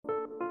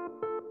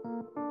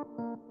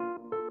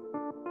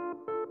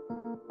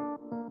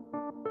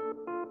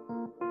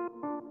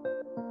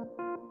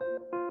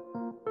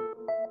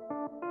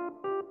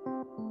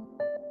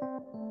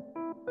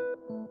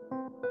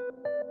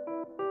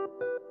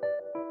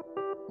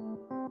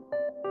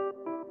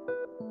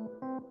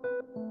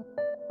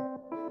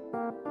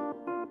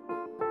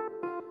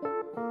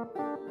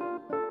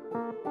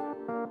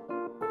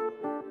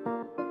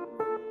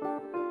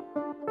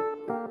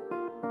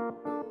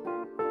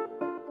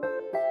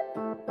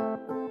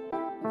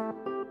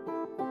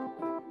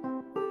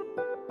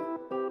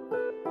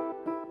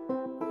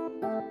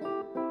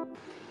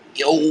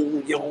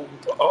Yo,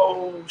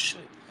 oh shit.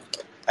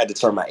 I had to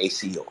turn my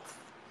AC off.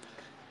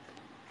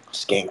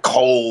 It's getting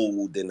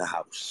cold in the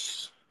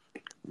house.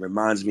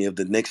 Reminds me of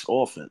the Knicks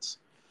offense.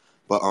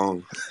 But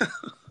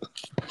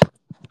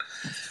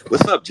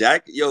what's up,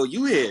 Jack? Yo,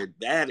 you here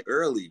bad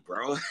early,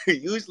 bro.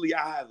 Usually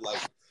I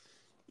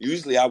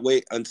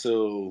wait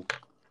until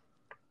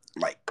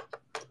like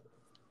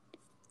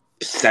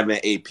 7,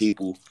 8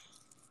 people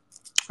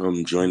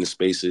join the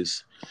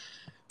spaces.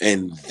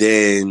 And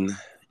then,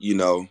 you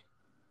know,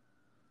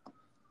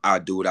 I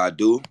do what I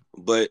do.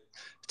 But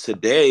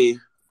today,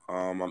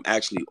 I'm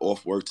actually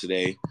off work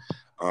today.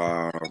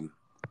 Um,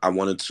 I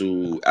wanted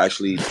to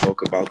actually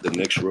talk about the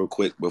Knicks real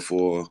quick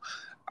before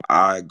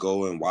I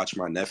go and watch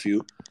my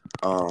nephew.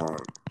 Um,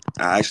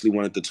 I actually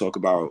wanted to talk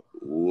about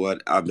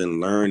what I've been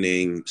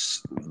learning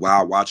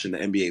while watching the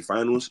NBA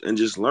Finals and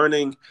just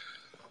learning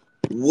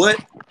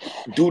what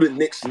do the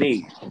Knicks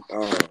need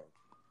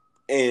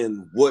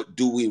and what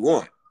do we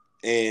want.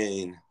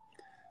 And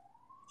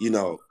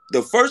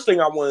the first thing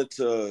I wanted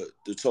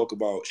to talk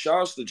about.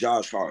 Shout outs to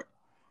Josh Hart.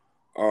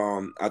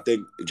 I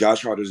think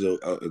Josh Hart is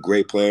a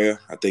great player.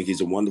 I think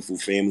he's a wonderful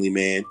family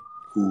man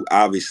who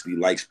obviously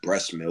likes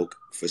breast milk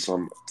for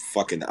some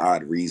fucking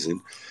odd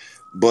reason.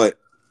 But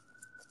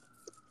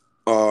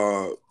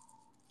uh,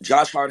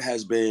 Josh Hart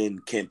has been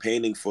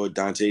campaigning for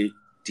Dante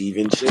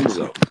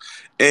DiVincenzo.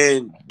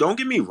 And don't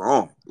get me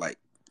wrong, like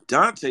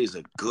Dante's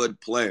a good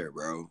player,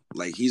 bro.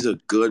 Like he's a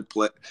good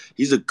player,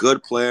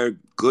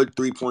 good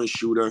 3-point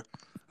shooter.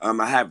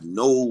 I have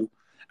no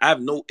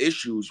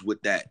issues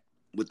with that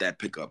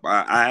pickup.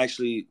 I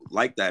actually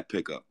like that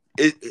pickup.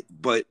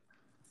 But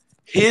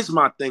here's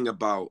my thing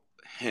about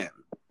him,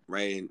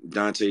 right?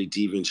 Dante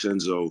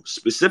DiVincenzo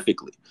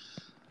specifically.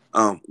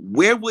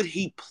 Where would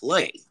he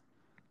play?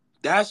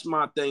 That's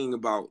my thing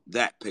about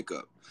that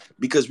pickup.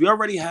 Because we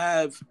already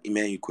have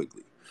Emmanuel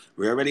Quickly.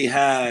 We already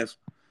have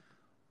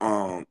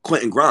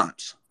Quentin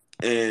Grimes.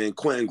 And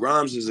Quentin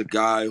Grimes is a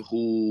guy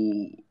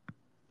who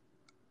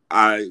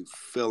I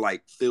feel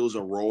like fills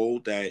a role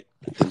that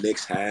the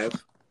Knicks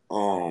have.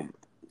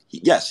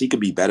 Yes, he could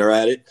be better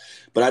at it,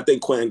 but I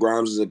think Quentin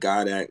Grimes is a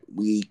guy that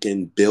we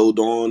can build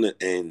on,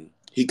 and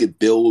he could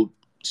build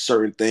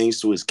certain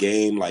things to his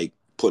game, like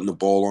putting the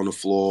ball on the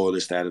floor,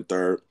 this, that, and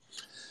third.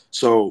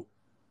 So,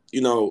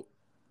 you know,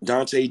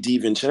 Dante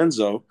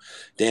DiVincenzo,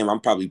 damn, I'm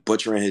probably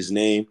butchering his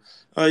name.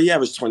 He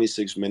averaged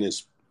 26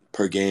 minutes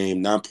per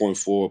game,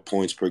 9.4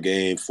 points per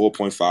game,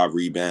 4.5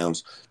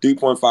 rebounds,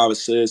 3.5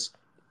 assists,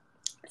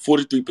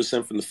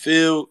 43% from the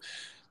field,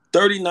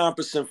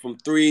 39% from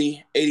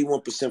three,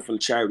 81% from the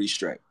charity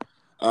stripe.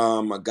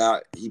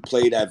 He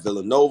played at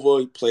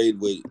Villanova. He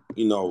played with,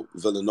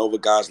 Villanova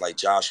guys like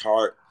Josh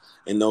Hart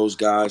and those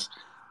guys.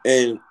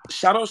 And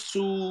shout outs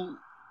to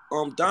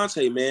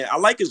Dante, man. I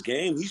like his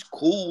game. He's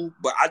cool,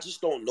 but I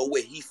just don't know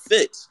where he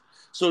fits.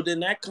 So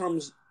then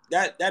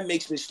that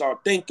makes me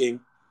start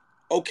thinking,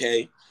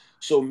 okay,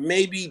 so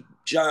maybe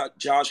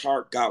Josh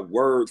Hart got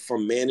word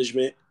from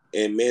management,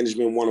 and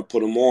management want to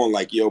put him on.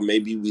 Like, yo,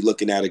 maybe we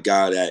looking at a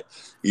guy that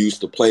you used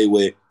to play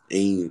with,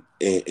 and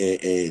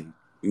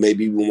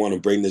maybe we want to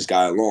bring this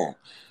guy along.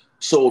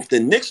 So if the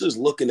Knicks is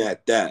looking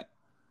at that,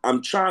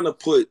 I'm trying to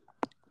put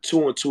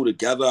two and two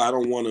together. I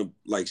don't want to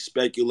like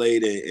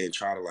speculate and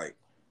try to like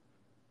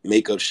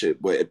make up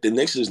shit. But if the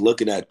Knicks is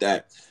looking at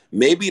that,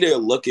 maybe they're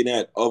looking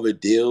at other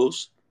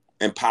deals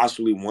and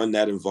possibly one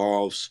that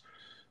involves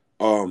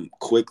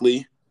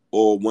Quickly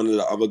or one of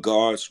the other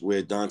guards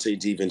where Dante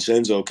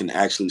DiVincenzo can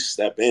actually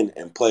step in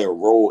and play a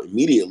role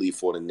immediately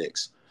for the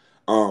Knicks.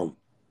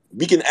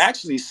 We can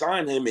actually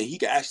sign him and he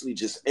can actually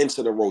just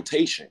enter the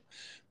rotation.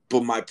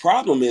 But my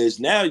problem is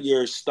now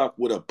you're stuck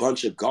with a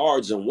bunch of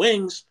guards and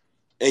wings,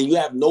 and you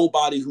have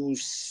nobody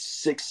who's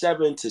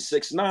 6'7" to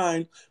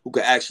 6'9" who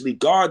can actually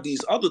guard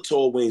these other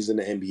tall wings in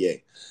the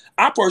NBA.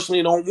 I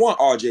personally don't want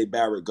RJ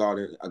Barrett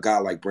guarding a guy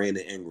like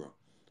Brandon Ingram.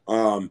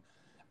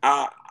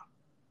 I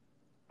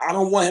I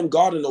don't want him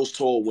guarding those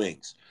tall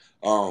wings.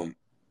 Um,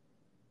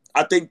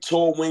 I think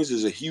tall wings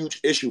is a huge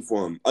issue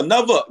for him.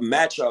 Another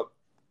matchup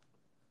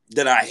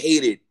that I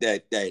hated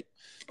that the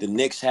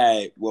Knicks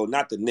had, well,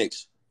 not the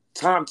Knicks,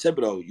 Tom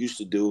Thibodeau used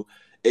to do,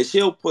 is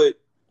he'll put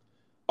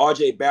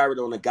RJ Barrett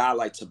on a guy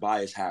like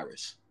Tobias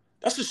Harris.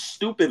 That's a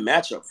stupid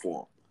matchup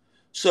for him.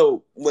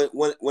 So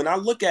when I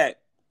look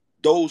at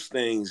those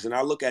things and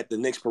I look at the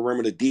Knicks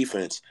perimeter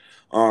defense,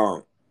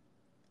 I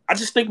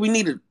just think we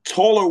need a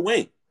taller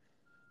wing.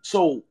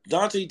 So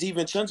Dante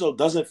DiVincenzo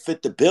doesn't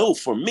fit the bill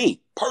for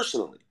me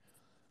personally.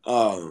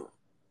 Uh,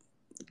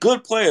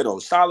 Good player though,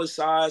 solid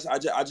size. I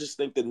just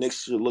think the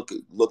Knicks should look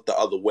the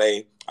other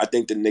way. I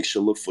think the Knicks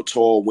should look for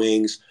tall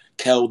wings,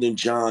 Keldon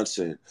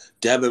Johnson,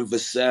 Devin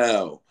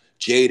Vassell,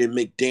 Jaden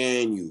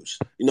McDaniels.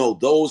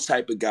 Those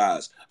type of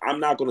guys. I'm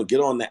not gonna get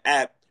on the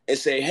app and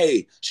say,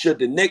 hey, should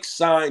the Knicks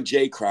sign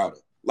Jay Crowder?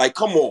 Like,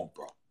 come on,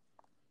 bro.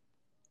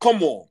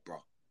 Come on,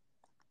 bro.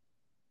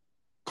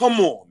 Come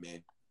on,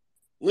 man.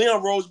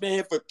 Leon Rose been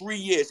here for 3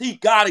 years. He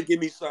gotta give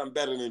me something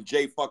better than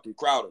Jay fucking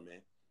Crowder,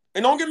 man.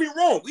 And don't get me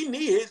wrong, we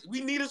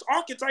need his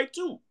archetype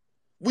too.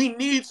 We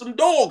need some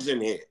dogs in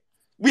here.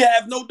 We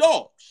have no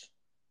dogs.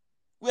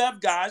 We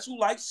have guys who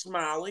like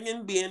smiling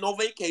and being on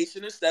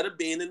vacation instead of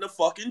being in the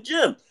fucking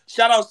gym.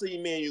 Shout out to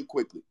Emmanuel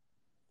Quickly.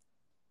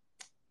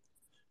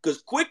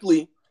 Because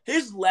Quickly,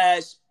 his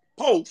last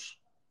post,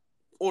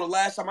 or the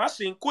last time I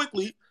seen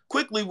Quickly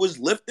was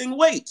lifting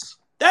weights.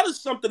 That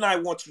is something I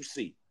want to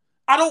see.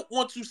 I don't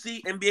want to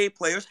see NBA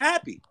players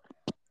happy.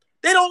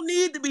 They don't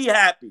need to be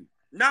happy.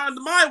 Not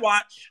under my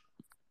watch.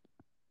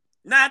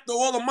 Not after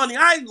all the money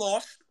I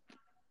lost.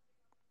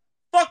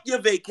 Fuck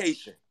your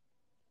vacation.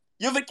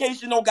 Your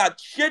vacation don't got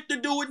shit to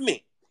do with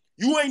me.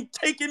 You ain't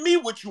taking me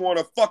with you on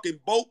a fucking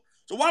boat.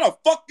 So why the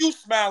fuck you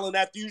smiling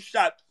after you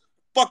shot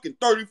fucking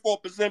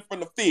 34% from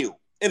the field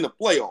in the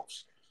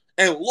playoffs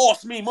and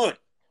lost me money?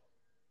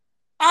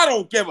 I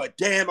don't give a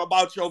damn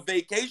about your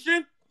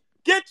vacation.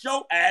 Get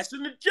your ass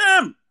in the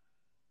gym.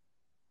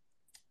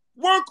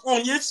 Work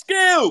on your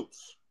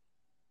skills.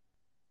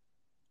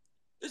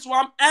 This is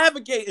why I'm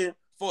advocating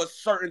for a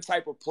certain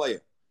type of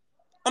player.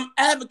 I'm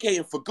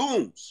advocating for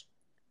goons.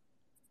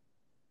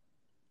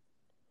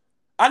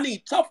 I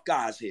need tough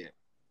guys here.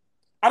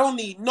 I don't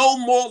need no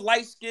more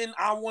light skin.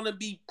 I want to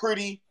be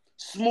pretty,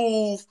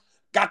 smooth,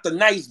 got the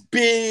nice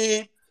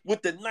beard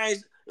with the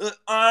nice...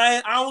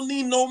 I don't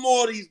need no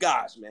more of these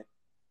guys, man.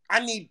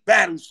 I need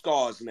battle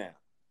scars now.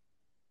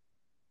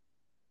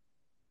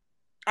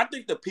 I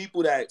think the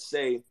people that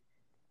say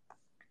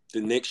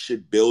the Knicks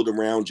should build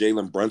around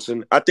Jalen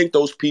Brunson, I think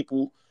those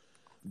people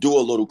do a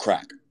little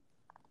crack.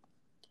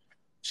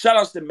 Shout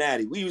outs to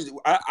Maddie.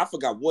 I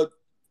forgot what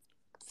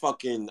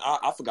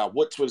I forgot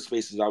what Twitter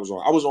Spaces I was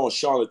on. I was on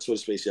Charlotte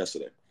Twitter Space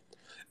yesterday.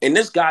 And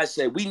this guy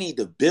said, we need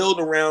to build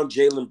around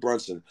Jalen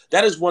Brunson.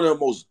 That is one of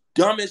the most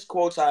dumbest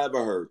quotes I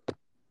ever heard.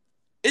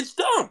 It's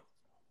dumb.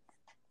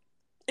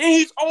 And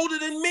he's older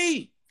than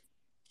me.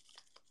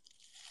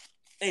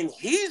 And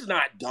he's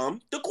not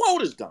dumb. The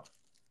quote is dumb.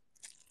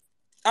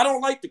 I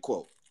don't like the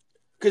quote.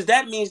 Because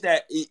that means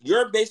that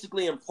you're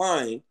basically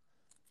implying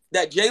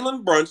that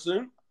Jalen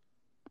Brunson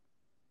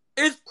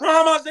is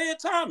prime Isaiah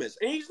Thomas.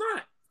 And he's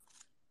not.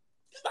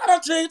 He's not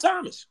Isaiah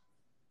Thomas.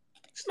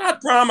 He's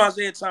not prime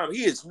Isaiah Thomas.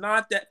 He is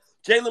not that.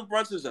 Jalen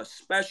Brunson is a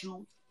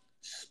special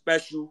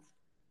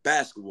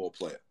basketball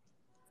player.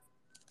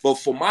 But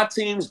for my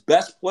team's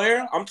best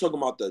player, I'm talking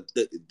about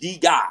the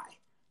guy.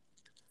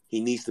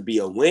 He needs to be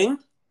a wing, and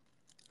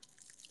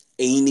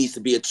he needs to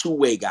be a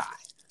two-way guy.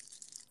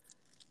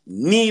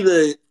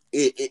 None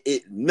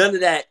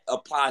of that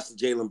applies to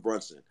Jalen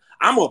Brunson.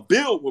 I'm a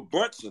build with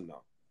Brunson,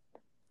 though.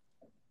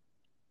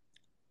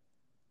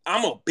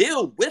 I'm a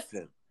build with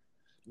him.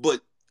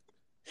 But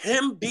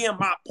him being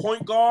my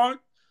point guard,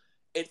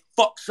 it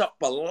fucks up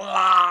a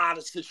lot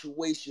of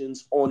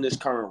situations on this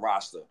current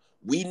roster.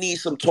 We need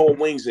some tall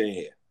wings in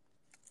here.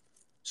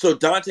 So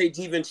Dante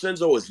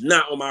DiVincenzo is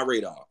not on my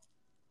radar.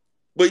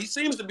 But he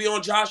seems to be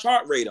on Josh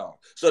Hart radar.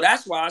 So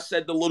that's why I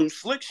said the little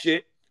slick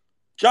shit.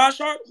 Josh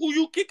Hart, who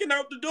you kicking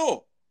out the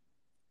door?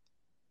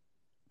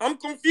 I'm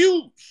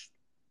confused.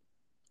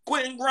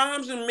 Quentin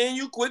Grimes and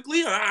Manu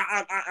Quickly.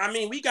 I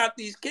mean, we got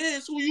these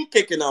kids. Who you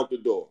kicking out the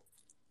door?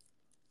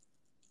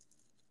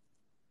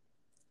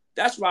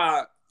 That's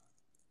why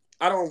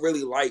I don't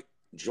really like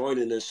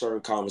joining in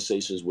certain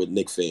conversations with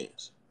Knicks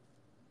fans.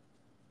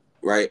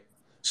 Right?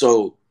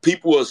 So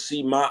people will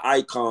see my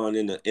icon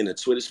in the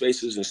Twitter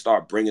spaces and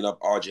start bringing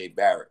up RJ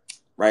Barrett.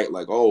 Right?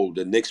 Like, oh,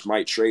 the Knicks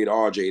might trade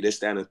RJ, this,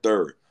 that, and the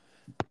third.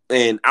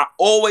 And I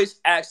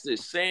always ask the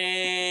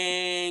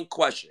same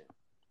question.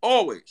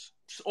 Always.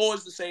 It's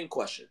always the same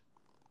question.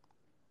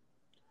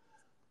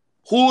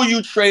 Who are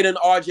you trading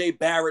RJ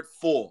Barrett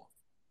for?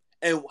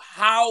 And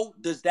how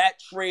does that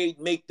trade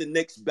make the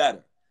Knicks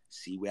better?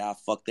 See where I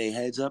fuck their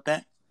heads up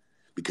at?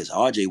 Because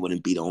RJ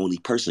wouldn't be the only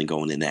person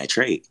going in that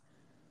trade.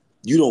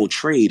 You don't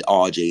trade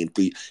RJ in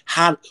three.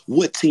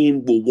 What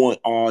team will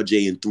want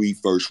RJ in 3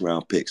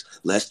 first-round picks?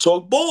 Let's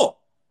talk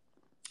ball.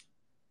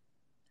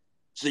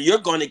 So you're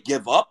going to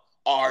give up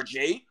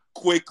RJ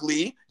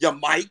Quickly. You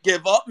might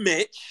give up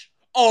Mitch,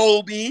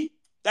 Obi.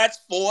 That's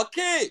 4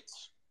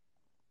 kids.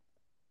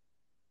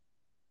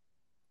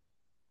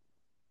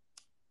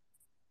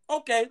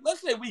 Okay,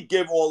 let's say we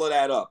give all of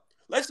that up.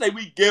 Let's say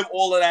we give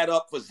all of that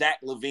up for Zach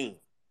LaVine,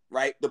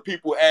 right? The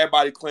people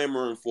everybody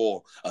clamoring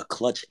for. A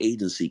clutch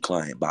agency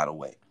client, by the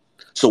way.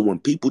 So when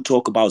people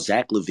talk about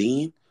Zach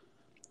LaVine,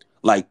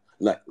 like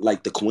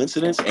the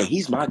coincidence, and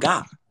he's my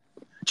guy.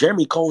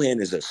 Jeremy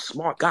Cohen is a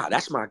smart guy.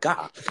 That's my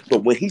guy.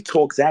 But when he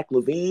talks Zach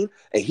LaVine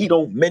and he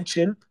don't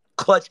mention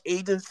clutch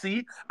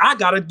agency, I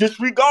got to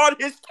disregard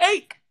his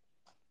take.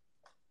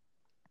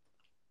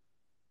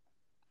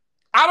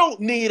 I don't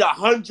need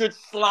 100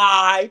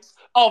 slides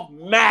of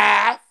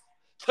math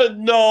to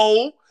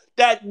know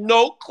that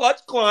no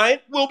clutch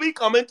client will be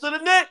coming to the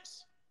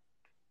Knicks.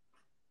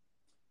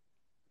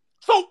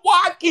 So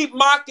why keep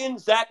mocking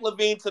Zach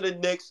LaVine to the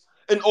Knicks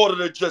in order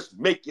to just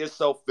make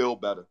yourself feel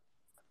better?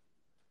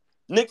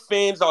 Knicks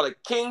fans are the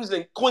kings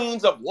and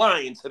queens of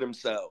lying to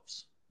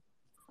themselves.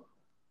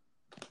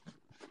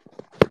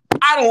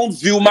 I don't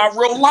view my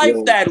real life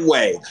Yo, that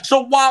way.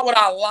 So why would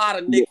I lie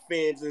to yo, Knicks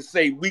fans and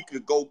say we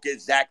could go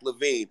get Zach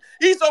LaVine?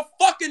 He's a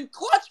fucking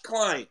clutch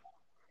client.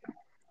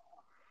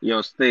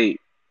 yo, State.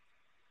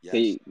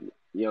 Can Yes.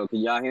 you, can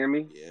y'all hear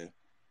me? Yeah.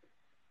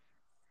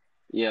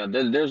 Yeah,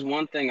 there's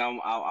one thing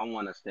I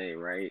want to say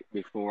right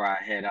before I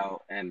head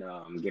out and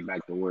get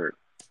back to work.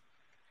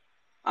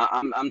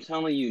 I'm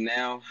telling you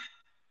now,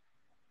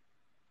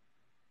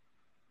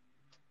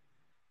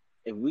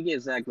 if we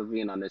get Zach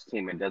LaVine on this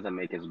team, it doesn't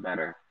make us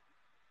better.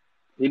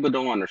 People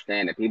don't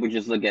understand it. People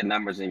just look at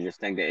numbers and just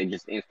think that it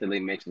just instantly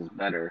makes us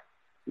better.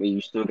 I mean,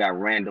 you still got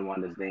Randall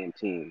on this damn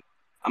team.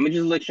 I'm gonna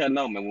just let y'all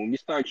know, man. When we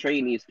start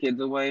trading these kids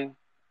away,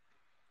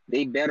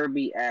 they better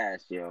be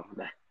ass, yo.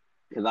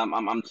 Because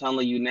I'm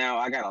telling you now,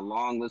 I got a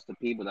long list of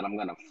people that I'm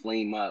gonna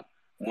flame up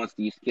once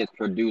these kids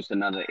produce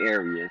in other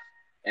areas,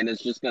 and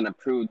it's just gonna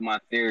prove my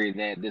theory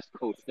that this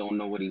coach don't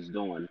know what he's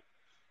doing.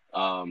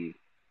 Um,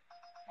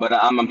 but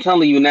I'm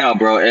telling you now,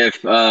 bro.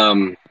 If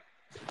I'm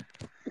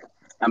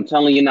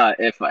telling you now,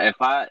 if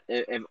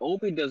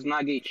Obi does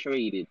not get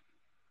traded,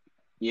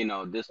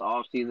 this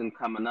off season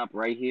coming up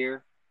right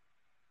here,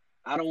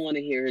 I don't want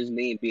to hear his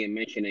name being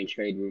mentioned in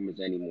trade rumors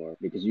anymore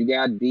because you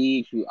got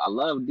Deej, who I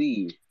love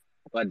Deej,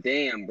 but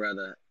damn,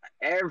 brother,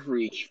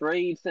 every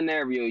trade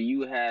scenario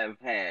you have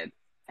had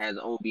has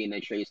Obi in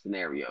a trade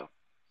scenario.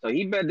 So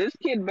this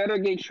kid better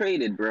get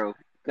traded, bro.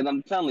 Because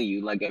I'm telling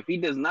you, like, if he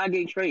does not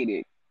get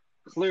traded,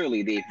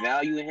 clearly they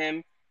value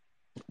him.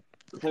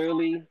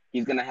 Clearly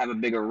he's gonna have a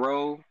bigger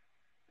role,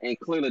 and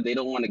clearly they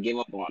don't want to give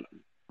up on him.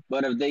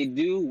 But if they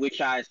do,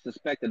 which I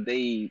suspect that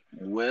they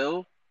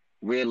will,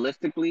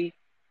 realistically,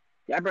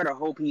 y'all better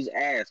hope he's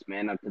ass,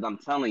 man, because I'm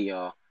telling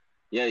y'all,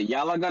 yeah,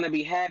 y'all are going to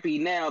be happy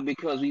now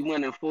because we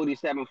win in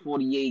 47,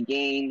 48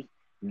 games,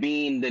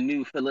 being the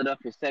new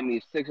Philadelphia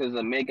 76ers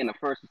and making the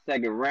first and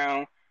second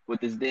round with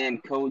this damn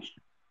coach.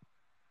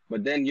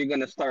 But then you're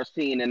going to start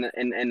seeing in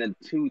the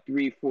 2,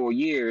 3, 4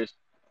 years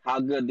how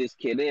good this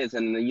kid is.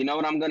 And you know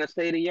what I'm going to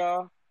say to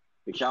y'all?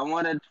 But y'all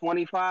wanted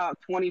 25,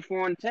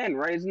 24, and 10,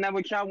 right? Isn't that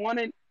what y'all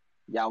wanted?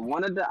 Y'all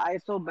wanted the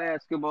ISO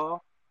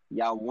basketball.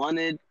 Y'all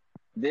wanted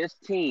this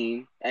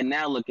team, and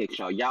now look at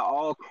y'all. Y'all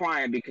all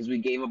crying because we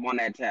gave up on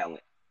that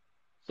talent.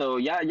 So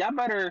y'all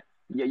better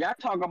y'all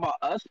talk about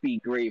us be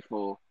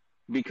grateful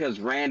because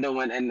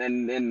Randall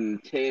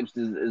and Tibbs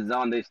is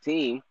on this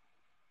team.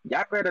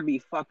 Y'all better be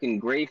fucking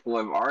grateful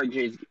if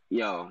RJ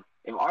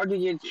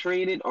gets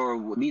traded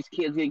or these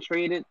kids get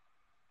traded.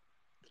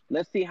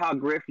 Let's see how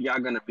grateful y'all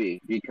gonna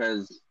be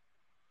because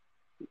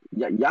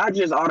y'all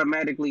just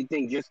automatically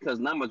think just because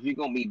numbers we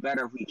gonna be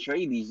better if we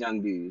trade these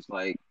young dudes.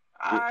 Like,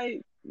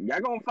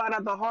 y'all gonna find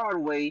out the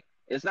hard way.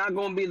 It's not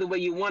gonna be the way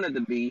you want it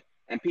to be.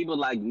 And people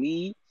like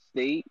me,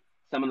 State,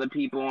 some of the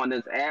people on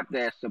this app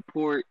that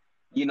support,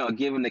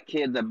 giving the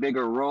kids a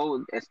bigger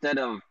role instead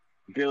of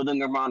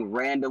building around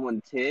Randall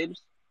and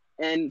Tibbs.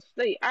 And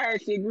State, I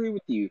actually agree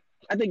with you.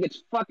 I think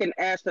it's fucking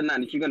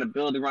asinine that you're gonna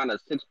build around a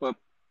 6 foot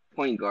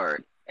point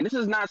guard. And this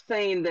is not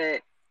saying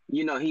that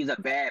he's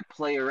a bad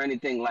player or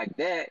anything like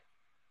that.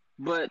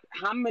 But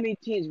how many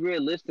teams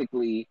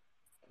realistically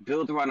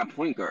build around a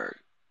point guard,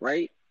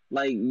 right?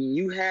 Like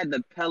you had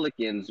the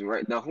Pelicans,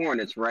 right? The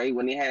Hornets, right?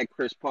 When they had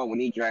Chris Paul when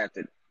he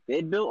drafted,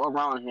 they built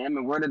around him,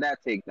 and where did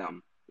that take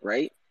them,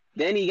 right?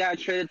 Then he got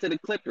traded to the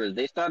Clippers.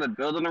 They started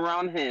building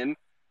around him,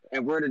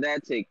 and where did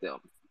that take them,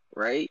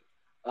 right?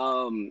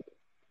 Um,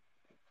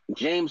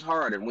 James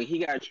Harden when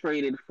he got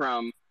traded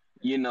from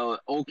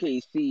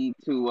OKC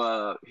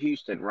to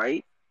Houston,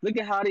 right? Look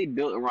at how they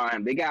built around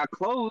him. They got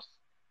close,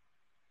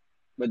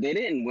 but they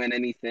didn't win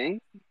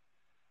anything,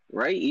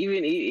 right?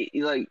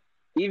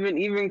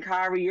 Even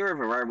Kyrie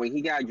Irving, right? When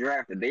he got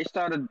drafted, they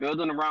started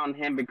building around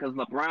him because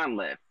LeBron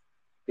left.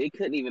 They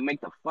couldn't even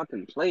make the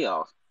fucking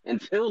playoffs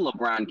until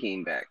LeBron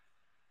came back.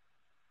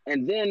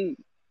 And then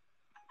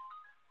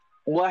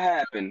what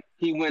happened?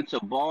 He went to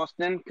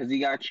Boston because he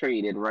got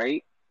traded,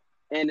 right?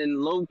 And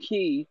then low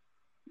key,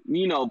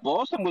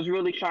 Boston was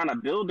really trying to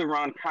build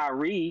around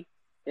Kyrie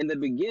in the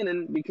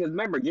beginning because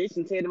remember,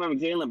 Jason Tatum and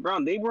Jaylen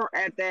Brown, they weren't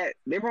at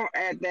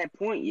that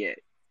point yet.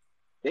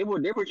 They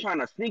were trying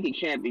to sneak a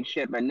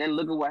championship, and then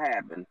look at what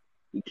happened.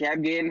 He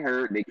kept getting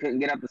hurt. They couldn't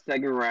get out the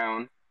second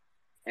round,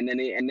 and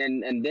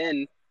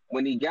then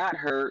when he got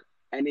hurt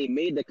and they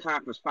made the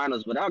conference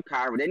finals without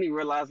Kyrie, then he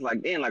realized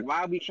like, damn, like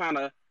why are we trying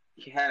to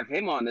have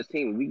him on this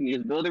team? We can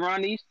just build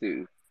around these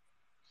two.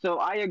 So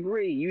I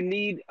agree. You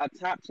need a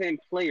top 10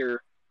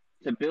 player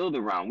to build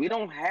around. We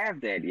don't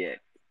have that yet.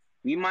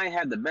 We might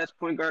have the best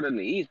point guard in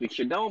the East, but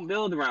you don't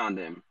build around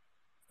him.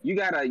 You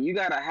gotta have a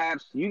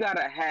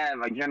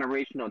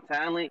generational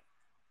talent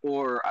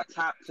or a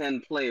top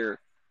 10 player,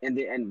 and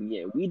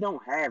yeah, we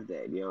don't have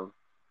that, yo.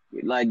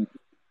 Like,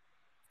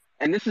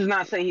 and this is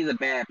not saying he's a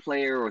bad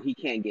player or he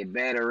can't get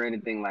better or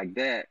anything like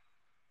that.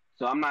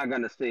 So I'm not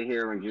gonna sit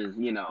here and just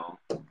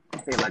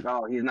say like,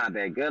 oh, he's not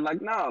that good.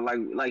 Like, no,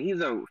 like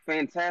he's a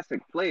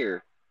fantastic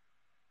player.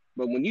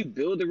 But when you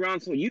build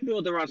around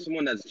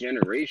someone that's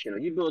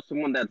generational. You build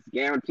someone that's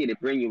guaranteed to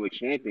bring you a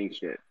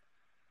championship.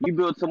 You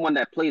build someone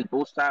that plays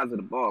both sides of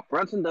the ball.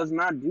 Brunson does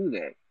not do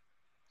that.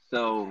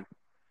 So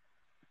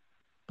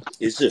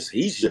He's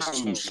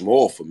just too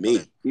small for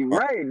me. you're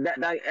right.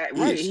 He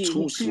Right. is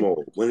too He's too.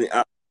 small.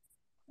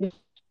 He's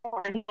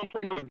small and he don't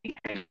play no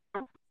defense.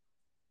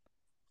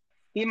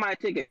 He might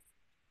take a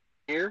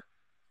air,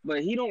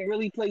 but he don't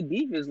really play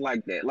defense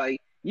like that. Like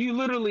you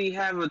literally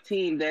have a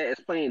team that is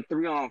playing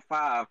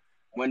 3-on-5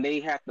 when they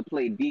have to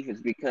play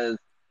defense because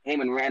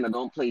him and Randall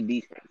don't play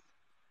defense.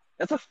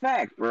 That's a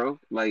fact, bro.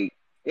 Like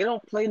they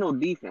don't play no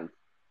defense.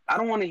 I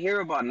don't want to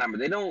hear about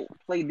numbers. They don't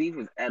play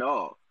defense at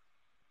all,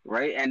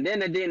 right? And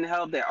then it didn't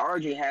help that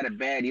RJ had a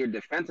bad year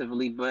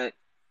defensively. But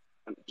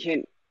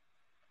can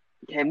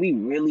can we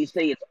really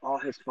say it's all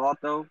his fault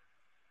though?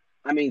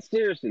 I mean,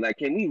 seriously, like,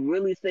 can we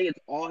really say it's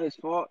all his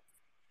fault?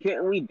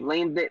 Can't we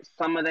blame that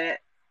some of that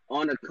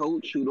on a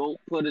coach who don't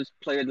put his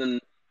players in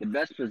the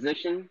best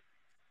position?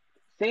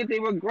 Same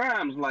thing with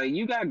Grimes. Like,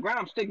 you got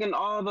Grimes sticking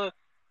all the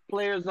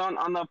players on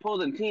the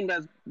opposing team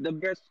that's the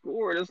best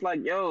scorer. It's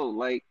like, yo,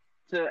 like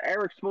to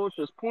Eric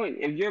Spoelstra's point,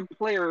 if your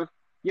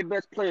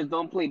best players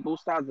don't play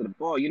both sides of the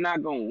ball, you're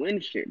not gonna win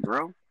shit,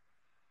 bro.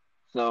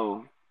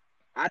 So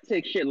I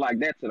take shit like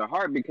that to the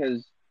heart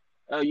because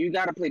you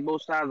got to play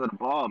both sides of the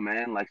ball,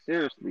 man. Like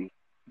seriously.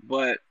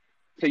 But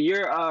to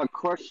your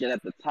question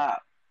at the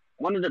top,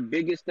 one of the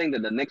biggest things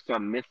that the Knicks are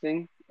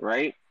missing,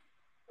 right,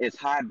 is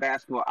high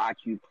basketball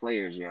IQ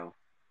players, yo.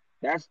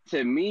 That's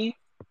to me,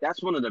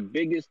 that's one of the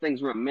biggest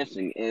things we're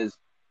missing is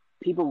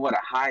people with a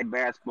high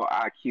basketball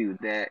IQ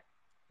that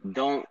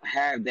don't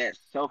have that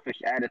selfish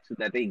attitude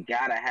that they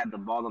gotta have the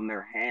ball in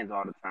their hands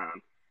all the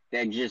time.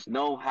 That just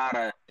know how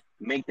to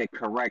make the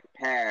correct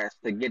pass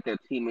to get their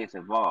teammates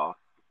involved.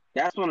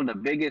 That's one of the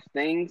biggest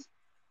things.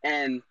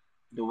 And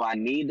do I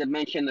need to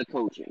mention the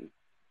coaching?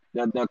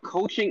 The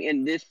coaching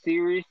in this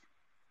series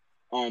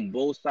on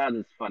both sides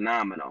is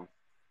phenomenal.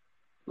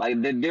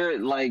 Like they're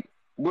like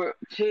we're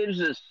Tibbs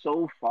is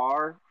so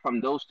far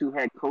from those two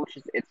head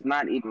coaches, it's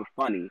not even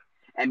funny.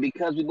 And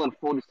because we won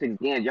 46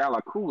 games, y'all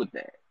are cool with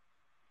that.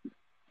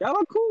 Y'all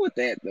are cool with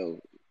that though.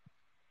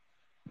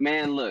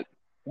 Man, look,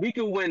 we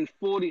could win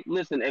 40.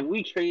 Listen, if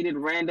we traded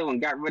Randall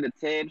and got rid of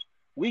Tibbs,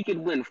 we could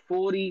win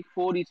 40,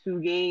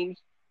 42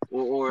 games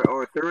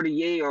or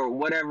 38 or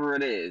whatever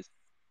it is,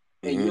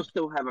 and Mm-hmm. you'll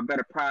still have a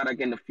better product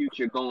in the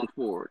future going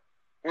forward.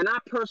 And I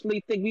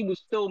personally think we would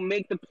still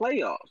make the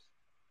playoffs.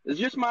 It's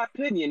just my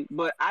opinion,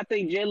 but I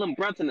think Jalen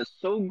Brunson is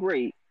so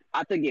great.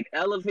 I think it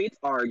elevates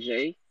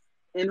RJ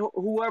and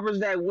whoever's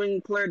that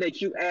wing player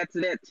that you add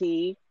to that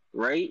team,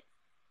 right?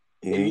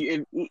 If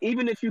Mm-hmm. you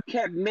even if you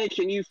kept Mitch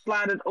and you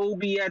slotted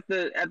Obi at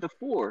the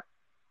four,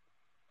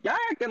 y'all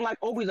acting like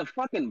Obi's a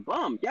fucking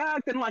bum. Y'all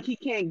acting like he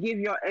can't give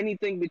y'all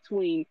anything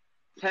between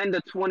 10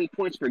 to 20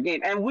 points per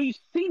game, and we've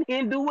seen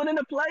him do it in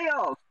the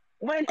playoffs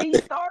when I he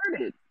think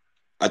started.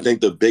 I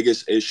think the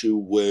biggest issue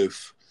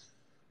with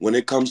when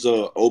it comes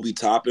to Obi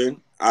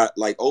Toppin, I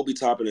like Obi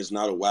Toppin is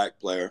not a whack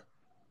player.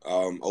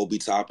 Obi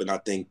Toppin, I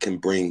think, can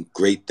bring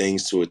great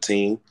things to a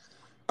team.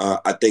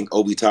 I think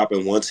Obi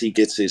Toppin, once he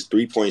gets his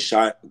 3-point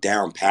shot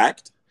down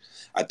packed,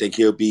 I think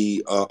he'll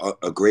be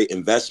a great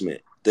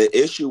investment. The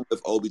issue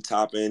with Obi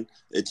Toppin,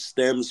 it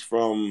stems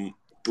from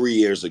 3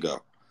 years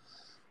ago.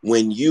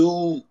 When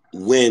you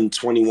win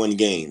 21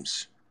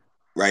 games,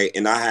 right?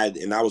 And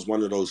I was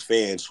one of those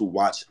fans who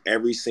watched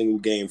every single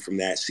game from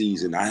that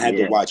season. I had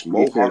to Yeah, watch me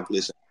Mo too.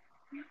 Harkless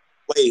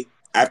play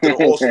after the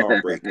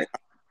All-Star break.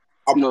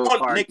 I Mo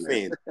want Nick Harkless.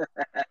 fans.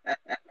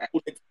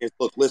 Nick fans,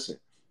 look, listen.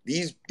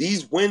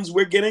 These wins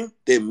we're getting,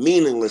 they're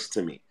meaningless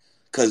to me.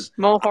 Because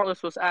Mo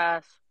Harkless was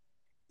ass.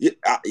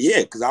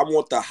 yeah, because I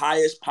want the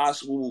highest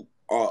possible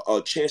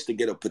chance to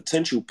get a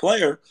potential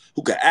player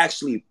who could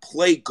actually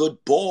play good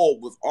ball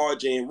with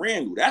RJ and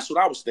Randall. That's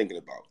what I was thinking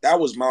about. That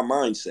was my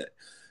mindset.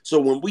 So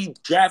when we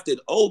drafted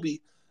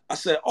Obi, I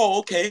said, "Oh,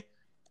 okay,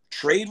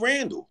 trade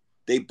Randall.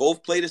 They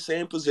both play the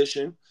same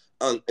position,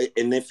 and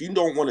if you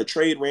don't want to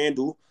trade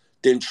Randall,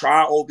 then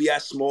try Obi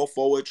at small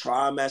forward,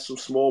 try him at some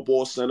small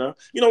ball center.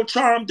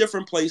 Try him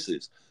different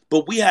places.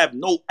 But we have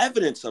no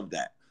evidence of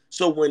that.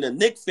 So when the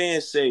Knicks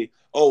fans say,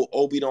 "Oh,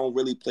 Obi don't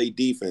really play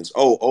defense.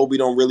 Oh, Obi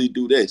don't really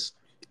do this,"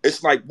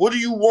 it's like, what do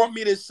you want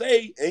me to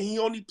say? And he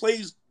only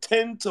plays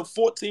 10 to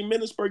 14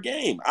 minutes per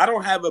game. I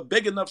don't have a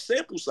big enough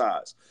sample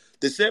size.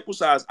 The sample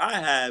size I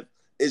have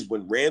is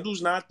when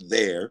Randall's not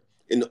there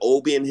and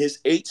Obi in his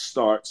 8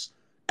 starts,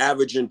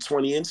 averaging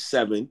 20 and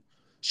 7,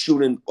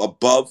 shooting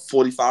above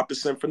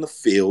 45% from the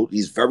field.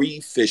 He's very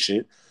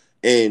efficient.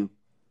 And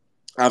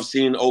I've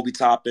seen Obi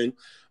Toppin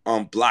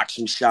block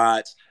some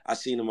shots. I've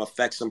seen him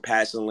affect some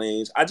passing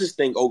lanes. I just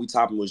think Obi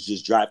Toppin was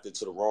just drafted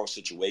to the wrong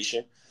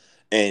situation.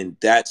 And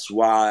that's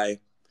why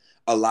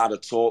a lot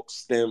of talk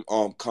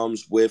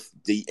comes with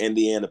the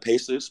Indiana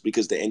Pacers,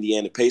 because the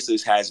Indiana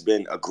Pacers has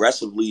been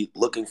aggressively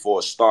looking for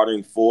a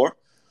starting four.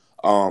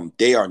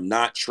 They are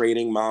not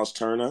trading Miles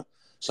Turner.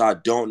 So I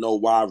don't know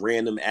why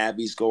random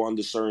Abbeys go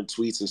under certain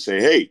tweets and say,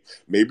 "Hey,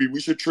 maybe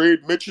we should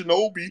trade Mitch and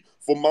Obi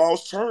for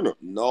Miles Turner."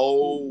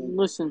 No.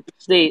 Listen,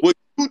 State. Would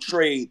you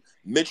trade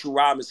Mitchell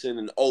Robinson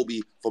and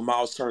Obi for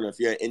Miles Turner if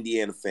you're an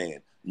Indiana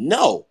fan?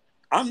 No,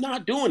 I'm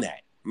not doing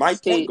that. My point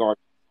State. guard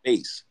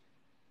space.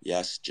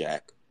 Yes,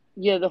 Jack.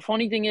 Yeah, the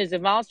funny thing is,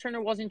 if Miles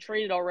Turner wasn't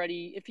traded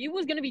already, if he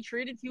was going to be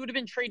traded, he would have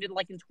been traded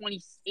like in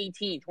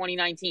 2018,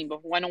 2019,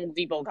 before when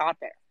Oladipo got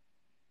there.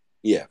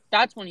 Yeah.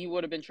 That's when he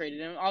would have been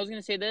traded. And I was going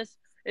to say this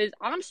is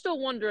I'm still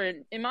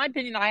wondering. In my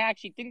opinion, I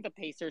actually think the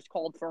Pacers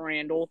called for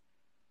Randall.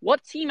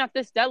 What team at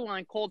this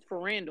deadline called for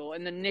Randall,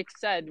 and the Knicks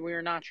said we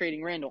are not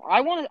trading Randall?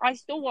 I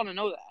still want to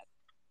know that.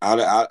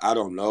 I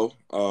don't know.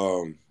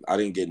 I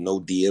didn't get no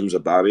DMs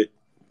about it,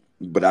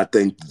 but I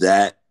think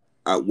that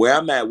where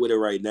I'm at with it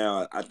right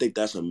now, I think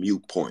that's a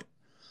mute point.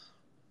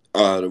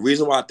 The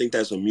reason why I think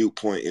that's a mute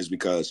point is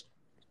because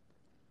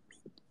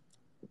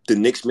the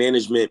Knicks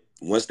management,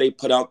 once they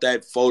put out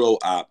that photo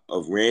op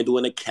of Randall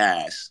in a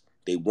cast,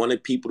 they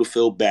wanted people to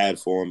feel bad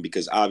for him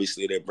because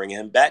obviously they're bringing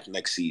him back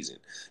next season.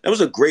 That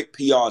was a great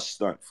PR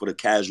stunt for the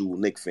casual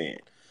Knick fan.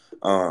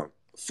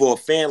 For a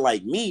fan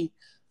like me,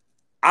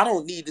 I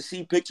don't need to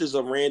see pictures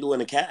of Randall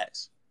in a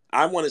cast.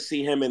 I want to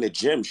see him in the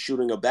gym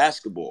shooting a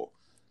basketball.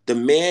 The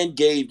man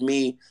gave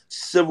me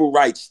civil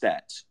rights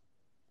stats.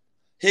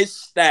 His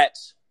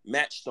stats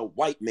matched a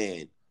white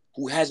man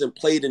who hasn't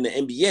played in the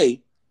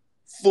NBA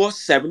for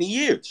 70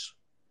 years.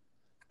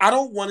 I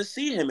don't want to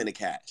see him in a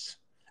cast.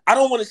 I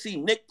don't want to see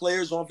Knick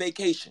players on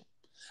vacation.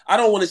 I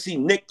don't want to see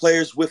Knick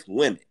players with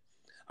women.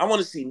 I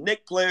want to see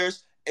Knick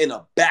players in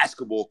a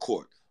basketball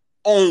court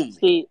only.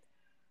 State,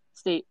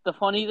 state. The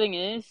funny thing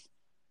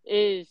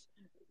is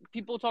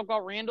people talk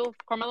about Randall.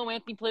 Carmelo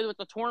Anthony played with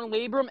a torn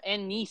labrum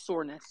and knee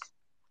soreness,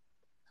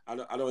 I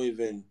don't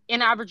even.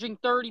 and averaging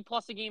 30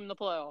 plus a game in the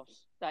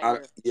playoffs that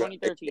year, Yeah,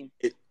 2013.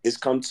 it's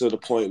come to the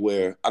point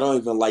where I don't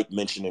even like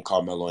mentioning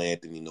Carmelo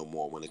Anthony no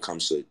more when it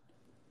comes to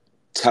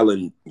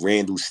telling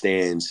Randall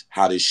Stans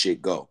how this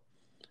shit go.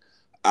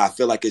 I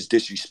feel like it's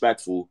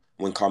disrespectful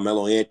when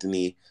Carmelo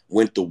Anthony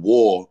went to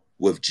war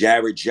with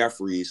Jared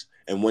Jeffries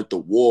and went to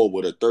war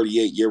with a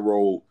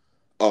 38-year-old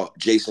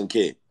Jason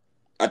Kidd.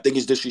 I think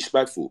it's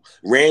disrespectful.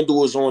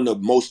 Randall is on the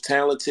most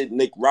talented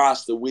Knick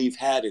roster we've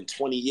had in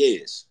 20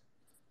 years.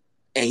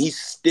 And he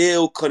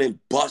still couldn't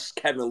bust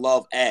Kevin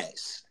Love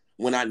ass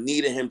when I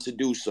needed him to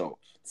do so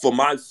for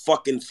my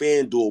fucking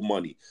FanDuel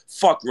money.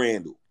 Fuck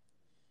Randall.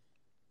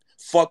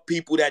 Fuck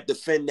people that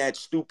defend that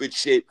stupid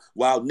shit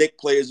while Knick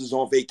players is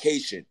on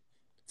vacation.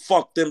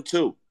 Fuck them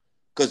too.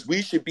 Because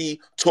we should be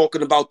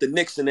talking about the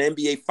Knicks in the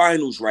NBA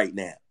Finals right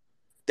now.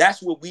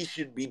 That's what we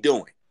should be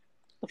doing.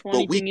 The But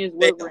funny we thing is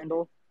with failed.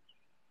 Randall.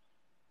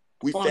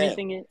 The We funny failed.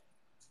 thing is,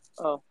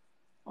 oh,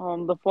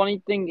 the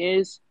funny thing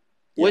is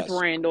with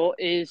Yes. Randall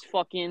is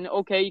fucking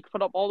okay. You can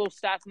put up all those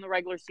stats in the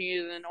regular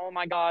season. Oh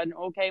my god.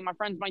 Okay, my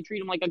friends might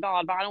treat him like a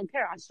god, but I don't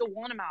care. I still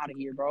want him out of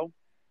here, bro.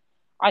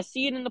 I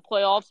see it in the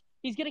playoffs.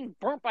 He's getting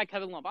burnt by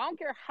Kevin Love. I don't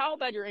care how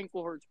bad your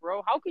ankle hurts,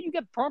 bro. How can you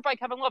get burnt by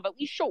Kevin Love? At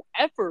least show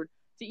effort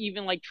to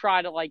even like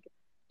try to like,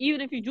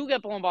 even if you do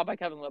get blown by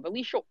Kevin Love, at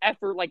least show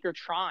effort like you're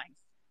trying.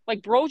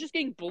 Like, bro, just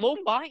getting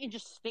blown by and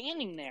just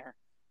standing there.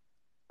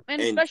 And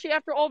And especially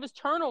after all of his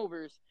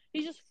turnovers,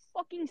 he's just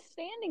fucking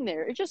standing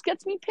there. It just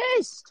gets me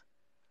pissed.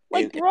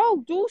 Like, and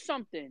bro, do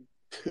something.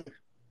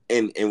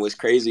 and what's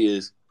crazy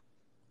is,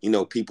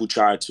 people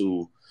try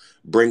to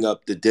bring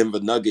up the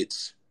Denver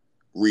Nuggets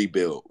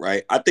rebuild,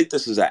 right? I think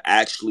this is an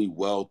actually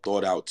well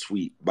thought out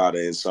tweet by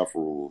the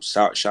Insufferable.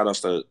 Shout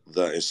outs to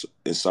the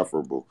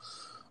Insufferable.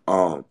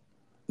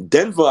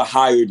 Denver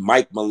hired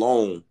Mike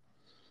Malone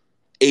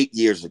 8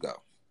 years ago.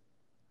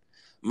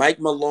 Mike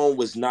Malone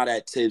was not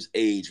at Tibbs'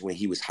 age when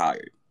he was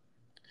hired.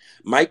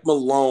 Mike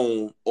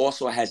Malone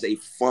also has a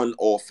fun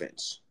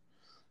offense.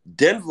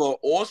 Denver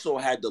also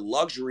had the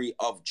luxury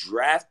of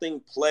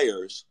drafting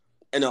players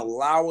and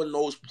allowing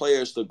those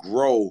players to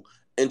grow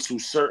into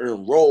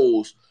certain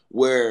roles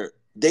where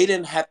they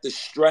didn't have to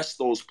stress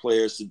those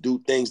players to do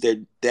things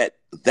that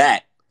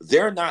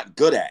they're not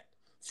good at.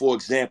 For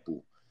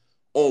example,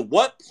 on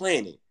what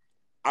planet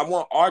I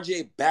want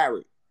RJ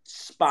Barrett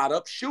spot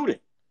up shooting?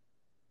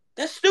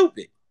 That's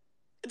stupid.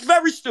 It's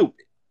very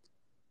stupid.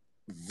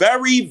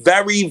 Very,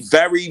 very,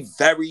 very,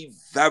 very,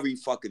 very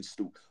fucking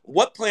stupid.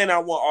 What plan I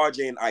want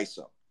RJ and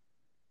ISO?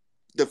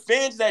 The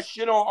fans that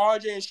shit on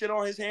RJ and shit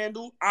on his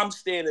handle, I'm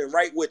standing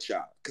right with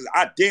y'all because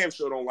I damn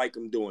sure don't like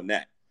him doing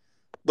that.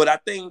 But I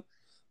think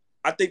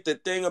the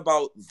thing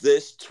about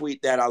this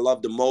tweet that I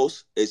love the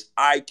most is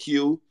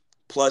IQ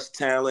plus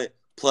talent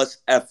plus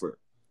effort.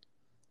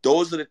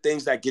 Those are the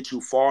things that get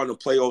you far in the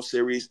playoff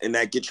series and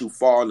that get you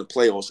far in the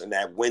playoffs and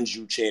that wins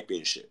you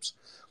championships.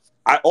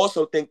 I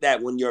also think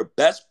that when your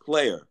best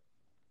player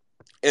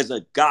is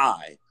a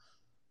guy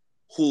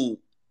who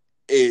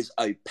is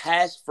a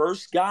pass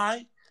first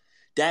guy,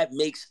 that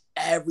makes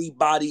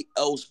everybody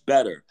else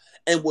better.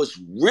 And what's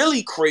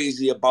really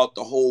crazy about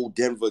the whole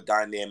Denver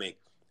dynamic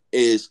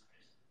is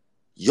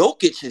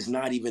Jokic is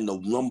not even the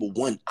number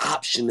one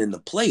option in the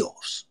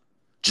playoffs.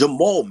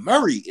 Jamal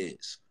Murray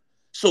is.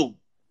 So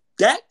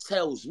that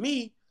tells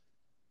me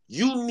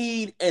you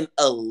need an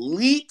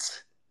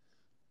elite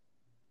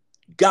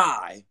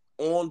guy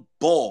on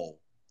ball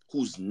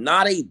who's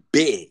not a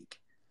big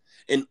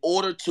in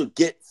order to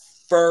get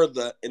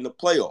further in the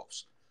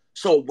playoffs.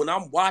 So when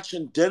I'm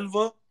watching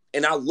Denver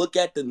and I look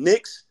at the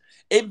Knicks,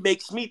 it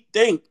makes me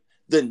think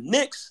the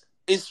Knicks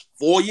is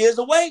 4 years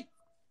away.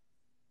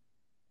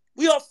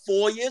 We are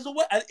 4 years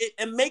away.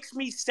 It makes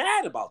me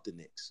sad about the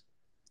Knicks.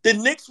 The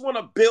Knicks want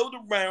to build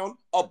around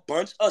a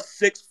bunch of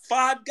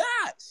 6'5"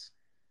 guys.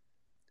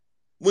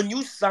 When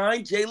you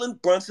signed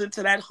Jalen Brunson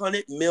to that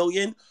 $100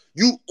 million,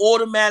 you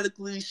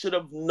automatically should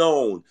have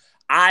known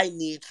I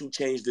need to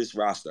change this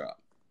roster up.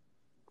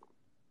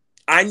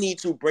 I need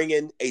to bring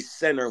in a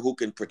center who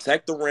can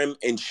protect the rim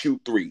and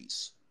shoot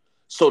threes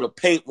so the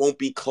paint won't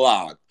be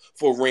clogged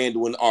for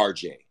Randall and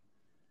RJ.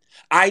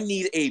 I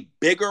need a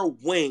bigger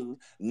wing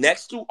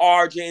next to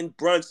RJ and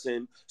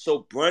Brunson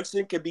so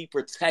Brunson can be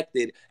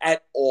protected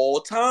at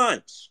all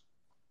times.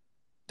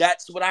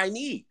 That's what I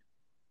need.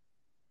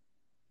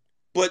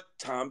 But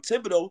Tom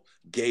Thibodeau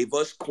gave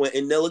us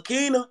Quentin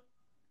Ntilikina.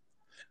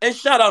 And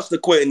shout outs to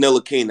Quentin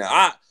Ntilikina.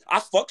 I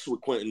fucks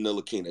with Quentin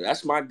Ntilikina.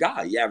 That's my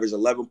guy. He averaged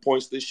 11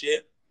 points this year,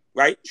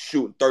 right?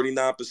 Shooting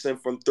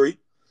 39% from three.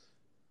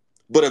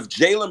 But if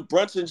Jalen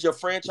Brunson's your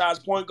franchise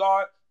point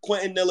guard,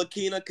 Quentin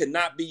Ntilikina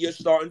cannot be your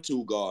starting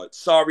two guard.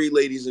 Sorry,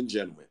 ladies and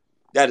gentlemen.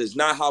 That is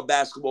not how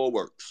basketball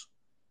works.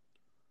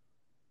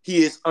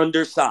 He is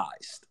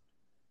undersized.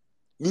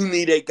 You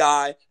need a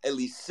guy at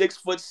least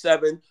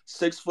 6'7",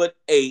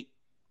 6'8",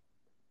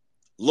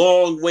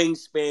 long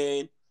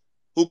wingspan,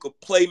 who could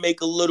play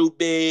make a little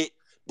bit,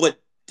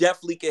 but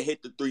definitely can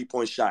hit the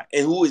three-point shot,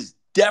 and who is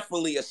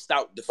definitely a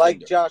stout defender.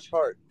 Like Josh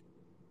Hart.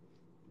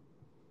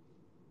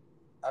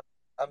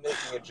 I'm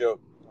making a joke.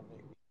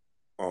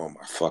 Oh,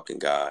 my fucking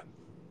God.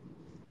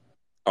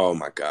 Oh,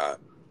 my God.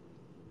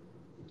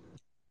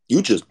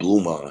 You just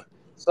blew mine.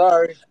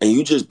 Sorry. And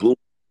you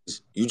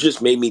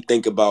just made me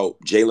think about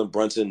Jalen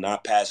Brunson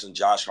not passing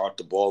Josh Hart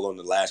the ball on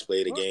the last play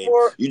of the game.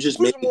 Who's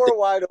more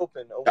wide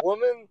open? A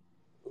woman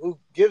who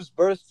gives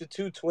birth to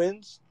two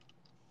twins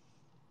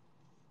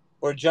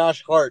or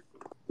Josh Hart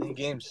in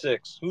Game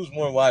 6? Who's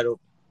more wide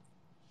open?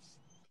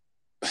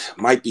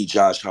 Might be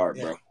Josh Hart,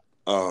 bro.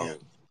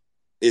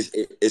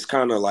 It's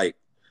kind of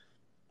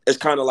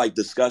like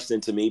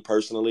disgusting to me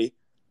personally,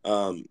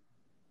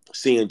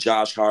 seeing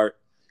Josh Hart,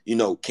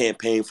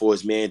 campaign for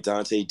his man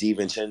Dante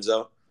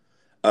DiVincenzo.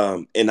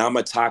 And I'm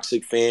a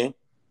toxic fan,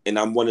 and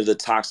I'm one of the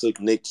toxic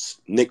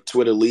Nick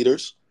Twitter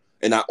leaders.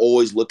 And I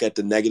always look at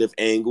the negative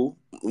angle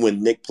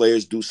when Nick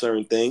players do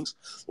certain things.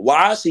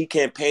 Why is he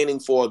campaigning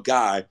for a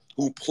guy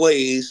who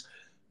plays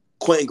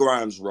Quentin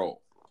Grimes'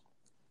 role?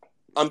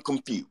 I'm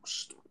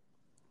confused.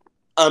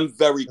 I'm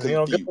very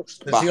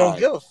confused. Because he don't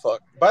give a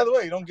fuck. By the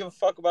way, you don't give a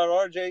fuck about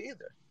RJ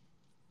either.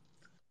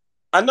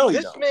 I know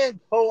this man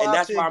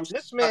co-opted.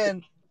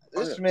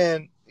 This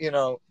man,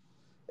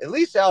 at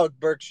least Alec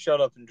Burks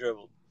shut up and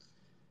dribbled.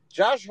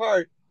 Josh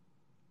Hart,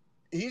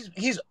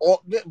 he's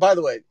all. By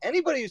the way,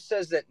 anybody who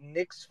says that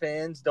Knicks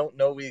fans don't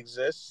know we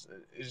exist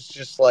is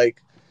just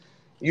like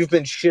you've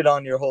been shit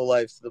on your whole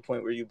life to the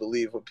point where you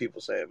believe what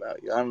people say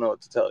about you. I don't know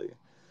what to tell you,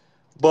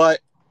 but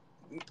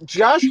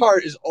Josh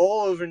Hart is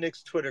all over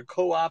Knicks Twitter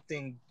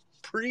co-opting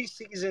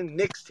preseason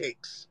Knicks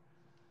takes.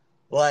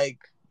 Like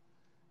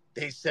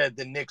they said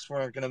the Knicks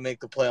weren't going to make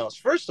the playoffs.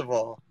 First of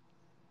all,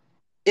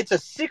 it's a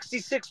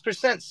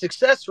 66%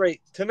 success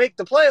rate to make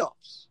the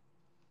playoffs.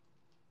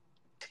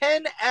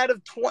 20 out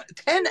of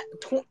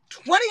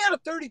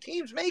 30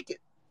 teams make it.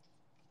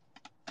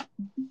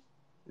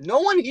 No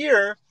one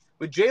here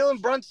with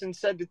Jalen Brunson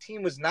said the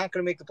team was not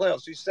going to make the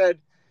playoffs. He said,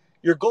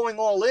 you're going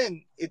all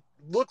in. It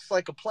looks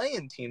like a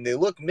play-in team. They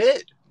look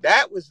mid.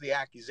 That was the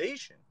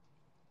accusation.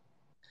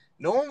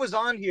 No one was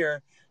on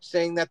here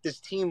saying that this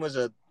team was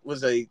a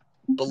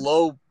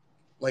below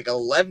like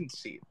 11th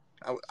seed.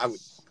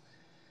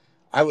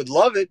 I would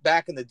love it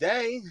back in the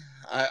day.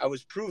 I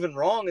was proven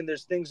wrong, and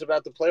there's things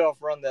about the playoff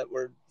run that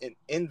were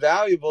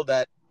invaluable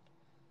that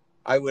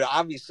I would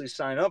obviously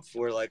sign up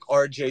for, like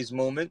RJ's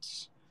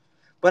moments.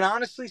 But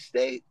honestly,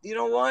 State, you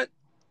know what?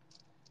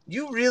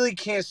 You really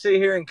can't sit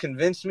here and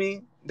convince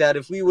me that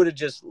if we would have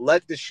just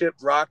let the ship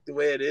rock the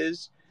way it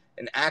is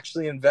and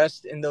actually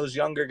invest in those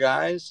younger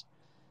guys,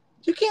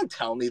 you can't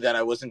tell me that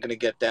I wasn't going to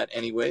get that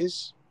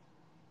anyways.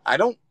 I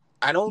don't,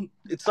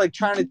 it's like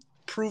trying to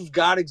prove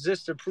God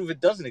exists or prove it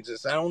doesn't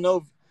exist. I don't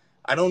know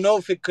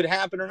if it could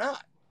happen or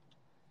not.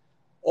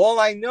 All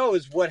I know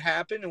is what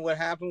happened, and what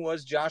happened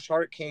was Josh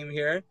Hart came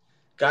here.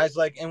 Guys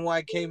like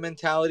NYK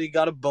mentality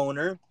got a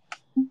boner,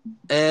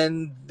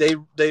 and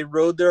they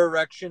rode their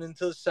erection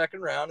into the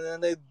second round,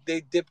 and then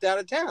they dipped out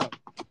of town.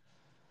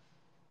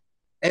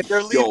 And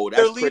they're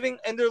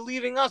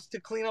leaving us to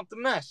clean up the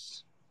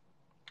mess.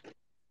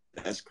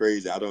 That's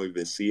crazy. I don't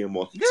even see him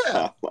on the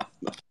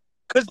timeline.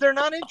 Because they're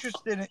not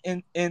interested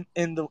in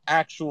the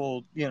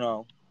actual,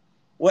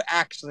 what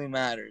actually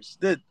matters.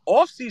 The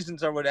off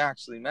seasons are what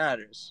actually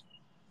matters.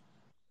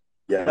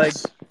 Yes. Like,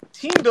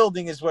 team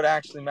building is what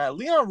actually matters.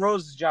 Leon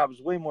Rose's job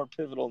is way more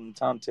pivotal than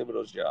Tom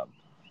Thibodeau's job.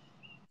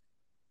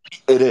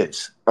 It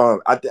is.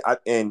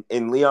 And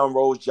Leon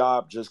Rose's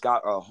job just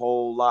got a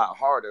whole lot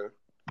harder,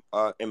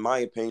 in my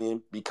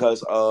opinion,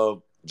 because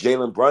of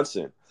Jalen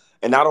Brunson.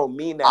 And I don't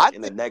mean I that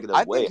in a think negative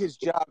I way. think his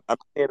job I'm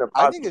saying in a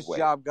I think positive his way.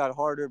 job got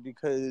harder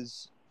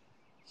because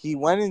he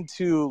went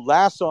into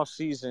last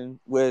offseason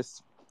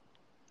with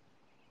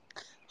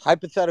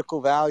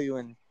hypothetical value,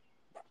 and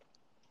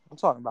I'm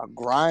talking about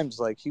Grimes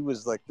like he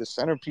was like the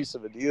centerpiece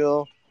of a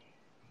deal.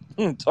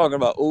 Talking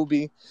about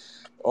Obi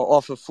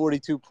off of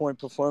 42-point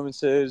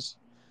performances.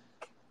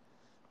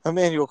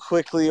 Emmanuel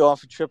quickly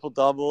off of triple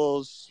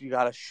doubles. You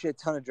got a shit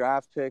ton of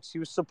draft picks. He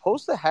was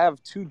supposed to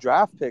have 2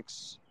 draft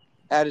picks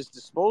at his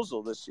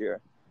disposal this year,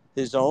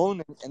 his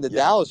own and the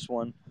Dallas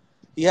one.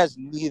 He has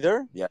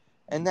neither. Yeah.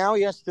 And now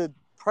he has to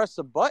press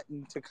a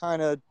button to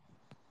kind of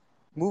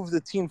move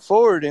the team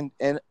forward.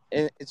 And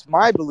it's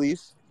my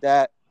belief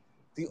that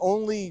the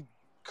only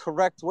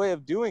correct way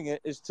of doing it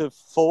is to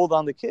fold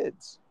on the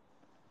kids.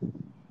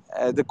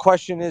 The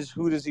question is,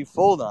 who does he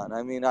fold on?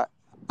 I mean,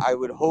 I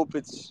would hope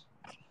it's.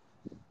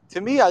 To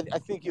me, I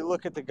think you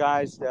look at the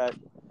guys that,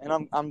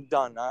 and I'm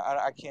done.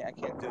 I can't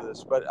do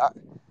this, but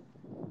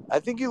I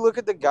think you look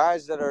at the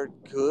guys that are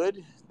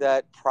good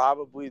that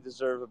probably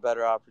deserve a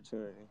better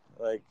opportunity,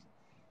 like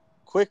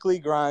quickly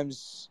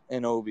Grimes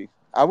and Obi.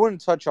 I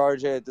wouldn't touch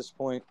RJ at this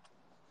point,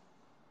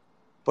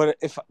 but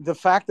if the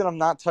fact that I'm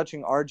not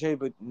touching RJ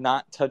but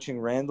not touching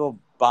Randall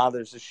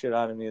bothers the shit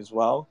out of me as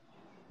well.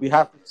 We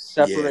have to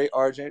separate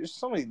RJ. There's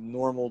so many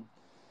normal.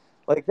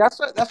 Like that's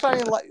why I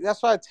didn't like.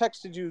 That's why I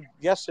texted you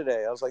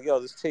yesterday. I was like,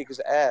 "Yo, this take is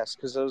ass,"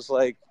 because I was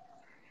like,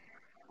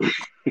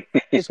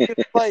 it's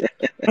just like,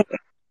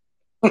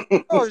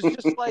 no, it's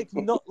just like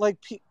no, like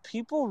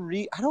people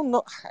read. I don't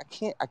know.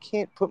 I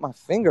can't put my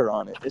finger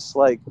on it. It's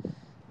like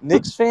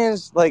Knicks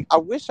fans. Like I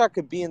wish I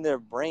could be in their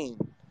brain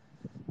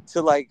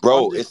to like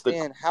Bro,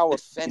 understand how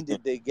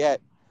offended they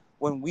get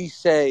when we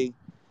say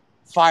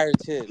fire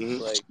Tibbs.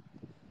 Mm-hmm.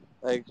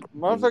 Like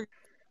motherfucker.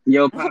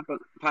 Yo, Papa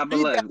Read that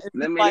Love. and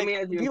Let me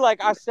ask be you.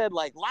 like I said,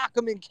 like lock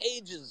them in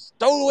cages,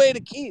 throw away the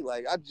key.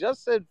 Like I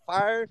just said,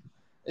 fire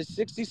a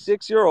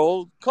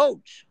 66-year-old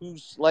coach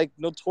who's like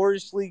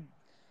notoriously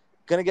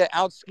gonna get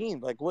out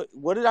schemed. Like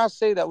what did I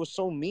say that was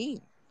so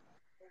mean?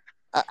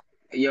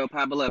 Yo,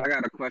 Papa Love, I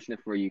got a question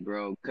for you,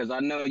 bro. Because I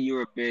know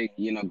you're a big,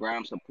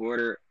 Grimes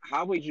supporter.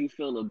 How would you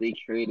feel if they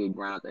traded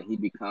Grimes and he I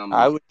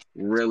becomes would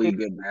really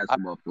good I,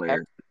 basketball text,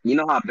 player? You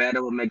know how bad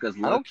it would make us I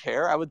look. don't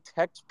care. I would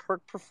text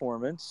Perk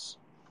Performance,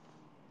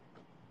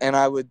 and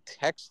I would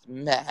text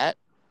Matt,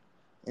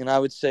 and I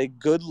would say,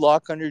 "Good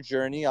luck on your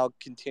journey. I'll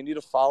continue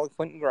to follow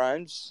Quentin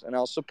Grimes, and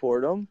I'll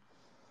support him.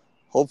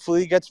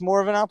 Hopefully, he gets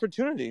more of an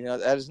opportunity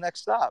at his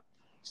next stop.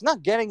 He's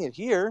not getting it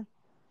here.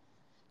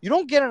 You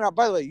don't get an.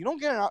 By the way, you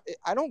don't get an.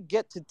 I don't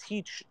get to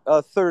teach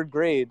third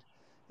grade.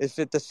 If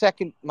at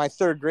my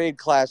third grade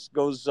class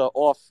goes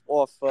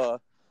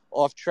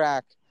off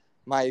track,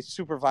 my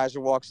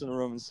supervisor walks in the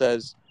room and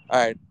says, "All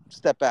right,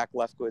 step back,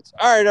 Lefkowitz.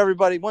 All right,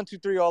 everybody, 1, 2,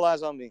 3, all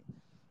eyes on me."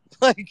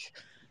 Like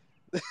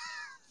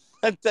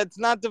that's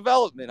not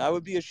development. I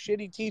would be a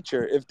shitty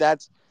teacher if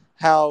that's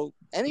how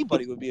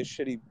anybody would be a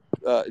shitty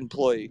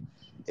employee.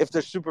 If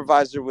their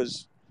supervisor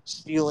was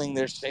stealing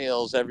their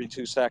sales every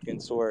 2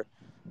 seconds or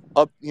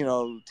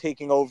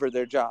taking over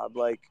their job.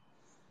 Like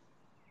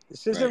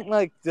this isn't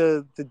like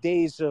the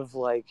days of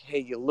like, hey,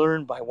 you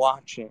learn by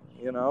watching,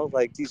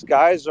 like these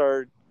guys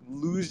are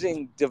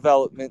losing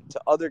development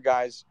to other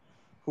guys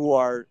who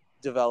are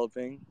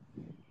developing.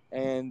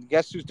 And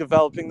guess who's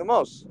developing the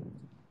most?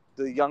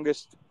 The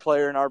youngest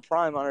player in our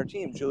prime on our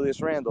team,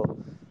 Julius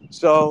Randle.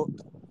 So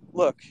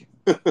look,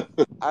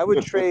 I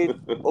would trade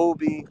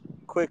Obi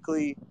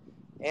quickly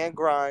and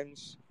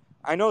Grimes.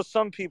 I know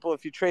some people,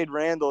 if you trade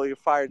Randall, you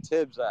fire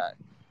Tibbs.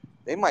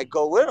 They might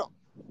go with him.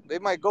 They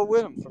might go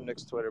with him from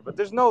Knicks Twitter. But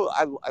there's no.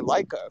 I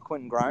like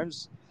Quentin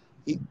Grimes.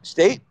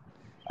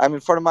 I'm in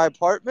front of my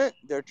apartment.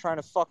 They're trying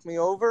to fuck me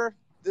over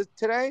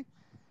today.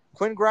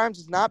 Quentin Grimes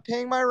is not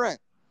paying my rent.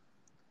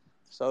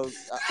 So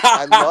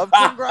I love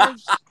Quentin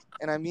Grimes,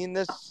 and I mean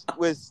this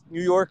with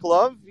New York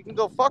love. He can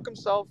go fuck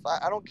himself.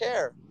 I don't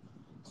care.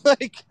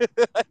 Like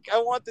I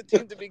want the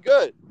team to be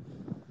good.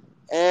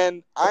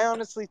 And I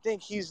honestly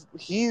think he's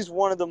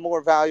one of the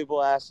more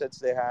valuable assets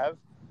they have.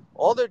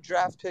 All their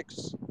draft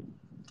picks,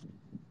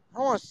 I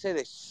don't want to say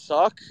they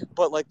suck,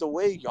 but like the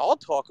way y'all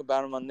talk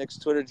about them on Knicks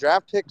Twitter,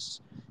 draft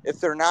picks, if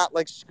they're not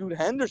like Scoot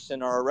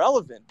Henderson, are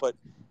irrelevant. But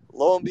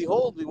lo and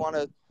behold, we want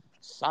to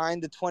sign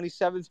the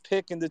 27th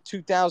pick in the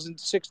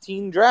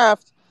 2016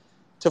 draft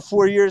to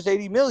 4 years,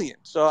 $80 million.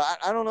 So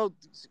I don't know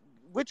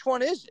which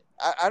one is it.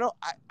 I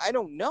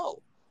don't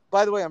know.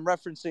 By the way, I'm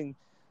referencing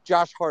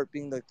Josh Hart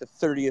being like the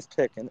 30th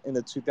pick in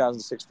the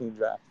 2016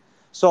 draft.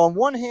 So on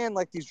one hand,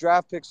 like these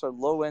draft picks are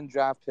low-end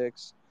draft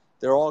picks.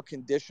 They're all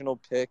conditional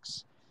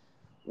picks.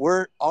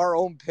 Our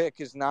own pick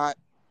is not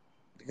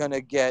going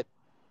to get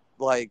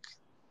like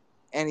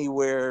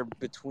anywhere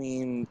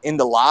between in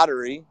the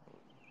lottery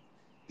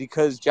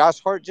because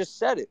Josh Hart just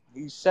said it.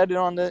 He said it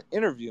on the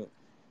interview.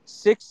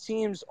 6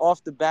 teams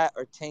off the bat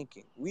are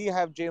tanking. We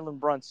have Jalen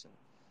Brunson.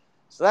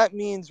 So that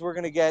means we're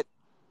going to get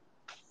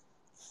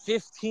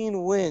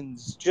 15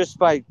 wins just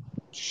by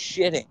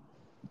shitting.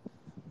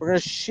 We're going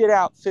to shit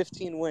out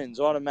 15 wins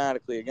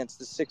automatically against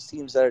the 6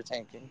 teams that are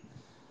tanking.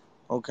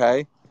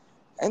 Okay.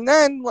 And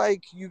then,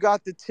 like, you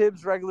got the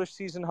Tibbs regular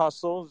season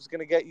hustle. It's going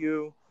to get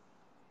you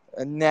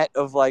a net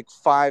of like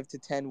 5 to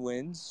 10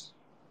 wins.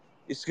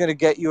 It's going to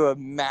get you a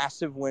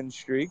massive win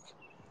streak.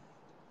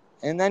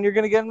 And then you're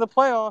going to get in the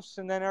playoffs,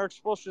 and then Eric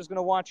Spoelstra is going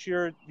to watch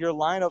your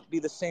lineup be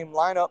the same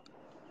lineup,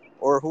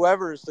 or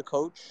whoever is the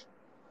coach.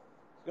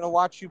 He's going to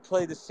watch you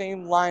play the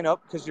same lineup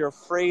because you're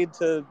afraid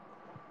to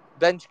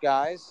bench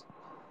guys.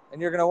 And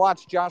you're going to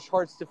watch Josh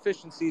Hart's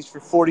deficiencies for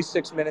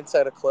 46 minutes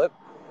at a clip.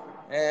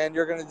 And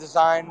you're going to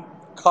design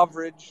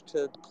coverage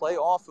to play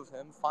off of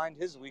him, find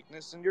his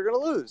weakness, and you're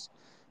going to lose.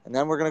 And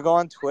then we're going to go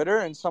on Twitter,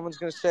 and someone's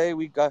going to say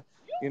we got,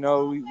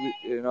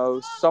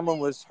 someone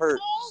was hurt,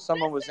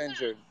 someone was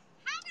injured.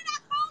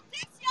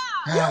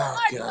 Oh,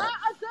 God.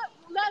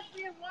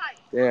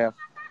 Yeah.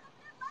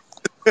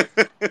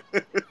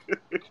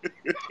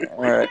 All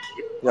right.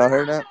 Y'all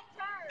heard that?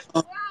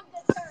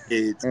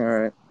 Kids. All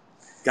right.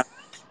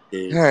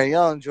 Kids. All right,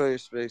 y'all enjoy your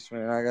space,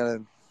 man. I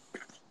gotta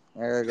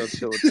go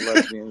chill with the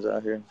lesbians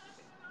out here.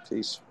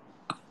 Peace.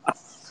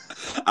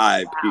 All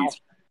right,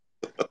 peace.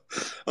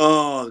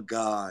 Oh,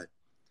 God.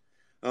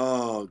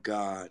 Oh,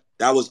 God.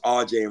 That was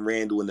RJ and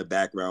Randall in the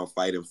background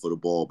fighting for the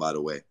ball, by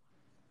the way.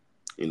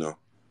 You know.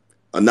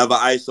 Another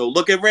ISO.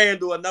 Look at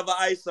Randall, another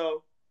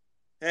ISO.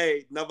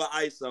 Hey, another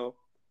ISO.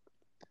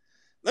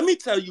 Let me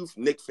tell you,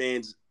 Knicks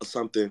fans,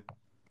 something,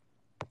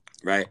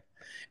 right?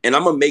 And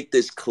I'm going to make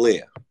this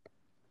clear.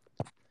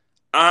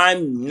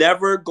 I'm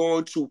never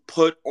going to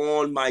put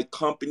on my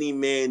company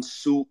man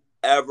suit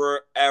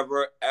ever,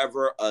 ever,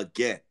 ever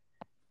again.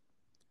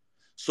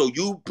 So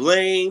you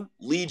blame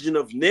Legion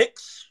of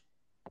Knicks.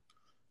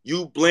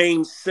 You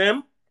blame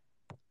Sim.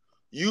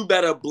 You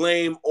better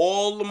blame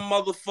all the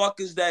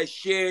motherfuckers that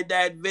shared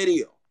that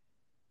video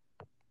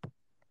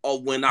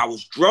of when I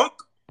was drunk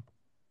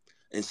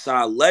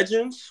inside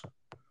Legends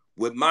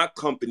with my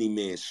company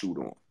man suit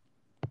on.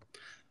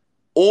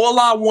 All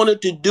I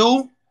wanted to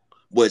do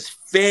was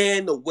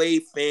fan the way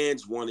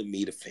fans wanted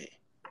me to fan.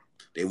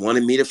 They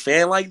wanted me to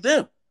fan like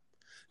them.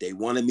 They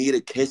wanted me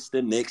to kiss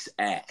the Knicks'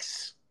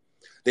 ass.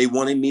 They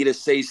wanted me to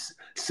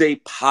say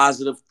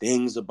positive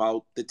things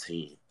about the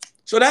team.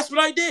 So that's what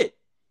I did.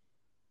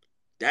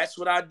 That's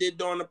what I did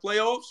during the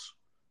playoffs.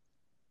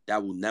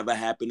 That will never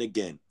happen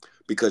again.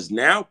 Because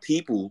now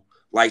people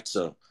like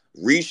to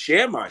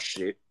reshare my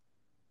shit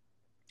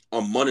a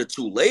month or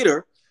two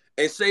later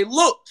and say,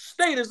 look,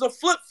 State is a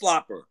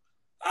flip-flopper.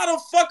 How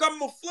the fuck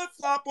I'm a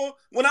flip-flopper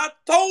when I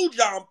told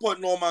y'all I'm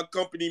putting on my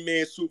company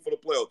man suit for the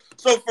playoffs?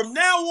 So from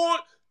now on,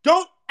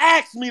 don't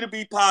ask me to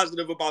be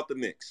positive about the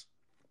Knicks.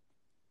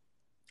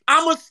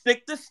 I'm going to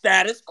stick to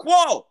status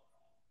quo.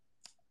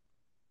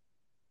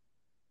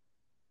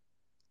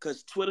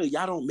 Because Twitter,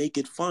 y'all don't make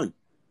it fun.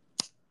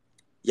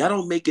 Y'all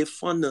don't make it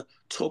fun to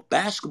talk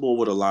basketball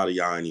with a lot of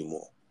y'all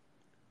anymore.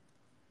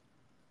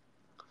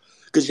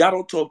 Because y'all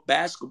don't talk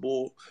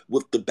basketball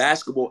with the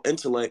basketball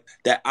intellect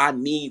that I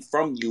need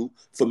from you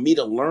for me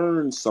to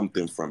learn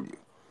something from you.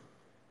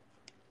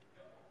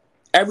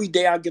 Every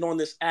day I get on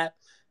this app,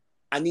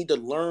 I need to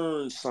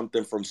learn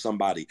something from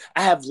somebody.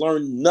 I have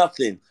learned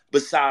nothing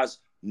besides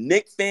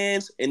Knick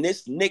fans and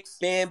this Knick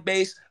fan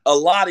base. A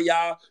lot of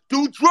y'all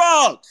do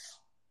drugs.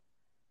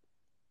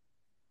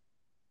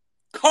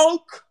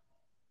 Coke.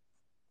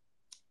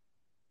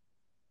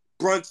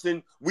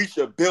 Brunson, we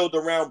should build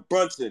around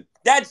Brunson.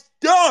 That's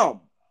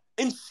dumb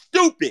and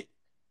stupid.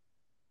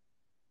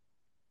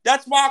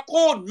 That's why I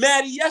called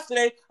Maddie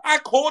yesterday. I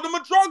called him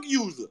a drug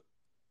user.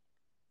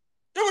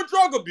 They're a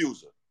drug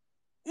abuser.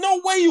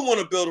 No way you want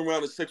to build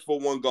around a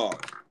 6'1" guard.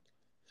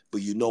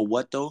 But you know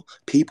what, though?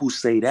 People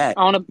say that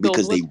I want to build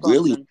because they with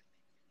really... Brunson.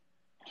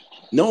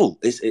 No,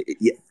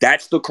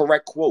 that's the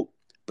correct quote.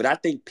 But I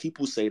think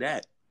people say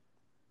that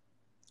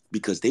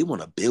because they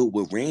want to build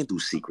with Randall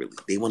secretly.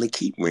 They want to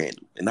keep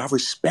Randall, and I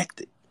respect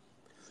it.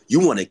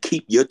 You want to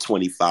keep your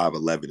 25,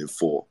 11, and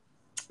 4.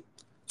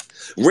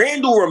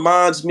 Randall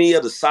reminds me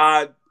of the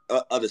side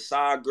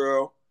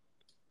girl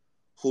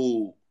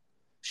who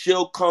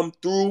she'll come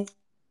through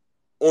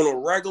on a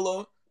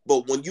regular,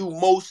 but when you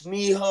most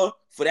need her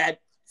for that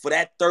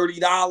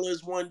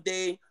 $30 one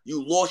day,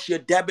 you lost your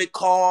debit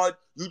card,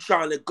 you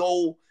trying to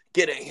go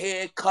get a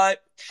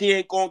haircut, she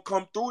ain't gonna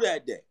come through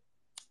that day.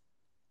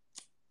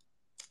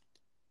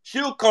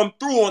 She'll come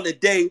through on the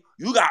day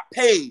you got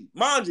paid.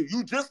 Mind you,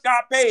 you just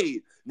got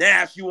paid.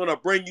 Now she want to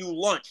bring you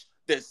lunch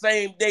the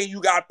same day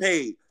you got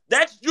paid.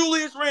 That's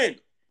Julius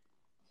Randle.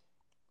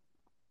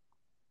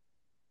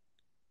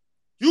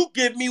 You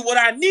give me what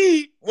I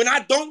need when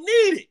I don't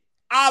need it.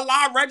 A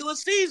la regular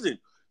season.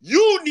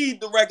 You need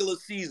the regular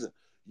season.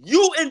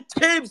 You and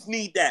Tibbs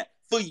need that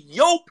for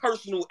your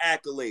personal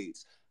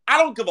accolades. I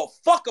don't give a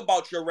fuck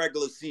about your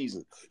regular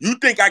season. You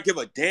think I give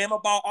a damn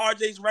about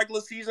RJ's regular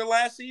season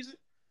last season?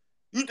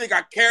 You think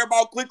I care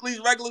about Quickly's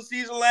regular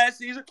season last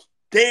season?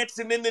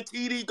 Dancing in the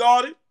TD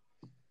Garden?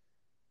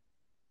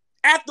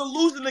 After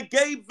losing to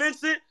Gabe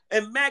Vincent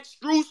and Max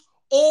Strus,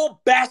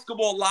 all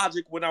basketball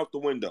logic went out the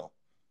window.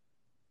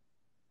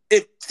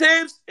 If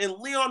Tibbs and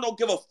Leon don't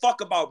give a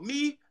fuck about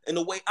me and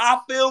the way I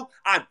feel,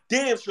 I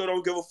damn sure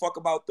don't give a fuck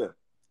about them.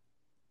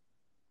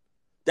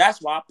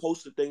 That's why I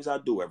post the things I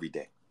do every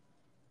day.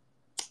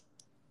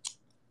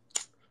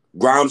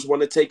 Grimes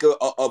want to take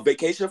a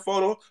vacation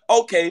photo?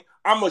 Okay,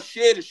 I'm going to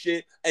share the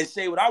shit and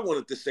say what I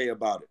wanted to say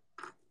about it.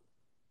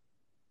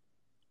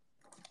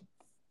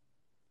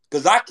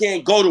 Because I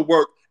can't go to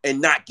work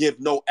and not give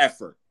no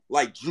effort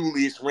like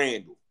Julius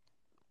Randle.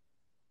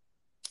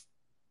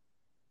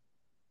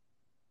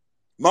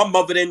 My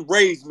mother didn't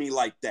raise me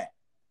like that.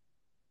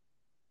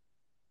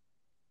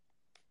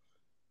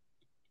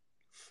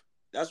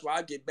 That's why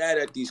I get bad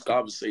at these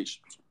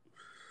conversations.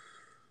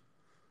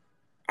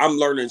 I'm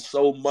learning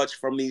so much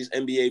from these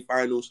NBA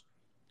finals.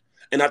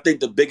 And I think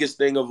the biggest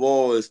thing of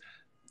all is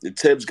the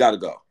Tibbs got to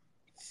go.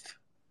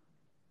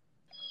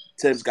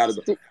 Tibbs got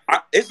to go.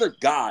 It's a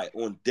guy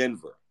on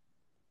Denver.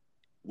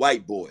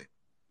 White boy.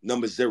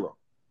 Number 0.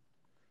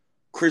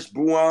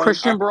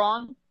 Christian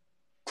Braun.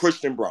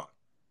 Christian Braun.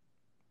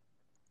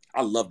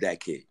 I love that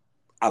kid.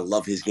 I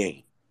love his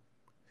game.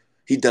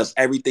 He does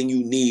everything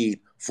you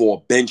need for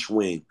a bench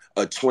wing,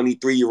 a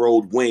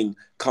 23-year-old wing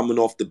coming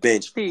off the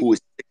bench who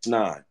is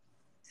 6'9".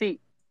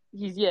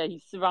 He's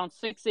around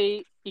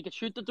 6'8". He can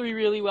shoot the three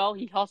really well.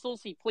 He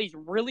hustles. He plays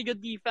really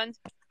good defense.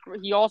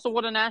 He also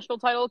won a national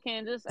title with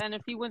Kansas, and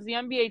if he wins the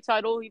NBA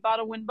title, he about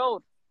to win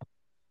both.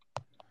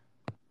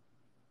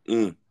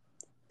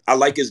 I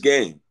like his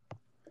game.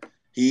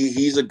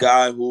 He's a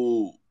guy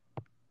who,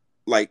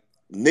 like,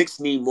 Knicks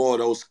need more of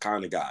those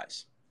kind of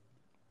guys.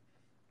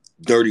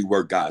 Dirty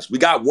work guys. We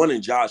got one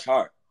in Josh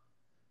Hart.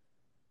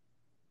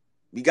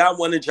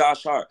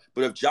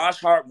 But if Josh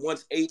Hart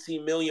wants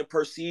 $18 million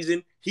per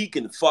season, he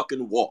can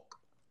fucking walk.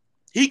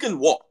 He can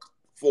walk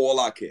for all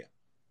I care.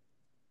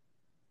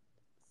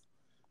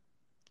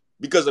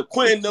 Because if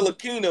Quentin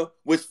Ntilikina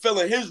was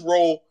filling his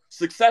role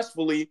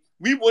successfully,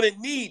 we wouldn't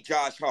need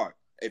Josh Hart.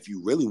 If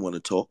you really want to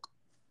talk.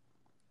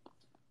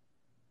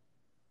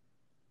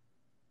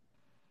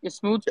 Is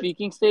Smooth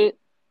speaking, State?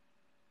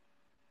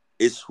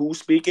 Is who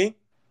speaking?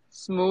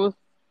 Smooth.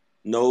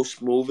 No,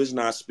 Smooth is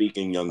not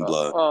speaking, young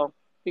blood. Oh,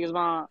 because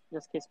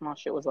just in case my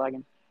shit was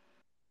lagging.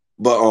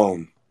 But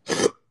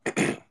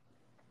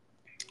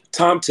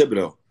Tom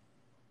Thibodeau.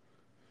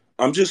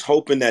 I'm just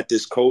hoping that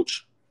this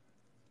coach.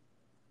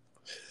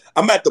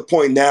 I'm at the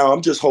point now.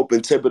 I'm just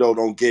hoping Thibodeau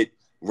don't get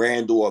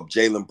Randle or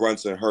Jalen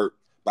Brunson hurt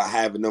by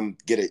having them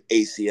get an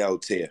ACL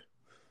tear.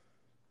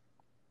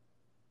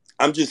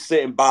 I'm just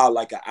sitting by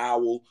like an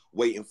owl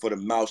waiting for the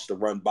mouse to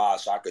run by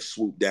so I could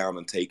swoop down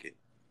and take it.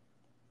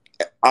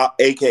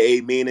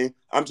 AKA meaning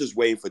I'm just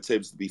waiting for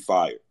Tibbs to be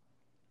fired.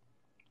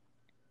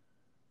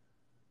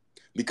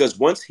 Because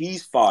once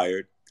he's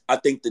fired, I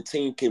think the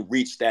team can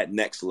reach that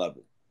next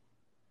level.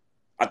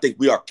 I think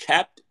we are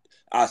capped.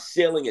 Our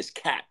ceiling is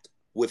capped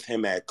with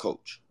him as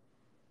coach.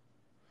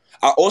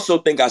 I also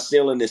think our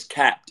ceiling is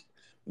capped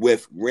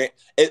with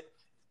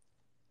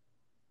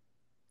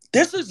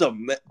This is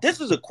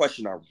a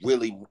question I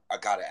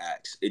gotta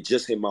ask. It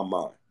just hit my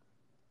mind,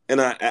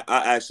 and I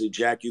actually,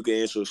 Jack, you can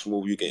answer,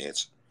 Smooth, you can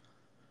answer.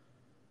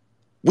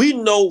 We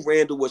know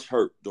Randle was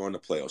hurt during the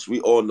playoffs.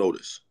 We all know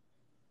this,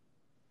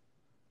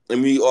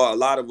 and a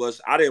lot of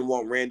us. I didn't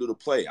want Randle to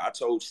play. I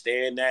told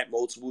Stan that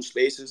multiple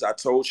spaces. I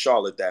told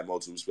Charlotte that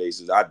multiple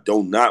spaces. I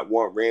do not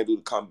want Randle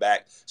to come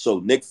back, so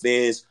Knicks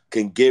fans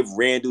can give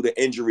Randle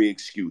the injury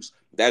excuse.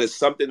 That is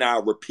something I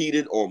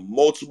repeated on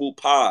multiple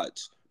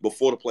pods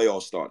before the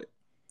playoffs started.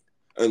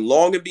 And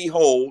long and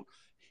behold,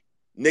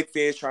 Knicks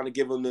fans trying to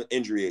give him the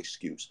injury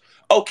excuse.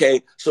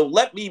 Okay, so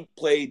let me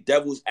play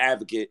devil's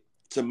advocate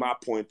to my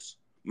point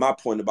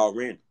about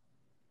Randle.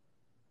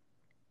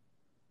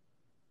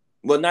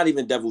 Well, not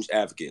even devil's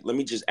advocate. Let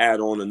me just add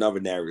on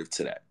another narrative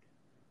to that.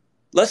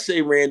 Let's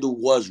say Randle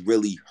was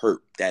really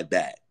hurt that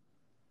bad.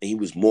 And he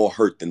was more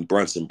hurt than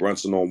Brunson.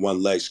 Brunson on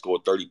one leg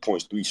scored 30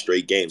 points, 3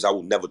 straight games. I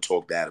will never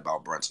talk bad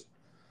about Brunson.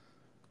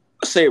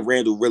 Let's say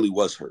Randle really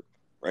was hurt,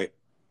 right?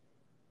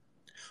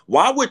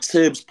 Why would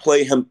Tibbs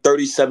play him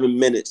 37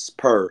 minutes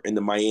per in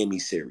the Miami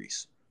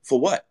series?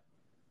 For what?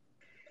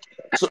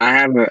 So, I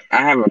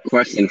have a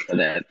question for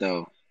that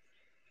though.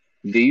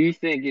 Do you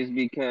think it's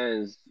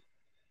because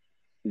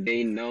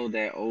they know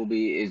that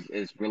Obi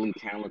is really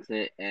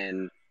talented,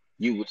 and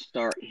you would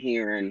start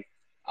hearing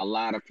a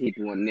lot of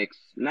people on Knicks,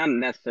 not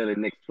necessarily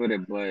Knicks Twitter,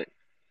 but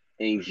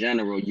in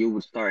general, you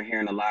would start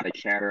hearing a lot of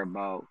chatter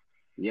about,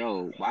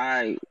 yo,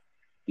 why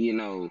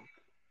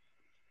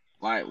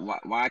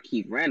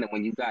keep Randall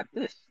when you got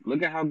this?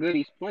 Look at how good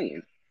he's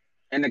playing.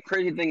 And the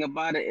crazy thing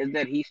about it is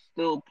that he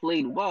still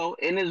played well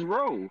in his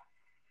role,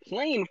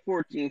 playing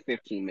 14,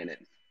 15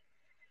 minutes.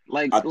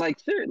 Like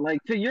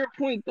to your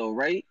point though,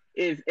 right?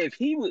 If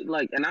he was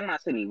and I'm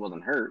not saying he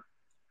wasn't hurt,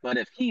 but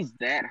if he's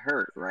that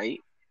hurt, right?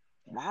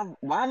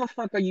 Why the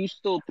fuck are you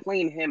still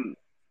playing him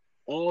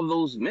all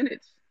those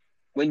minutes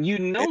when you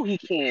know he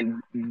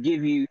can't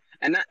give you?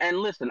 And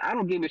listen, I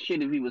don't give a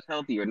shit if he was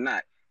healthy or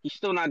not. He's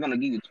still not gonna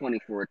give you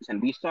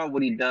 24-10. We saw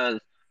what he does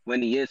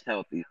when he is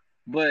healthy.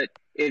 But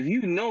if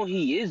you know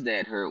he is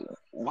that hurt,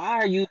 why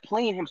are you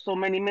playing him so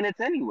many minutes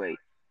anyway?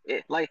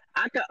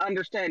 I could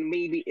understand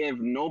maybe if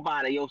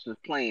nobody else is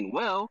playing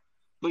well,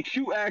 But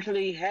you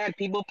actually had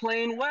people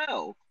playing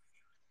well.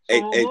 Hey,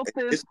 So hey, what's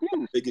hey, the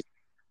excuse?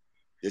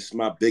 this is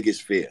my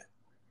biggest fear,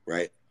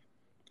 right?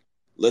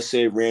 Let's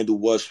say Randall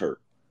was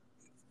hurt,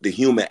 the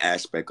human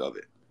aspect of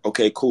it.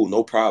 Okay, cool,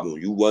 no problem.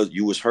 You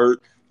was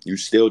hurt. You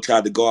still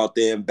tried to go out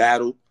there and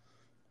battle.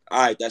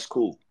 All right, that's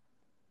cool.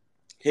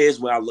 Here's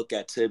where I look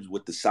at Tibbs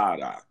with the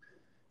side eye,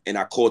 and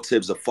I call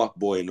Tibbs a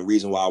fuckboy, and the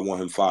reason why I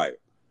want him fired.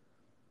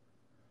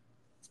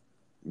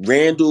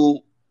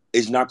 Randall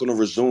is not going to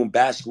resume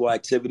basketball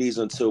activities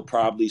until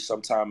probably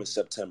sometime in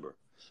September.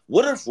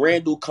 What if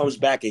Randall comes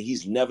back and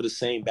he's never the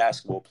same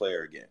basketball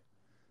player again?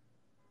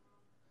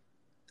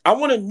 I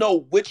want to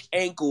know which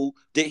ankle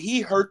did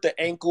he hurt the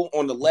ankle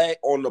on the leg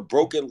on the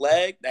broken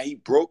leg that he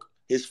broke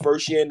his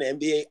first year in the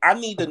NBA. I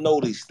need to know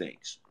these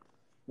things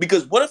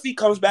because what if he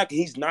comes back and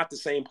he's not the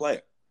same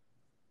player?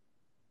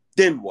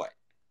 Then what?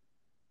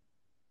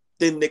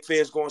 Then Knicks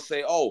fans going to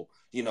say, "Oh,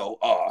 he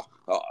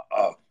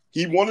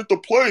wanted to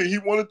play. He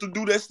wanted to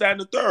do this, that,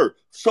 and the third."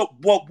 So,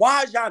 well,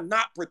 why is y'all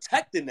not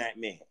protecting that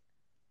man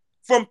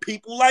from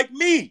people like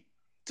me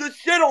to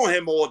shit on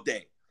him all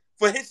day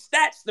for his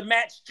stats to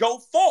match Joe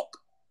Falk?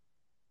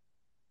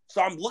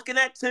 So I'm looking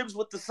at Tibbs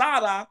with the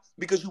side eye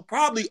because you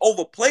probably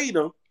overplayed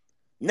him.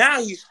 Now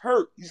he's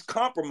hurt, he's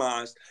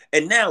compromised,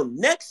 and now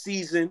next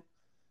season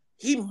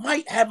he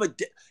might have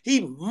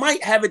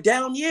a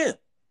down year.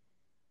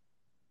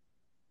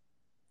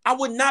 I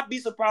would not be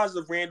surprised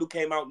if Randall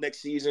came out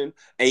next season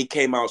and he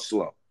came out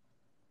slow.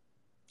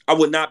 I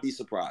would not be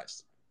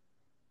surprised.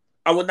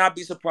 I would not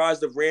be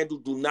surprised if Randall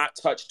do not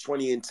touch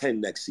 20 and 10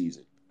 next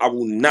season. I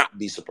will not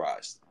be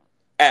surprised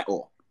at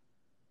all.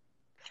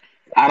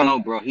 I don't know,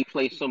 bro. He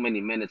plays so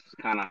many minutes.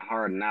 It's kind of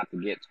hard not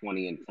to get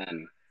 20 and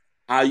 10.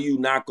 How you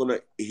not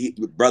gonna,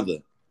 brother?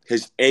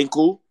 His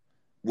ankle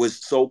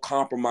was so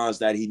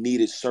compromised that he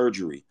needed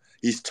surgery.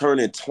 He's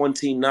turning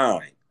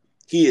 29.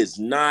 He is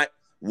not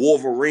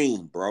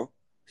Wolverine, bro.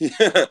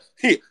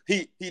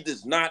 He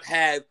does not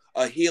have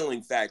a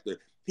healing factor.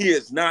 He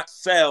is not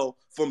Cell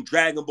from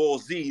Dragon Ball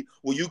Z,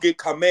 where you get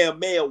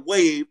Kamehameha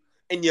wave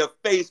in your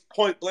face,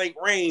 point blank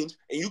range,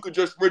 and you can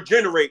just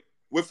regenerate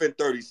within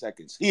 30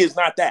 seconds. He is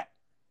not that.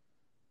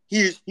 He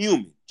is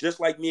human,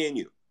 just like me and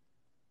you.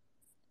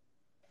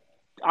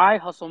 I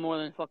hustle more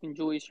than fucking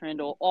Julius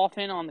Randle, off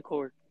and on the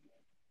court.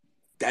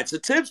 That's a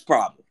Tibbs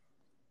problem.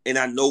 And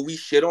I know we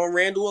shit on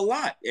Randall a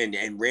lot. And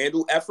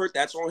Randall effort,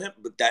 that's on him,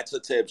 but that's a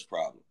Tibbs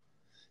problem.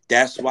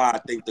 That's why I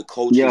think the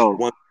coaches Yo,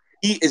 want.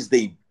 He is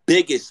the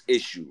biggest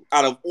issue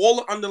out of all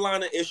the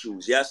underlying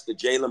issues. Yes, the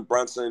Jalen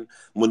Brunson.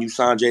 When you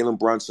sign Jalen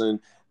Brunson,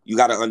 you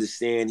got to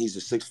understand he's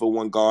a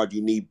 6'1" guard.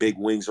 You need big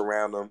wings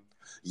around him.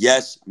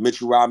 Yes,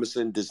 Mitchell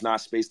Robinson does not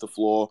space the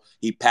floor.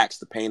 He packs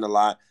the paint a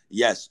lot.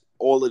 Yes,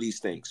 all of these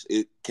things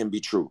it can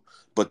be true.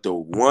 But the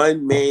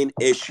one main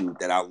issue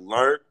that I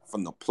learned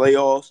from the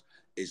playoffs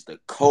is the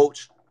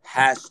coach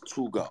has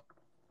to go.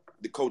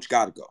 The coach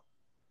got to go.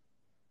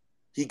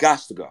 He got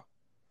to go.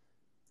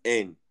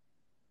 And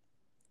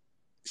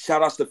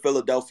shout outs to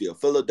Philadelphia.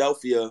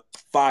 Philadelphia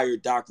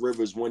fired Doc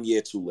Rivers 1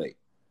 year too late.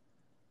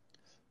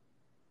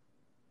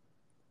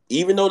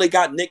 Even though they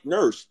got Nick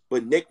Nurse,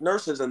 but Nick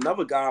Nurse is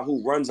another guy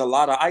who runs a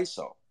lot of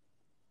ISO.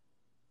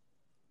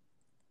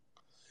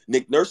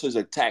 Nick Nurse is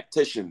a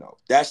tactician, though.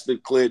 That's the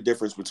clear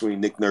difference between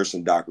Nick Nurse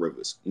and Doc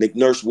Rivers. Nick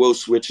Nurse will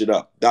switch it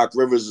up. Doc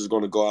Rivers is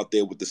going to go out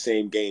there with the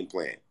same game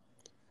plan.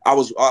 I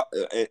was,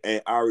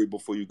 and Ari,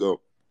 before you go,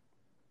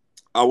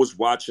 I was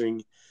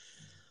watching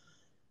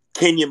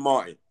Kenyon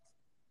Martin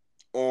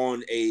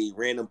on a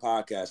random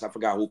podcast. I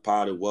forgot who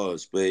pod it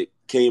was, but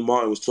Kenyon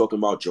Martin was talking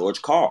about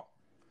George Karl.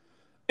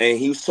 And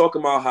he was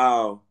talking about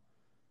how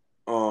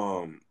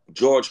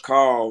George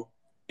Karl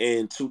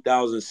in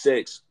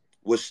 2006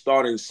 was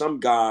starting some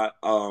guy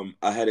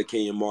ahead of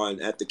Kenyon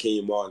Martin after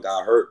Kenyon Martin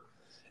got hurt.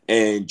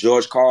 And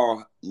George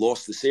Karl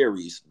lost the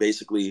series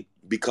basically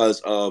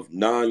because of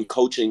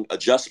non-coaching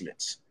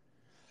adjustments.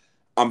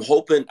 I'm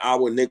hoping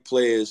our Knicks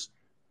players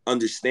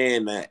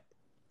understand that,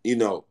 you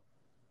know,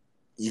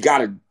 you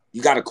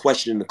gotta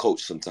question the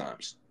coach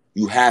sometimes.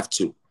 You have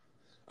to.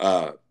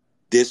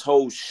 This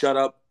whole shut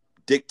up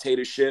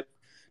dictatorship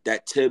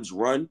that Tibbs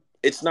run,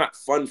 it's not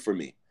fun for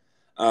me.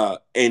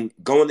 And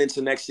going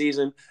into next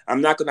season,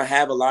 I'm not gonna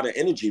have a lot of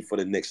energy for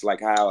the Knicks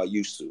like how I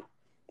used to.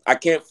 I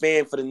can't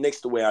fan for the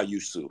Knicks the way I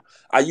used to.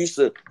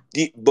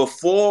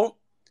 Before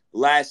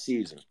last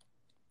season.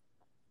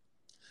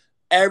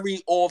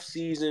 Every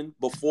offseason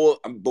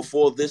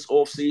before this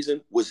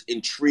offseason was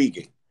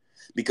intriguing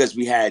because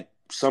we had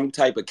some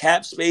type of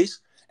cap space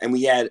and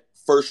we had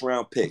first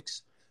round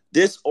picks.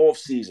 This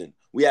offseason,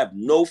 we have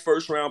no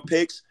first round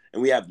picks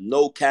and we have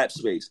no cap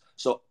space.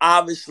 So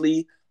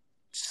obviously,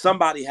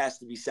 somebody has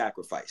to be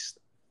sacrificed.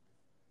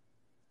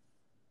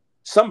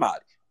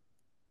 Somebody.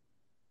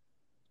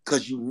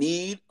 Because you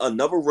need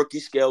another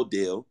rookie scale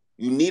deal.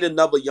 You need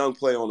another young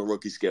player on a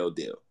rookie scale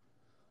deal.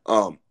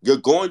 You're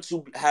going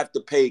to have to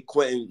pay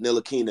Quentin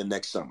Ntilikina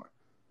next summer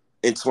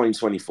in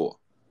 2024.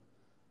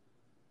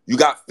 You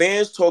got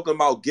fans talking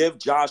about give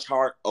Josh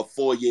Hart a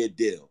 4-year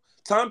deal.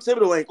 Tom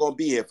Thibodeau ain't going to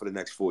be here for the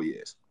next 4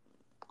 years.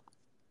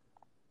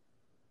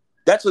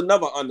 That's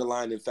another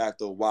underlying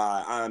factor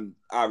why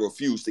I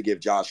refuse to give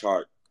Josh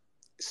Hart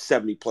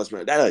 70 plus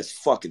million. That is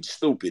fucking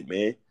stupid,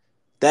 man.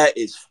 That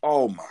is,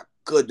 oh my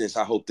goodness.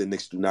 I hope the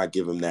Knicks do not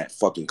give him that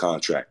fucking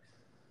contract.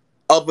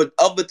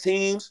 Other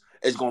teams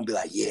is gonna be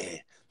like, yeah,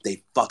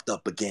 they fucked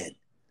up again.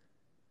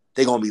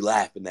 They're gonna be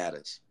laughing at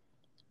us.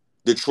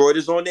 Detroit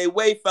is on their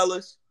way,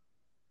 fellas.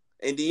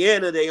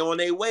 Indiana, they on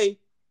their way.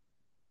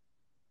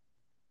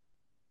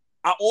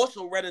 I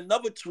also read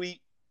another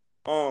tweet.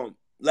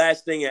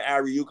 Last thing, and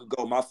Ari, you could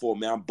go. My fault,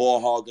 man. I'm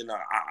ball hogging.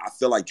 I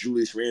feel like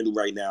Julius Randle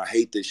right now. I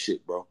hate this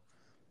shit, bro.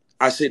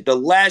 I said the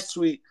last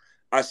tweet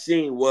I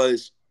seen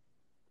was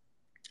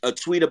a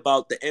tweet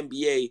about the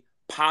NBA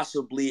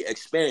possibly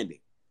expanding,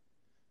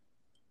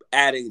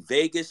 adding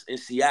Vegas and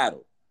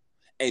Seattle,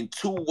 and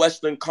two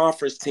Western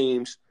Conference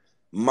teams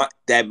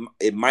that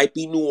it might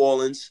be New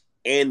Orleans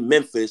and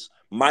Memphis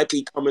might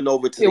be coming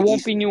over to It the won't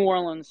East. be New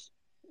Orleans.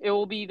 It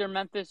will be either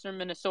Memphis or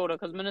Minnesota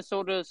because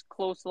Minnesota is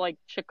close to like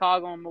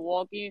Chicago and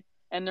Milwaukee,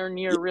 and they're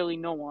near really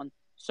no one.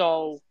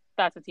 So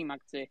that's a team I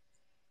could see.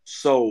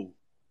 So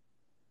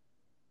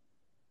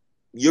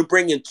you're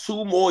bringing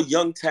two more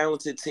young,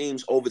 talented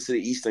teams over to the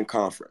Eastern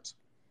Conference.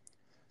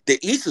 The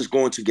East is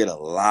going to get a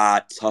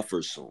lot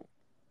tougher soon.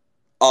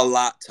 A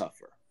lot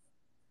tougher.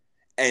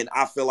 And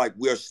I feel like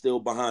we're still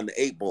behind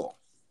the 8 ball.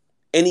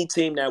 Any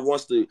team that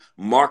wants to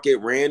market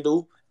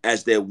Randall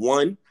as their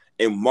one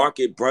and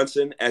market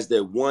Brunson as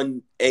their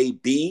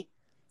 1AB,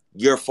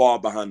 you're far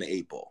behind the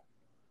 8 ball.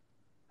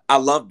 I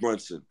love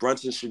Brunson.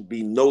 Brunson should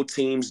be no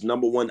team's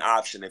number one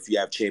option if you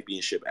have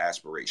championship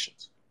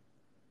aspirations.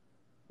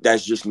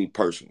 That's just me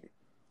personally.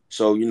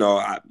 So,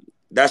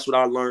 that's what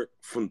I learned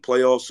from the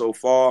playoffs so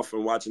far,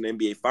 from watching the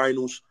NBA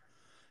Finals.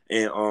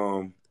 And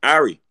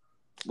Ari,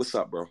 what's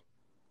up, bro?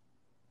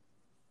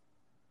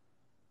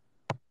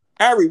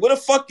 Ari, where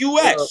the fuck you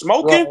at?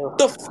 Smoking?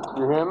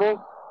 You hear me?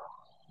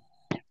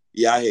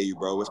 Yeah, I hear you,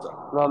 bro. What's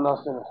up? No,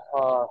 nothing.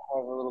 I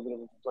have a little bit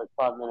of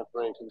a 5-minute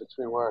break in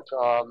between work.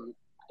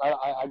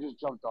 I just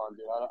jumped on,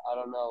 dude. I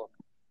don't know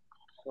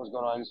what's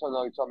going on. I just don't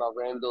know you're talking about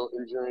Randall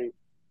injury.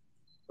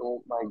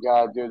 Oh my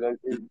god, dude!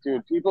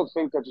 Dude, people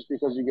think that just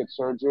because you get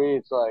surgery,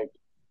 it's like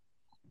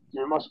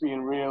you must be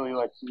in really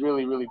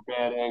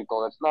bad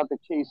ankle. That's not the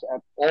case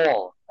at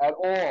all. At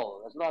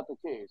all. That's not the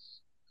case.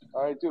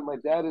 All right, dude. My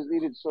dad has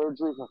needed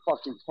surgery for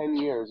fucking 10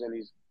 years, and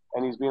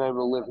he's been able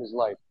to live his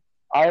life.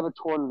 I have a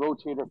torn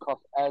rotator cuff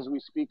as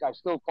we speak. I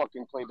still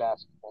fucking play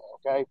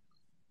basketball. Okay.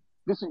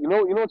 This is you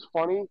know what's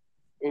funny?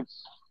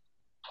 It's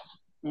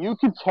you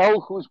can tell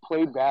who's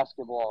played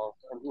basketball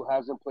and who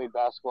hasn't played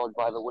basketball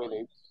by the way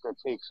their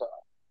takes are.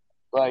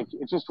 Like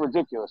it's just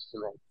ridiculous to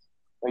me.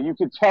 Like you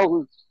could tell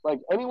who, like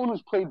anyone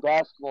who's played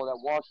basketball that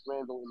watched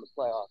Randall in the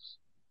playoffs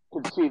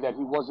could see that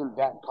he wasn't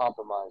that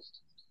compromised.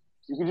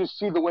 You could just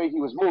see the way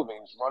he was moving,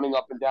 just running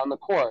up and down the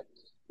court.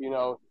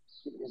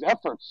 His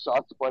efforts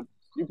sucked, but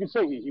you could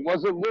say he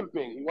wasn't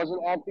limping, he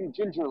wasn't acting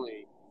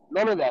gingerly,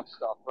 none of that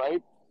stuff,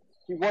 right?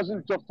 He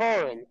wasn't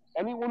deferring.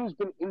 Anyone who's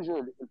been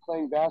injured in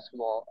playing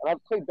basketball, and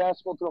I've played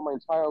basketball throughout my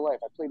entire life.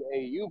 I played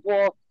AAU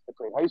ball, I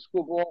played high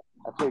school ball,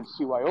 I played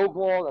CYO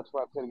ball. That's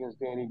where I played against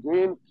Danny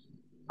Green.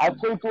 I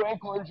played through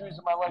ankle injuries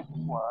in my life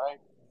before, all right?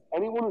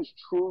 Anyone who's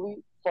truly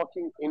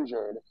fucking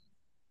injured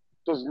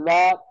does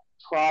not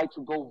try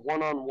to go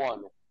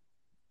one-on-one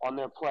on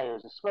their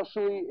players,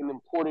 especially in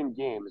important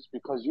games,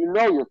 because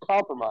you're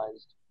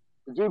compromised.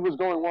 The dude was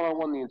going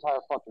one-on-one the entire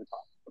fucking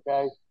time,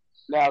 okay?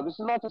 Now, this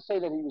is not to say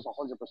that he was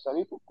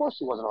 100%. Of course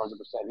he wasn't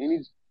 100%. He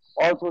needs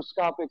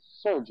arthroscopic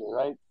surgery,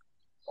 right?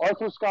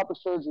 Arthroscopic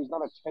surgery is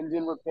not a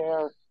tendon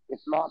repair.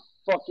 It's not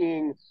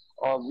fucking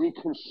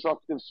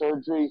reconstructive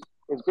surgery.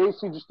 It's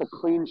basically just to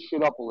clean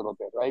shit up a little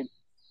bit, right?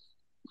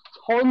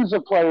 Tons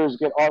of players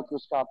get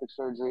arthroscopic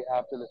surgery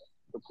after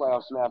the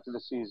playoffs and after the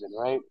season,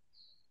 right?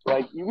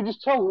 Like, you can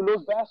just tell who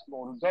knows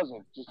basketball and who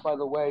doesn't, just by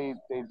the way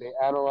they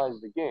analyze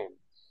the game.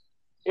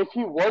 If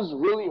he was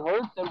really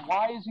hurt, then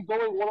why is he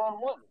going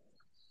one-on-one?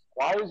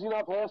 Why is he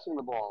not passing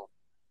the ball?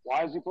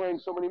 Why is he playing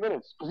so many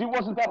minutes? Because he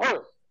wasn't that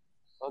hurt.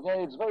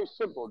 Okay? It's very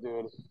simple,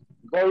 dude.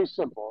 Very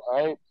simple,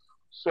 all right?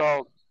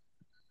 So,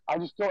 I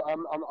just don't,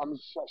 I'm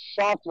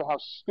shocked at how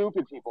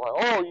stupid people are.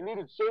 Oh, you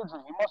needed surgery.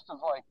 You must have,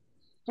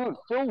 dude,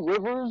 Phil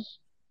Rivers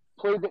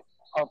played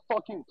a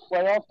fucking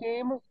playoff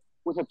game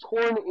with a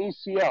torn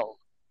ACL.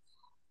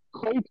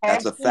 Klay Thompson.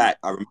 That's a fact.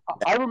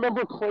 I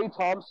remember Klay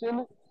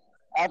Thompson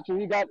after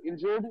he got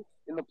injured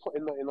in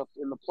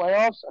the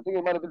playoffs. I think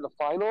it might have been the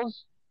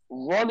finals,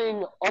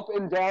 running up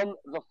and down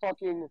the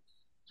fucking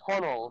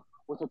tunnel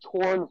with a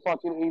torn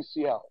fucking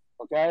ACL.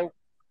 Okay,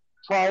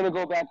 trying to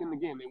go back in the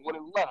game. They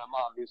wouldn't let him,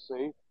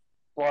 obviously,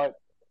 but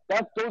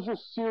those are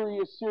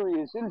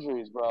serious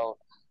injuries, bro.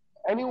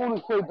 Anyone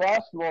who's played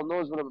basketball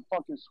knows what a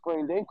fucking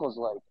sprained ankle's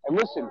like. And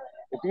listen,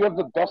 if you have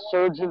the best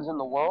surgeons in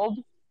the world,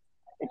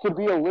 it could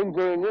be a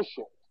lingering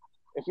issue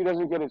if he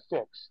doesn't get it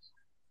fixed,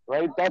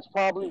 right? That's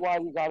probably why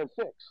he got it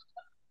fixed,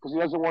 because he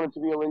doesn't want it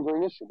to be a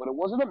lingering issue. But it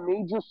wasn't a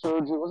major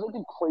surgery. It wasn't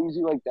anything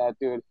crazy like that,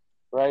 dude,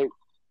 right?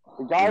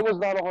 The guy was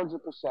not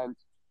 100%.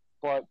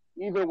 But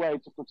either way,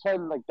 to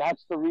pretend like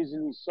that's the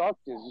reason he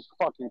sucked is just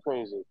fucking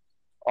crazy.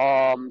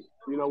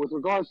 With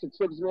regards to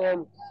Tibbs,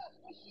 man,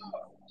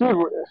 dude,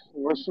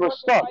 we're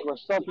stuck. We're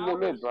stuck in the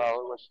mid,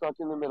 bro. We're stuck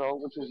in the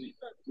middle, which is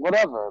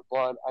whatever.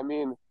 But I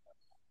mean,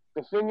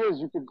 the thing is,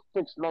 you could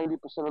fix 90%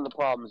 of the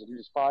problems if you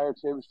just fire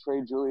Tibbs,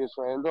 trade Julius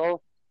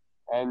Randle,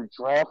 and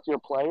draft your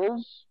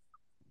players.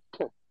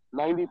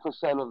 90%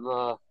 of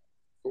the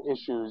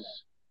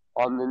issues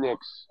on the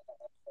Knicks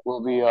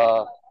will be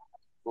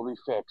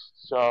fixed.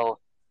 So,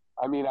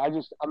 I mean, I'm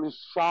just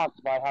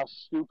shocked by how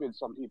stupid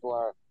some people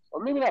are,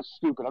 or maybe not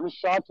stupid. I'm just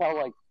shocked how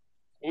like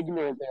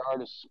ignorant they are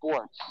to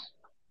sports.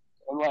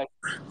 And like,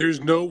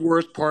 There's no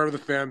worse part of the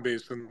fan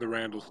base than the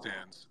Randall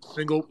stands.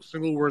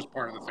 Single worst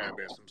part of the fan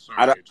base. I'm I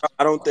sorry. don't, It's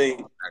I don't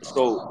think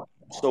so.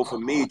 So for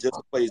me, just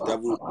to play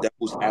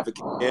devil's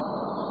advocate here,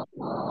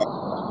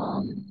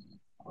 uh,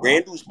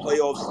 Randall's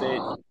playoff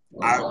stint,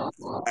 I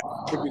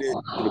attributed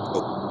to the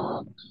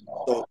coach.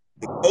 So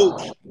the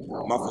coach,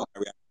 my fault, I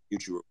reacted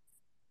to you.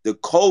 The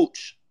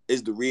coach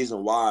is the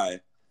reason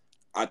why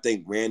I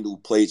think Randall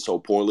played so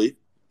poorly,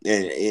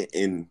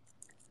 and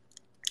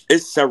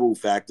it's several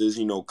factors.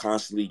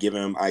 Constantly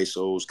giving him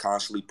ISOs,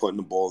 constantly putting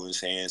the ball in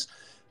his hands,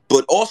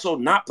 but also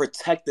not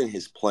protecting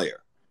his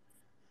player.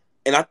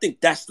 And I think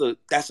that's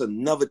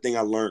another thing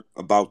I learned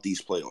about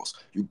these playoffs.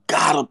 You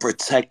gotta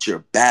protect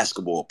your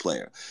basketball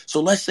player. So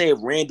let's say if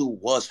Randall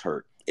was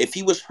hurt. If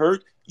he was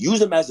hurt,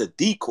 use him as a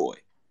decoy,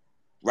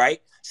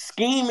 right?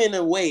 Scheme in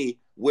a way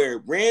where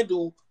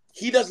Randall,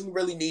 he doesn't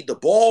really need the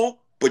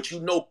ball, but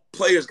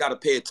players got to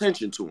pay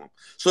attention to him.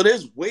 So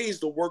there's ways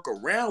to work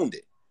around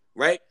it,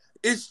 right?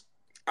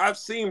 I've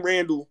seen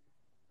Randall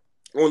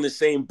on the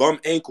same bum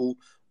ankle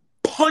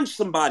punch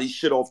somebody's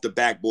shit off the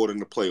backboard in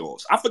the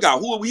playoffs. I forgot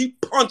who he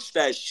punched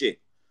that shit,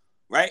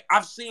 right?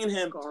 I've seen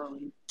him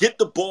get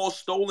the ball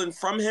stolen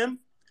from him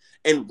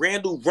and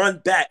Randall run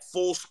back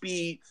full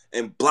speed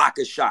and block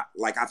a shot.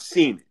 Like, I've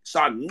seen it. So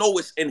I know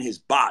it's in his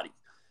body.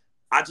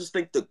 I just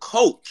think the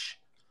coach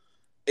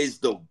is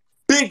the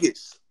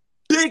biggest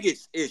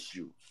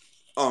issue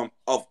of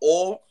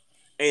all.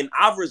 And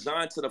I'm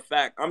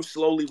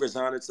slowly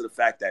resigning to the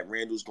fact that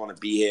Randall's going to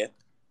be here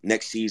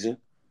next season.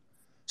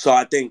 So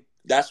I think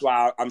that's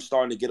why I'm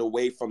starting to get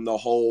away from the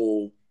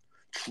whole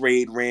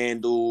trade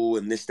Randall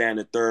and this, that, and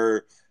the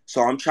third.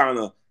 So I'm trying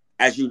to,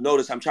 as you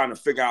notice, I'm trying to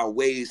figure out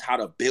ways how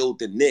to build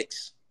the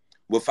Knicks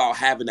without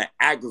having to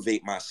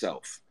aggravate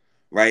myself,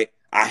 right?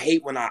 I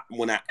hate when I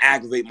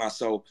aggravate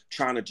myself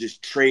trying to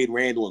just trade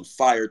Randall and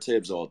fire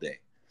Tibbs all day.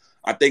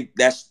 I think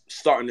that's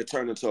starting to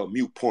turn into a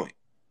moot point.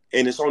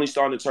 And it's only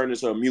starting to turn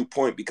into a moot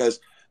point because,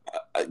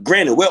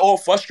 granted, we're all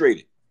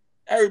frustrated.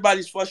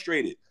 Everybody's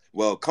frustrated.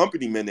 Well,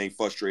 company men ain't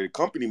frustrated.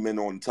 Company men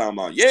on the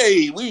timeline.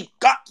 Yay, we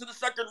got to the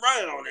second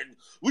round and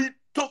we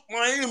took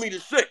Miami to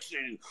 6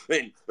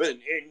 and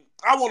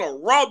I want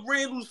to rub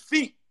Randall's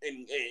feet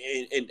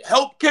and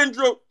help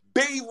Kendra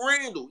bathe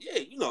Randall.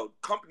 Yeah,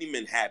 company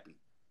men happy,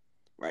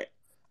 right?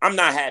 I'm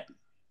not happy.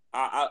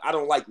 I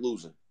don't like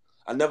losing.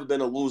 I've never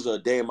been a loser a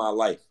day in my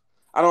life.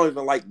 I don't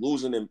even like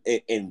losing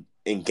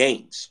in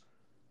games.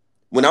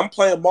 When I'm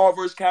playing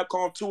Marvel vs.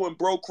 Capcom 2 in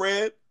Bro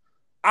Crib,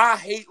 I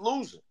hate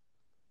losing.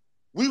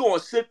 We gonna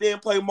sit there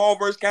and play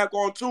Marvel vs.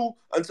 Capcom 2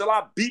 until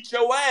I beat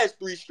your ass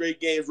 3 straight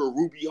games with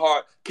Ruby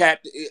Hart,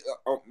 Captain,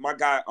 my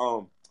guy,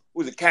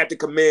 who's it, Captain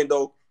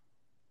Commando,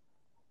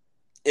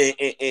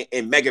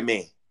 and Mega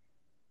Man,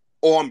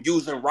 or I'm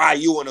using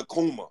Ryu and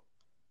Akuma.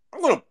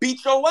 I'm gonna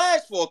beat your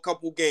ass for a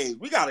couple games.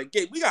 We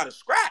gotta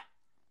scrap.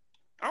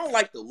 I don't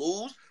like to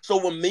lose.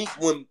 So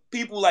when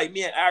people like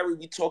me and Ari,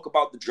 we talk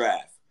about the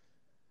draft.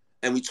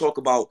 And we talk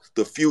about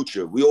the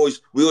future. We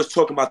always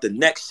talking about the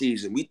next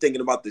season. We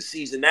thinking about the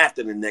season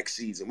after the next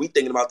season. We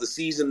thinking about the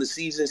season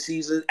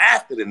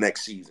after the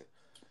next season.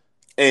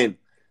 And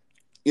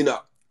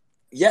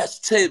yes,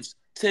 Tibbs,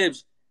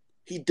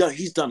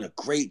 he's done a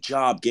great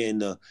job getting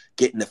the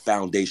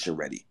foundation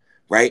ready,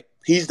 right?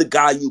 He's the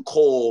guy you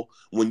call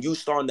when you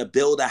starting to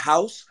build a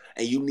house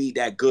and you need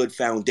that good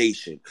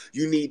foundation.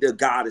 You need the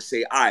guy to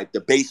say, all right,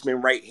 the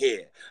basement right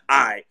here.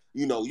 All right,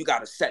 you got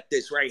to set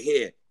this right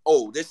here.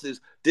 Oh, this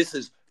is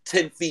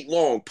 10 feet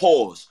long,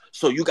 pause.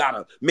 So you got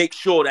to make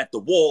sure that the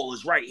wall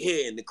is right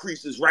here and the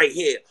crease is right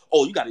here.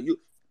 Oh,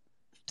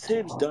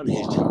 Tibbs done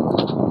his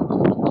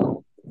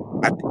job.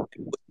 I think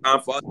it's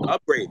time for us to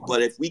upgrade.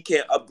 But if we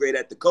can't upgrade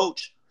at the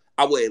coach,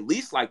 I would at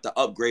least like to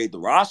upgrade the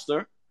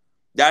roster.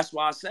 That's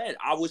why I said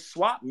I would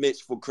swap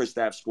Mitch for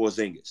Kristaps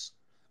Porzingis,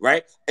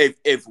 right?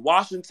 If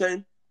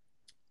Washington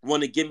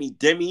want to give me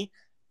Denny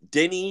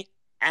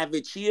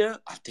Avicii,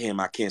 damn,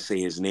 I can't say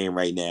his name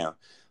right now.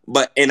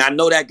 And I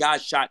know that guy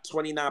shot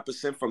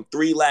 29% from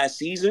 3 last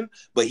season,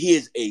 but he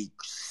is a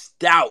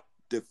stout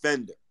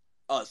defender.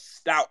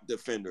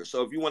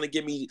 So if you want to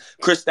give me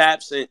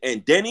Kristaps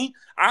and Denny,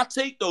 I'll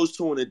take those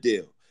 2 in a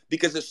deal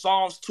because it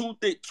solves two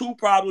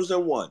problems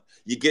in one.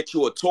 You get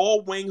you a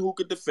tall wing who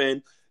could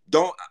defend.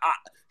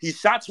 He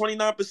shot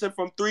 29%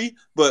 from three,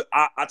 but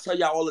I tell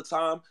y'all all the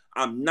time,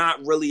 I'm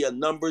not really a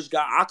numbers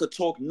guy. I could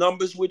talk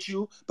numbers with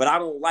you, but I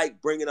don't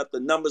like bringing up the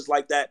numbers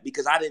like that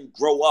because I didn't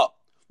grow up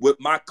with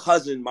my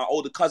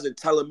older cousin,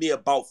 telling me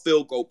about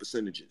field goal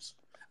percentages.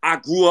 I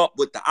grew up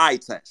with the eye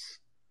test.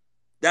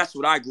 That's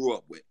what I grew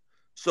up with.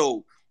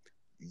 So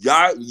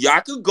y'all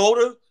could go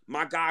to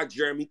my guy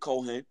Jeremy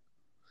Cohen,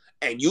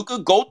 and you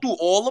could go through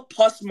all the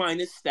plus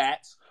minus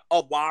stats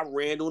of why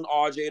Randall and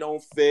RJ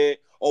don't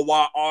fit, or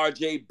why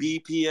RJ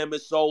BPM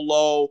is so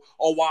low,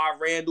 or why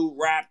Randall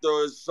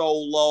Raptor is so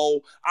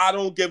low. I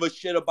don't give a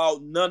shit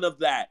about none of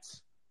that.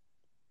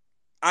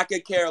 I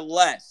could care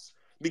less.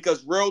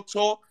 Because real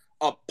talk,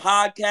 a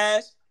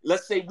podcast,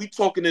 let's say we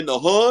talking in the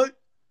hood,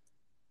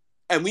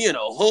 and we in a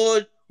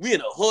hood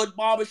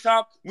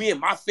barbershop, we in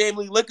my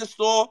family liquor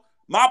store.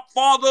 My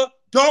father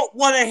don't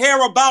want to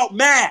hear about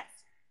math.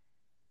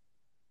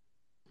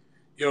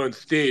 And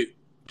State,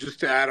 just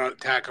to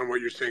tack on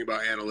what you're saying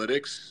about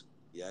analytics.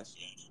 Yes.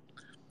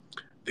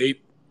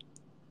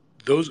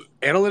 Those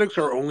analytics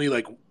are only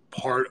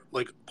part of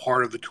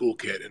the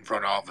toolkit in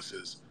front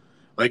offices.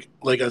 Like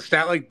a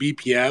stat like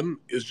BPM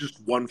is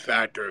just one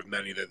factor of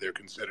many that they're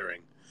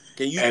considering.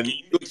 Can you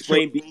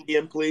explain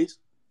BPM, please?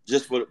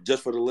 Just for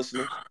the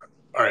listeners.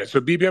 All right, so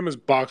BPM is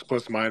box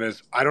plus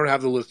minus. I don't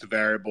have the list of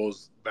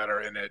variables that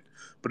are in it,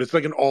 but it's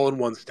like an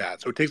all-in-one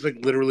stat. So it takes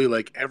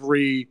literally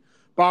every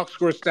box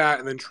score stat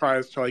and then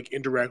tries to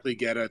indirectly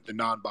get at the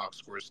non-box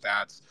score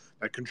stats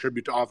that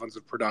contribute to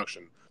offensive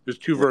production. There's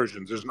two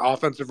versions. There's an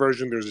offensive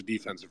version. There's a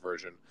defensive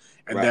version,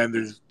 and then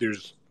there's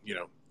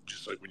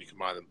just when you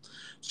combine them.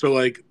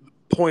 So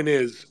point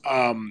is,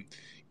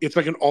 it's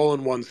an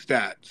all-in-one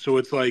stat. So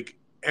it's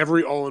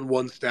every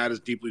all-in-one stat is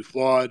deeply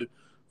flawed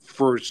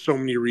for so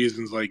many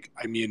reasons.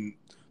 The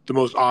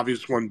most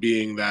obvious one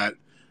being that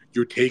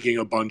you're taking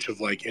a bunch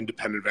of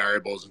independent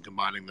variables and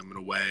combining them in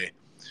a way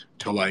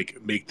to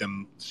make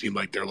them seem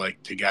like they're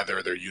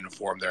together, they're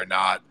uniform, they're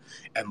not,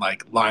 and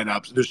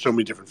lineups. There's so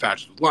many different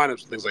factors with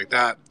lineups and things like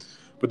that.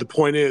 But the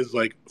point is,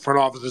 front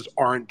offices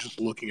aren't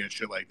just looking at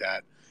shit like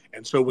that.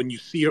 And so when you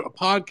see a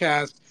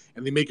podcast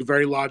and they make a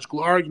very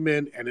logical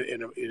argument and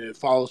it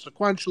follows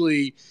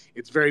sequentially,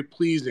 it's very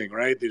pleasing,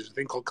 right? There's a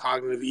thing called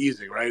cognitive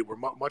easing, right? We're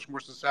much more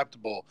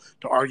susceptible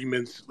to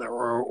arguments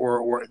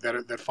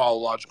that follow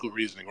logical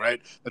reasoning,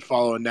 right? That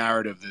follow a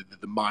narrative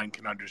that the mind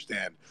can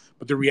understand.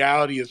 But the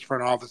reality is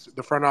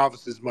the front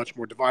office is much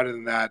more divided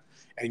than that.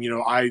 And,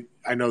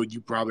 I know you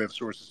probably have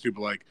sources too,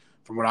 but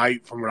from what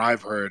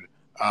I've heard,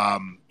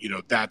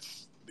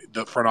 that's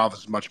the front office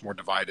is much more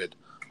divided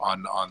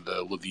on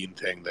the Levine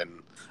thing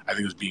than I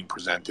think was being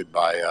presented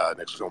by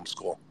Knicks Film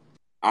School.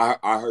 I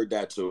heard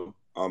that too.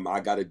 I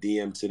got a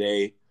DM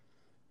today,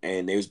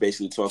 and they was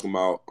basically talking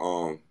about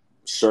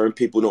certain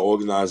people in the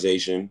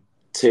organization,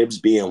 Tibbs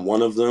being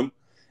one of them,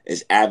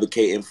 is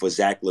advocating for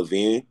Zach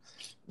LaVine,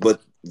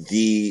 but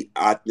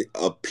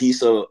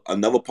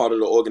another part of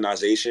the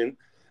organization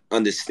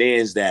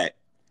understands that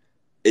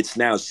it's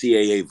now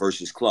CAA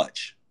versus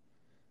Clutch,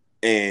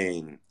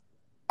 and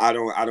I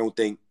don't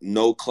think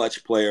no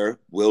Clutch player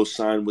will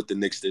sign with the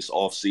Knicks this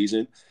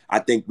offseason. I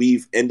think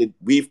we've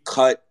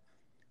cut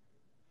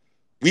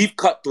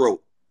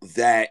throat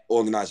that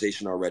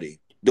organization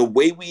already. The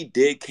way we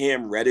did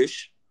Cam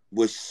Reddish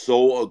was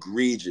so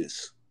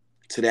egregious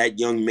to that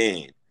young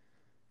man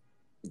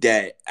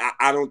that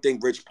I don't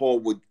think Rich Paul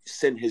would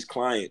send his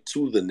client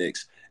to the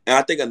Knicks. And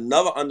I think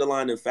another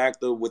underlying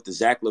factor with the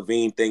Zach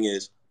LaVine thing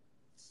is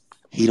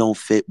he don't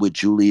fit with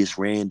Julius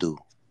Randle.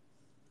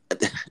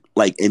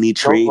 Any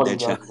trade Nobody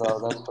does,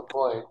 though. That's the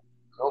point.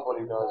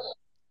 Nobody does.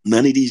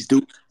 None of these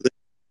dudes.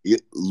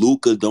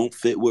 Luka don't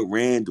fit with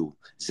Randall.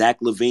 Zach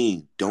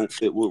LaVine don't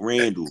fit with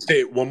Randall.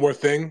 Say one more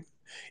thing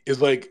is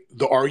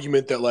the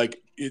argument that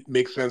it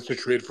makes sense to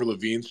trade for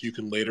LaVine so you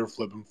can later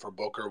flip him for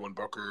Booker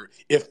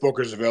if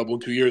Booker's available in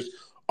 2 years.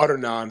 Utter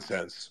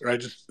nonsense, right?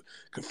 Just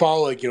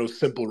follow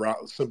simple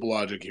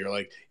logic here.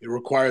 It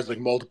requires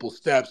multiple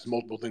steps,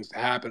 multiple things to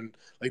happen.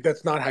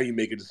 That's not how you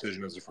make a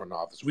decision as a front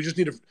office. We just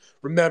need to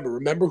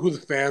remember who the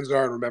fans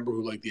are and remember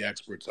who the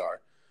experts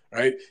are,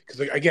 right?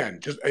 Because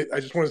again, I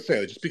just want to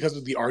say just because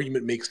the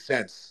argument makes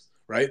sense,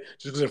 right?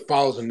 Just because it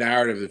follows a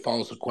narrative, it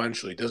follows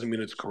sequentially, doesn't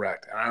mean it's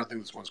correct. And I don't think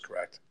this one's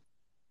correct.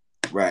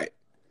 Right.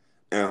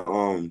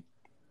 And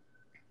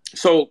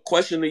so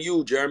question to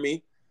you,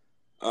 Jeremy.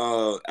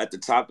 At the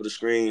top of the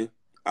screen,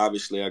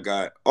 obviously I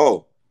got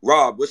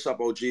Rob, what's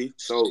up, OG?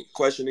 So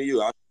question to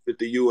you. I'll put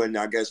to you, and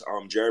I guess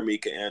Jeremy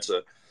can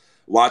answer.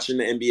 Watching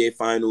the NBA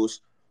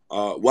finals,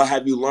 what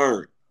have you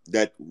learned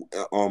that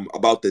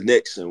about the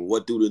Knicks, and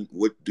what do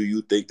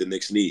you think the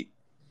Knicks need?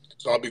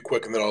 So I'll be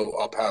quick, and then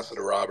I'll pass it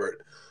to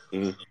Robert.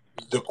 Mm-hmm.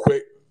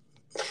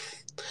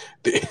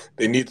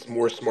 They need some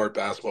more smart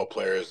basketball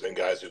players and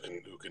guys who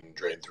can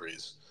drain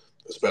threes,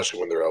 especially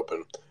when they're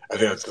open. I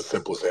think that's the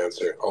simplest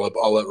answer.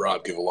 I'll let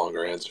Rob give a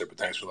longer answer, but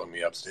thanks for letting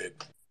me upstate.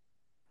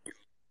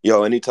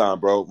 Yo, anytime,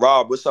 bro.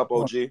 Rob, what's up,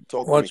 OG?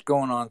 What's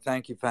going on?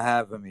 Thank you for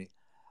having me.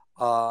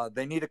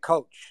 They need a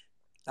coach.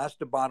 That's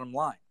the bottom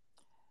line.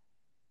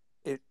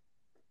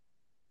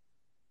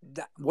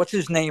 what's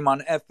his name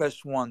on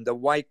FS1? The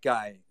white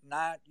guy,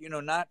 not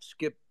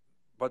Skip,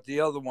 but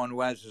the other one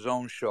who has his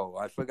own show.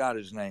 I forgot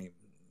his name,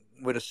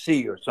 with a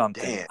C or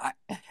something. Damn.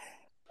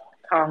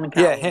 Colin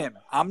Yeah, Cowherd. him.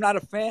 I'm not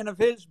a fan of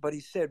his, but he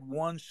said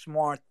one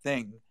smart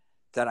thing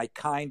that I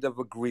kind of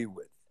agree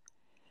with.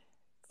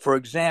 For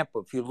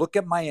example, if you look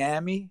at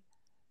Miami,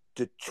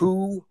 the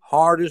two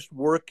hardest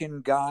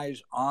working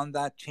guys on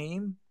that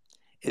team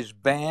is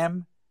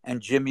Bam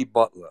and Jimmy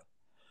Butler.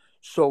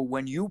 So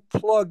when you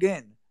plug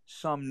in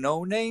some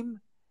no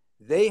name,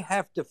 they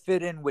have to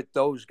fit in with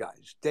those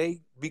guys.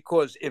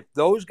 Because if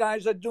those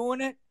guys are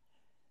doing it,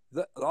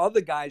 the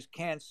other guys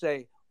can't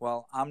say,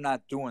 "Well, I'm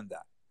not doing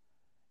that."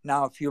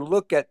 Now, if you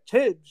look at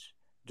Tibbs,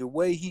 the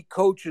way he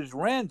coaches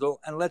Randall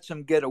and lets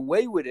him get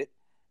away with it,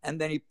 and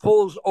then he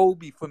pulls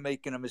Obi for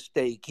making a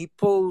mistake, he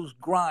pulls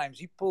Grimes,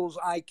 he pulls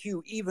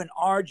IQ, even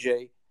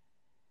RJ,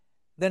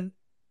 then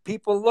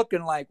people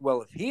looking like,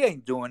 well, if he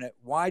ain't doing it,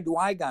 why do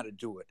I got to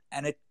do it?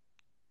 And it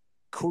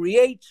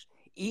creates,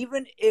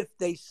 even if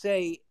they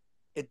say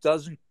it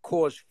doesn't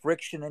cause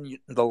friction in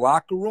the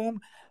locker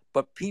room,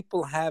 but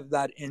people have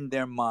that in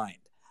their mind.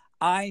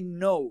 I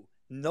know,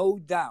 no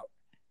doubt,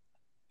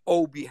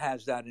 Obi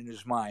has that in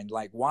his mind.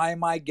 Like, why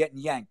am I getting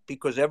yanked?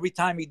 Because every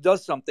time he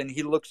does something,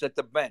 he looks at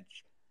the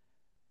bench.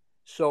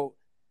 So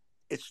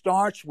it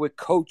starts with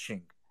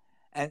coaching.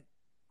 And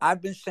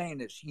I've been saying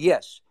this.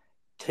 Yes,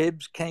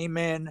 Tibbs came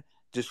in.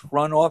 This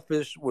front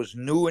office was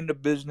new in the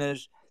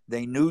business.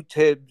 They knew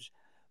Tibbs.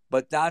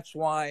 But that's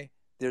why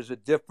there's a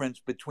difference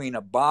between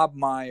a Bob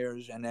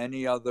Myers and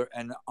any other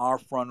and our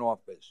front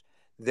office.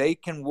 They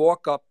can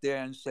walk up there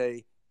and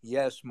say,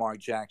 yes, Mark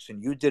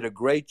Jackson, you did a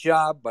great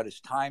job, but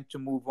it's time to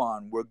move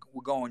on. We're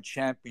going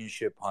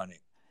championship hunting.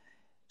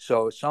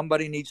 So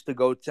somebody needs to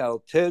go tell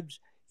Tibbs,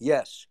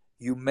 yes,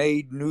 you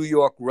made New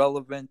York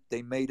relevant.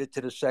 They made it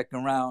to the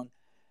second round.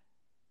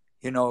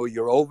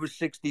 You're over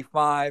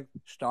 65.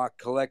 Start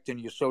collecting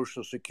your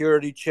Social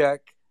Security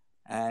check,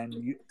 and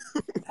you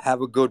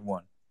have a good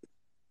one.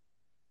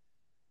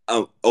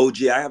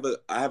 OG, I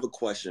have a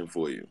question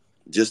for you,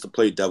 just to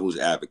play devil's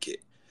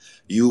advocate.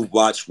 You've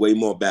watched way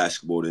more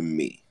basketball than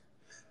me.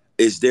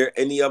 Is there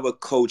any other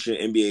coach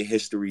in NBA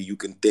history you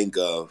can think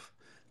of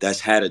that's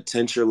had a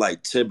tenure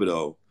like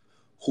Thibodeau,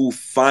 who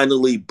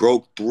finally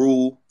broke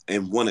through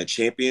and won a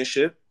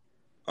championship,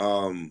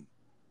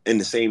 in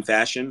the same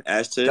fashion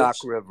as Doc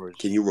Tibbs? Rivers.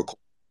 Can you recall?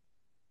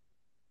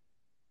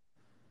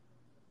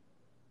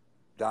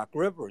 Doc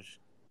Rivers.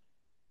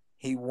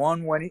 He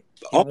won when he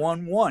Oh,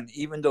 won one,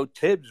 even though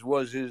Tibbs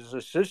was his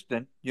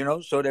assistant.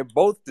 So they're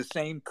both the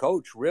same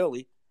coach,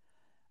 really.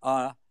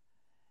 Uh,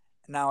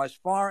 Now, as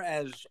far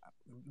as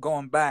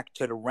going back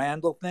to the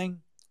Randall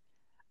thing,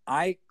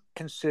 I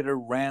consider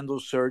Randall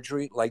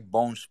surgery like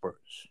bone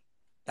spurs.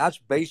 That's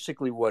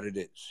basically what it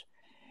is.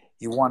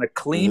 You want to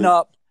clean mhm.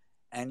 up,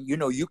 and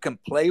you can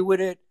play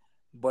with it,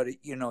 but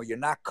you're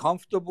not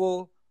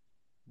comfortable.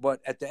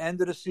 But at the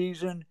end of the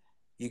season,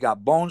 you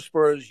got bone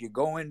spurs. You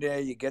go in there,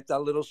 you get that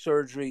little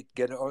surgery,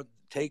 get it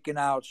taken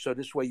out, so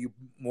this way you're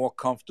more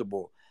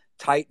comfortable.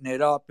 Tighten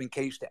it up in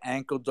case the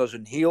ankle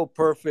doesn't heal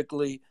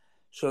perfectly.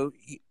 So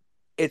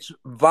it's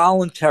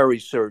voluntary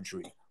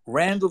surgery.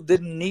 Randall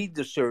didn't need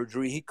the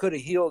surgery; he could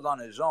have healed on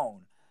his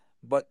own.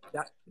 But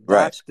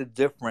Right. that's the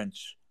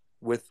difference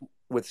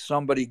with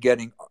somebody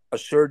getting a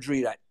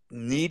surgery that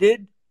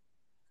needed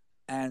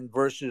and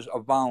versus a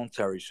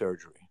voluntary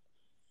surgery.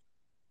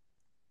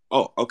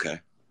 Oh, okay.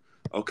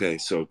 Okay,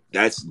 so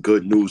that's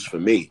good news for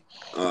me,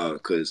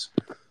 because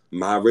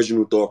my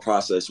original thought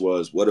process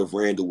was, what if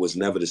Randall was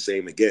never the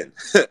same again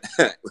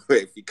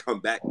if he come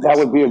back That next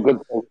would year? be a good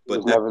thing. It But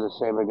was never the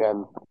same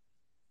again.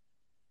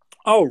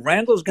 Oh,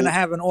 Randall's going to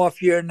have an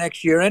off year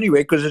next year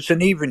anyway because it's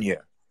an even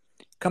year.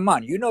 Come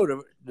on,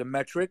 the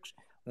metrics.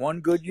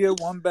 One good year,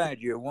 one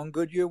bad year. One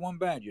good year, one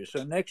bad year.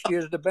 So next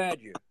year's the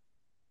bad year.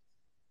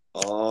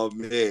 oh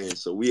man,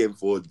 so we in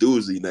for a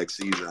doozy next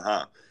season,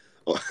 huh?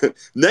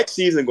 Next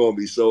season gonna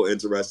be so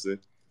interesting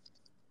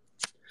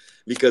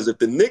because if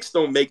the Knicks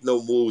don't make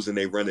no moves and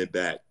they run it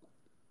back,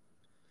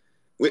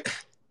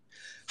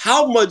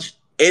 how much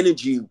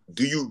energy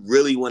do you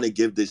really want to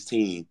give this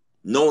team,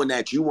 knowing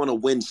that you want to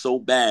win so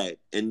bad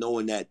and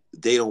knowing that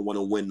they don't want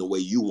to win the way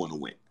you want to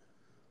win?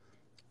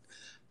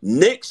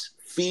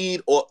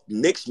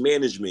 Knicks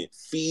management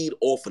feed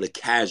off of the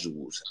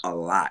casuals a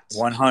lot,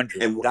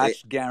 100. and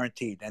That's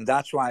guaranteed. And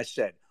that's why I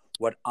said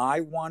what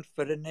I want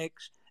for the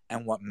Knicks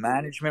and what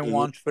management mhm.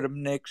 wants for the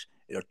Knicks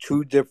are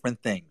two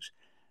different things.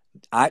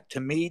 To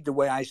me, the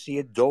way I see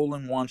it,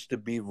 Dolan wants to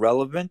be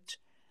relevant.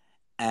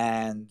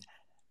 And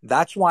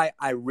that's why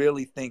I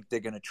really think they're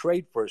going to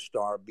trade for a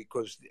star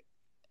because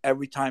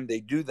every time they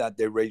do that,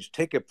 they raise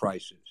ticket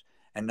prices.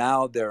 And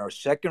now they're a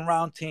second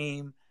round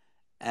team.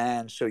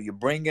 And so you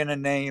bring in a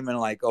name and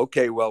like,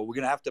 okay, well, we're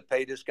going to have to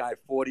pay this guy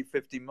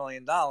 $40-50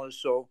 million.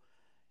 So,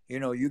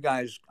 you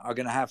guys are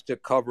going to have to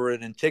cover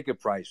it in ticket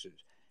prices,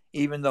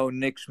 even though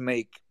Knicks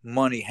make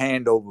money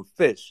hand over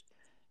fist.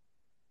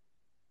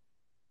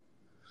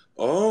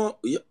 Oh,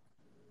 yeah,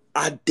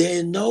 I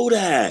didn't know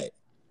that.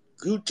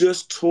 You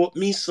just taught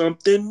me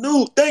something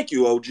new. Thank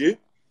you, OG.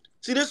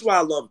 See, this is why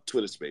I love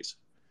Twitter Space.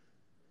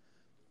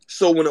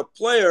 So when a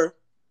player,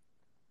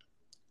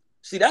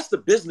 see, that's the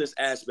business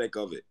aspect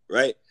of it,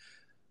 right?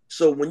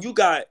 So when you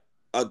got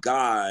a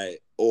guy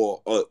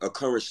or a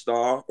current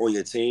star on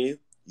your team,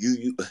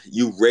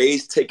 you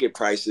raise ticket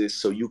prices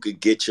so you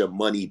could get your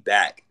money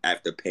back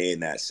after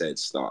paying that said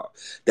star.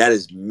 That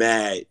is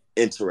mad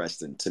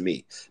interesting to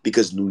me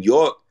because New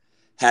York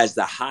has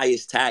the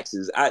highest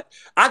taxes. I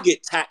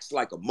get taxed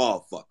like a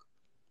motherfucker.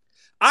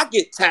 I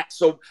get taxed,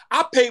 so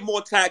I pay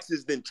more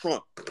taxes than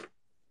Trump.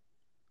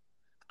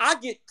 I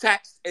get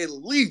taxed at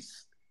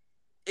least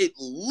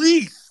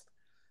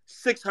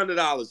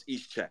 $600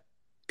 each check,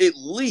 at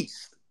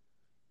least.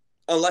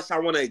 Unless I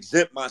want to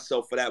exempt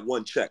myself for that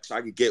one check so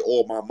I can get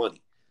all my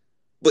money.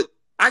 But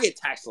I get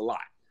taxed a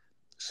lot.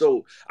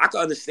 So I can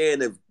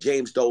understand if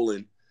James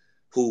Dolan,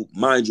 who,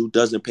 mind you,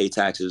 doesn't pay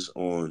taxes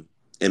on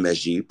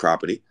MSG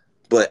property,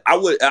 but I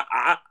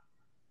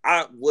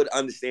would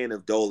understand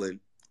if Dolan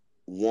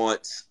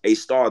wants a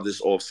star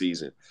this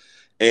offseason.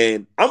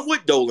 And I'm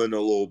with Dolan a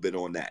little bit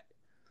on that.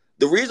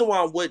 The reason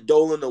why I'm with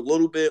Dolan a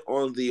little bit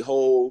on the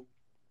whole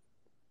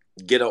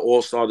get an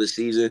all-star this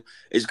season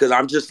is because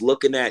I'm just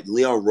looking at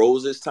Leon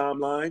Rose's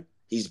timeline.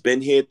 He's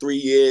been here 3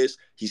 years.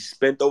 He's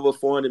spent over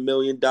 $400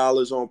 million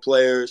on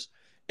players,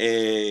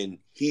 and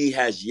he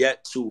has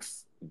yet to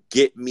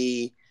get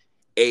me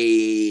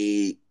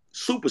a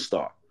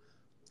superstar.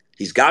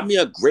 He's got me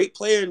a great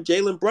player in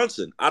Jalen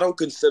Brunson. I don't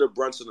consider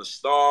Brunson a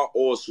star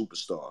or a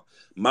superstar.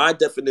 My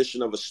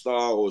definition of a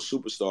star or a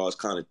superstar is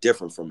kind of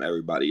different from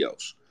everybody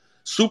else.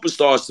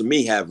 Superstars to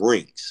me have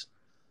rings.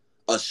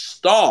 A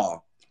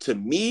star to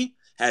me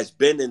has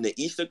been in the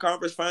Eastern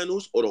Conference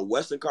Finals or the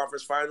Western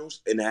Conference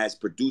Finals and has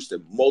produced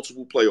in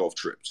multiple playoff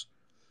trips.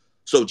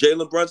 So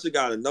Jalen Brunson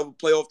got another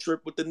playoff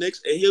trip with the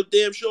Knicks, and he'll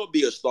damn sure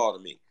be a star to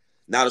me.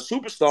 Not a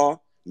superstar,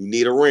 you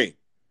need a ring.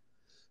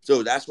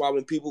 So that's why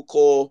when people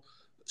call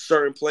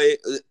certain players,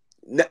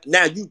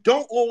 now you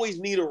don't always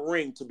need a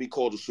ring to be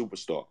called a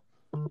superstar,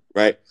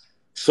 right?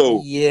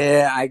 So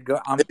yeah,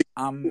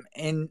 I'm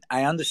in.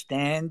 I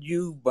understand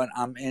you, but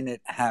I'm in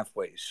it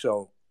halfway.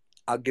 So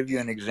I'll give you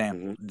an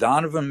example.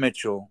 Donovan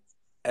Mitchell,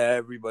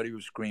 everybody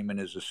was screaming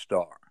is a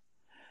star,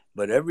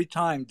 but every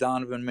time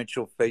Donovan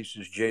Mitchell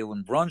faces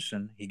Jalen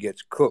Brunson, he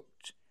gets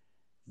cooked.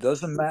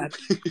 Doesn't matter.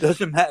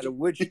 Doesn't matter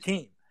which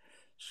team.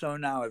 So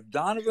now, if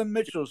Donovan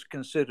Mitchell's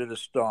considered a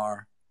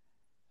star,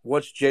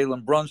 what's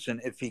Jalen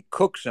Brunson if he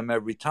cooks him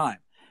every time?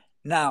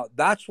 Now,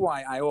 that's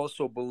why I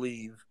also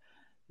believe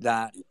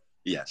that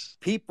yes,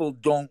 people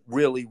don't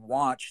really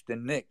watch the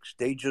Knicks.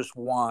 They just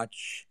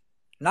watch.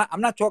 I'm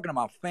not talking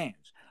about fans.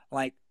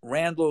 Like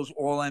Randall's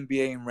All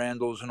NBA and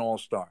Randall's an All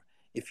Star.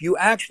 If you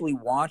actually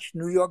watch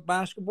New York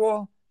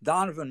basketball,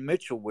 Donovan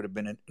Mitchell would have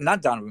been in.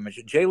 Not Donovan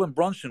Mitchell. Jalen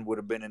Brunson would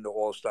have been in the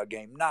All Star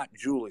game, not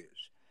Julius.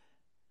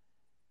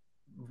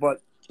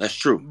 But that's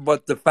true.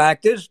 But the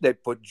fact is, they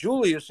put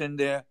Julius in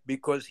there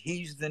because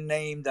he's the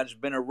name that's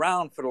been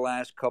around for the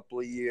last couple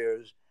of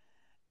years.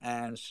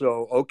 And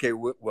so, okay,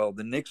 well,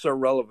 the Knicks are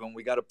relevant.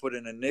 We got to put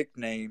in a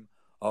nickname.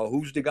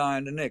 Who's the guy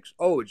in the Knicks?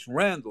 Oh, it's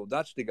Randall.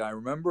 That's the guy.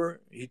 Remember?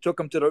 He took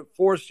him to the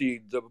 4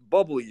 seed, the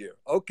bubble year.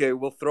 Okay,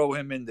 we'll throw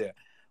him in there.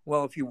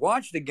 Well, if you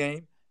watch the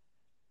game,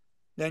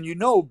 then you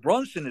know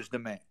Brunson is the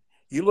man.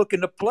 You look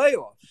in the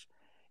playoffs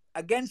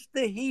against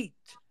the Heat,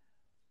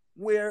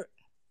 where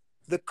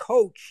the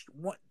coach,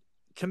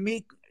 to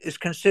me, is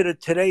considered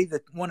today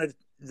that one of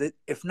the,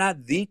 if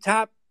not the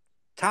top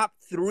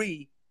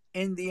 3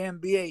 in the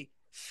NBA,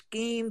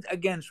 schemed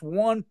against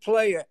one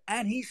player,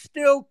 and he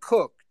still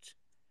cooked.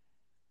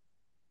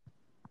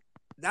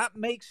 That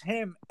makes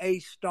him a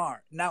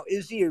star. Now,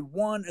 is he a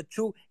 1, a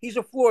 2? He's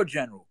a floor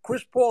general.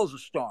 Chris Paul's a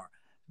star,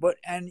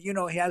 and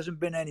he hasn't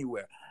been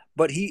anywhere,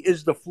 but he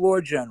is the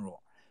floor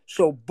general.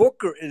 So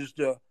Booker is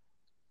the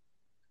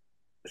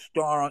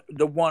star,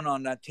 the one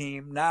on that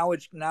team. Now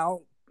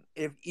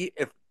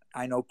if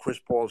I know Chris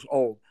Paul's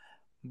old,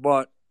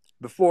 but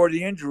before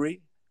the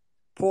injury,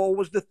 Paul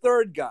was the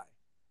third guy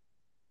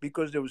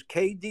because there was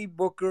KD,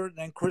 Booker,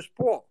 then Chris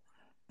Paul.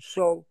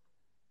 So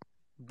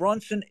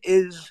Brunson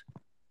is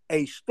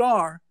a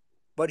star,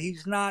 but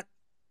he's not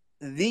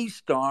the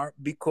star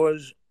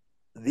because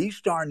the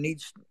star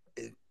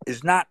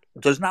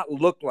does not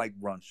look like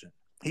Brunson.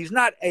 He's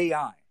not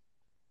AI.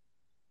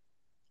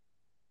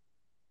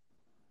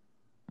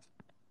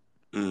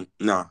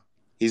 No,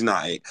 he's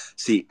not.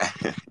 See,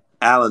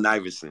 Allen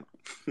Iverson,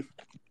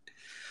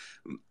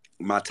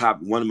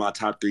 one of my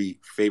top 3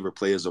 favorite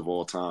players of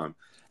all time.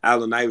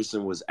 Allen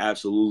Iverson was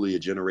absolutely a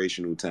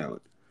generational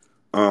talent.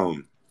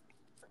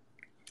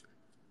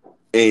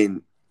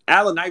 And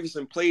Allen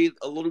Iverson played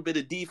a little bit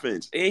of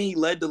defense, and he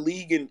led the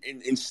league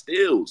in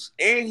steals,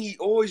 and he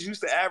always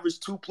used to average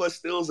 2+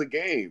 steals a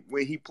game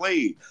when he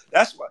played.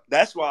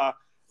 That's why.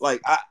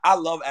 Like, I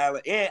love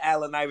Allen, and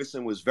Allen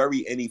Iverson was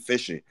very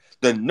inefficient.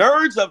 The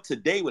nerds of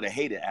today would have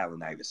hated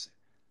Allen Iverson.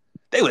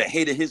 They would have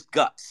hated his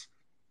guts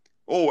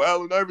oh,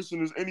 Allen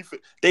Iverson is anything.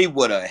 They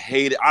would have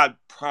hated. I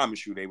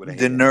promise you, they would have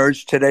The hated him.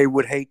 nerds today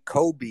would hate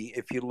Kobe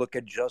if you look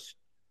at just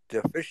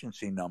the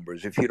efficiency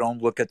numbers, if you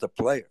don't look at the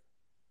player.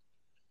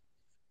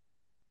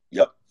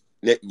 Yep.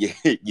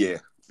 Yeah,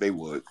 they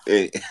would.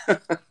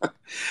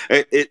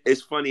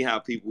 It's funny how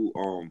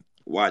people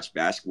watch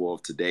basketball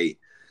today.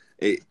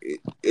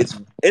 It's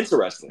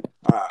interesting.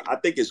 I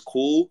think it's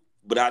cool,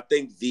 but I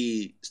think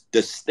the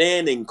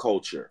standing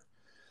culture,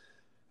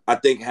 I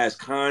think, has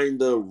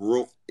kind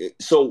of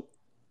so.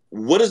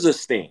 What is a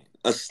stand?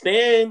 A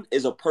stand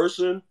is a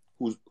person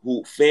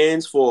who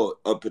fans for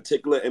a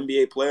particular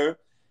NBA player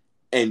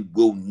and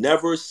will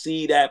never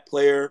see that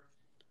player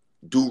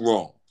do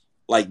wrong.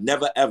 Like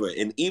never ever.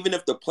 And even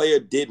if the player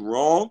did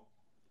wrong,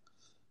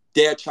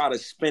 they'll try to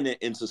spin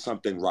it into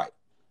something right.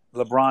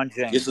 LeBron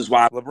James. This is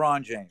why,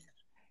 LeBron James.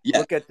 yeah,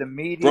 Look at the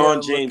media. LeBron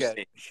Look James. at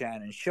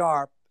Shannon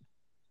Sharp.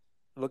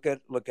 Look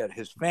at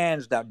his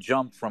fans that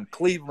jumped from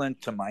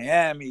Cleveland to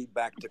Miami,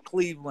 back to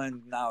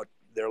Cleveland. Now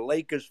they're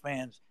Lakers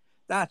fans.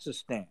 That's a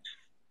stand.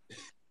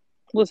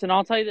 Listen,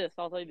 I'll tell you this.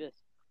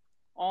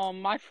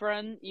 My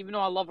friend, even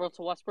though I love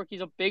Russell Westbrook,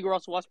 he's a big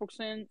Russell Westbrook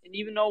fan. And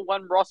even though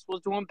when Russ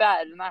was doing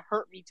bad, and that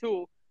hurt me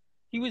too,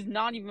 he was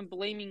not even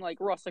blaming like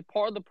Russ. Like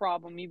part of the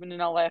problem, even in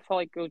LA, I felt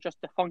like it was just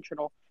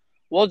dysfunctional,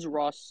 was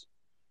Russ.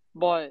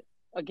 But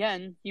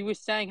again, he was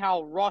saying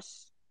how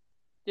Russ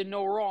did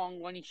no wrong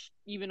when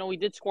even though he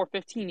did score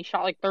 15, he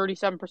shot like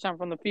 37%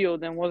 from the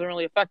field and wasn't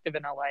really effective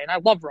in LA. And I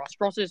love Russ.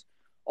 Russ is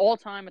all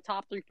time a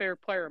top 3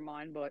 favorite player of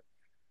mine, but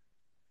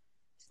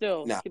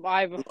still, Now,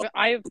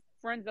 I have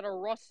friends that are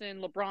Russ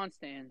and LeBron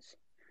stands.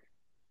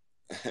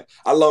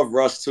 I love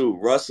Russ too.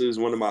 Russ is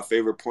one of my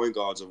favorite point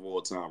guards of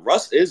all time.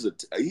 Russ is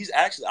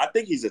I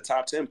think he's a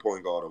top 10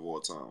 point guard of all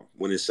time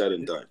when it's said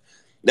and done.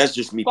 That's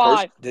just me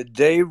personally. The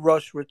day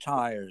Russ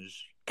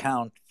retires,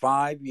 count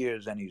 5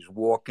 years and he's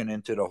walking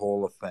into the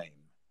Hall of Fame.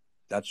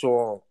 That's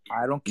all.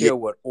 I don't care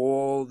what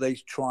all they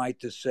try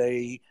to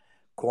say,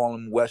 call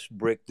him West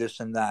Brick, this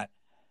and that.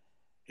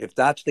 If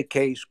that's the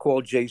case,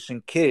 call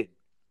Jason Kidd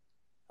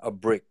a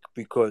brick,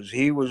 because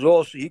he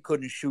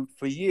couldn't shoot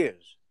for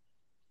years.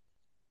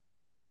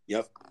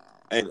 Yep.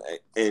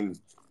 And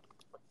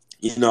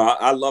you know,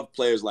 I love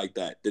players like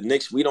that. The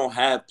Knicks, we don't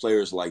have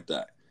players like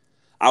that.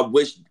 I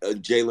wish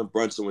Jalen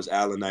Brunson was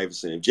Allen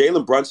Iverson. If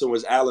Jalen Brunson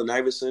was Allen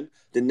Iverson,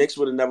 the Knicks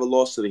would have never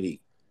lost to the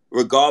Heat,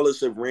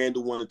 regardless if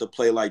Randall wanted to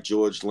play like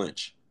George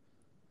Lynch,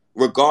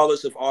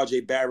 regardless if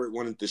R.J. Barrett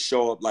wanted to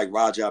show up like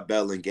Rajah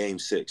Bell in Game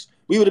 6.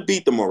 We would have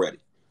beat them already.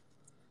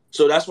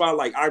 So that's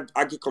why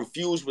I get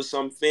confused with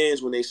some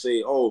fans when they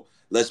say, oh,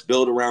 let's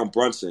build around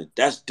Brunson.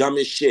 That's dumb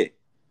as shit.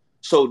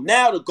 So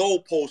now the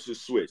goalposts are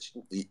switched.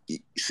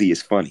 See,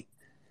 it's funny.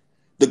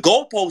 The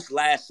goalpost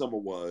last summer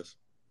was,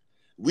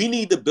 we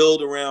need to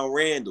build around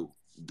Randall.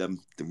 The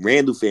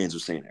Randall fans were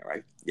saying that,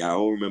 right? Y'all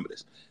all remember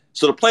this.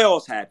 So the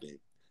playoffs happened.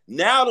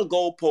 Now the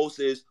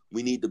goalpost is,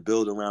 we need to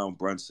build around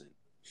Brunson.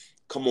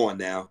 Come on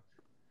now.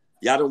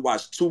 Y'all done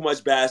watched too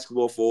much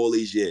basketball for all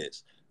these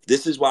years.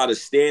 This is why the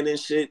standing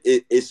shit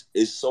is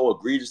so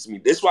egregious to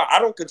me. This is why I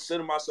don't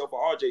consider myself an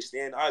RJ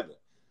stan either.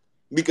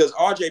 Because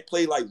RJ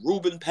played like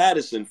Ruben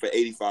Patterson for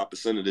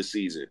 85% of the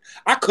season.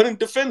 I couldn't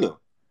defend him.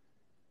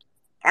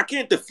 I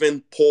can't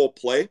defend poor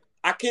play.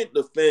 I can't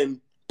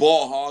defend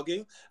ball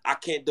hogging. I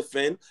can't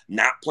defend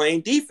not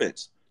playing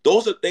defense.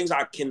 Those are things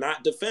I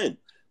cannot defend.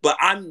 But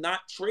I'm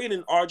not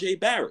trading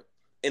RJ Barrett.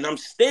 And I'm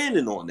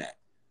standing on that.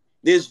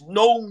 There's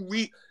no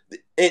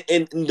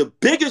and the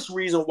biggest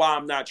reason why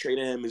I'm not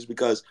trading him is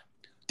because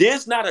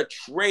there's not a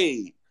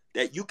trade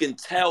that you can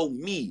tell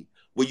me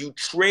where you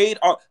trade,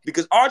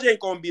 because RJ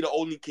ain't going to be the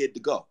only kid to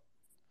go.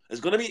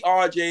 It's going to be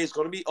RJ, it's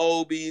going to be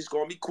Obi, it's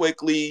going to be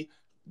Quickly,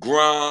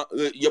 Grunt.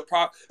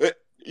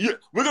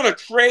 We're going to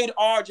trade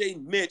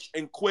RJ, Mitch,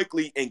 and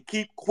Quickly and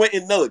keep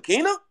Quentin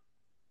Ntilikina?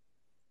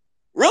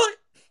 Really?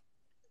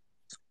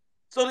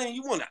 So then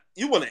you want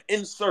to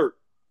insert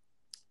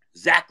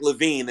Zach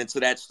LaVine into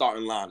that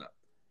starting lineup.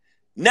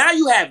 Now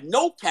you have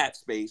no cap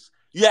space,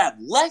 you have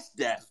less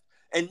depth,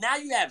 and now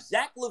you have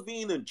Zach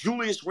LaVine and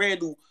Julius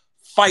Randle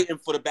fighting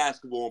for the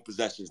basketball and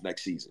possessions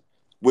next season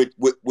with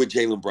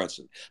Jalen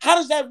Brunson. How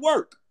does that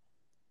work?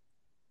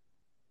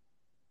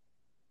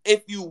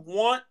 If you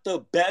want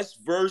the best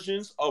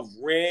versions of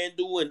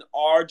Randle and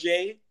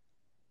RJ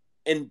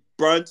and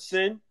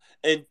Brunson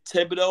and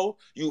Thibodeau,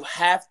 you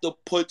have to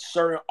put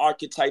certain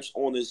archetypes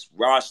on this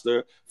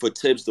roster for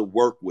Tibbs to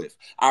work with.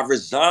 I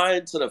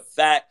resigned to the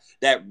fact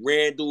that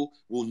Randle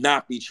will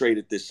not be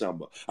traded this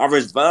summer. I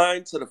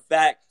resigned to the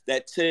fact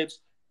that Tibbs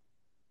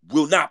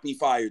will not be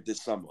fired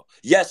this summer.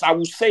 Yes, I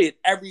will say it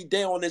every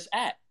day on this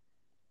app.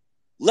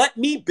 Let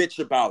me bitch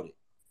about it.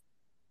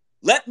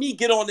 Let me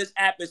get on this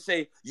app and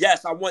say,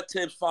 yes, I want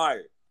Tibbs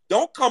fired.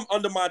 Don't come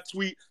under my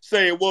tweet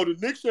saying, well, the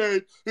Knicks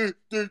had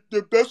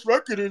the best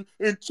record in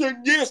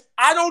 10 years.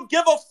 I don't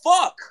give a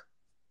fuck.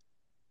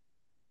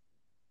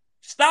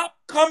 Stop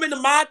coming to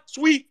my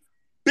tweet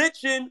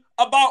bitching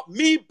about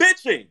me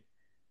bitching.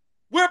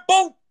 We're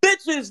both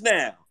bitches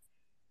now.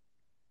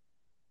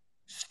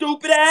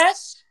 Stupid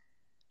ass.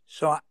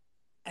 So,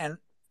 and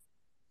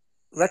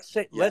let's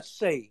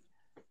say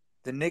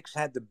the Knicks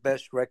had the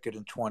best record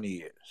in 20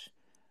 years.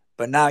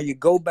 But now you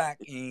go back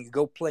and you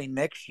go play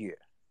next year,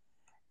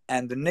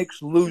 and the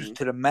Knicks lose Mhm.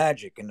 to the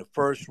Magic in the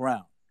first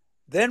round.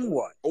 Then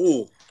what?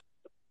 Oh,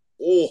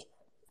 oh,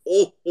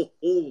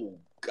 oh,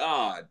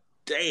 God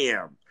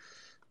damn.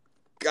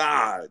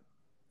 God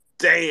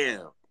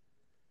damn.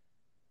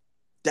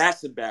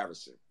 That's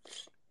embarrassing.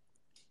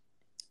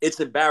 It's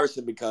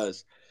embarrassing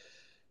because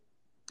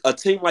a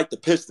team like the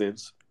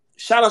Pistons,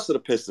 shout out to the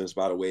Pistons,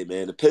 by the way,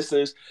 man. The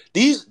Pistons,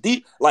 these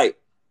like,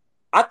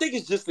 I think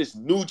it's just this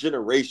new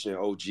generation,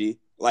 OG.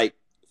 Like,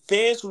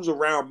 fans who's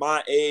around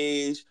my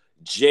age,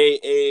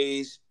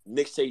 J.A.'s,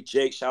 Nick say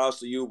Jake, shout outs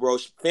to you, bro.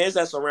 Fans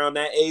that's around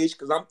that age,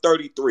 because I'm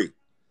 33.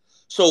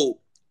 So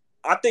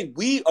I think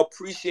we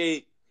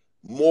appreciate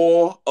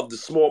more of the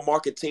small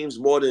market teams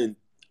more than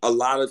a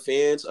lot of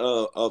fans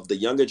of the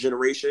younger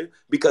generation,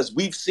 because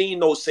we've seen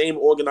those same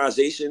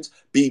organizations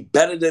be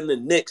better than the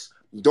Knicks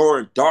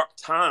during dark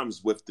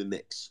times with the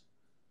Knicks.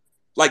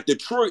 Like,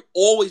 Detroit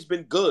always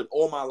been good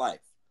all my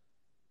life.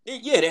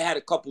 Yeah, they had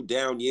a couple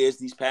down years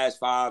these past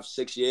 5,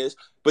 6 years,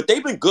 but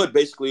they've been good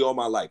basically all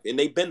my life. And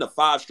they've been to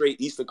 5 straight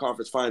Eastern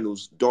Conference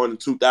Finals during the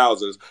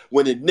 2000s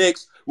when the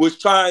Knicks was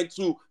trying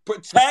to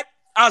protect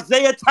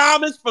Isaiah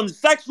Thomas from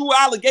sexual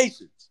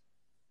allegations.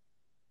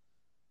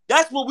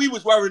 That's what we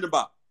was worried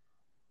about.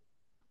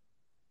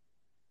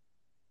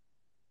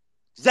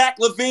 Zach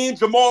LaVine,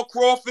 Jamal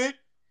Crawford,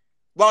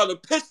 while the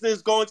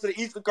Pistons going to the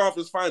Eastern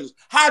Conference Finals.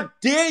 How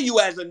dare you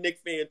as a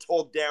Knicks fan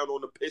talk down on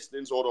the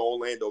Pistons or the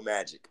Orlando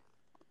Magic?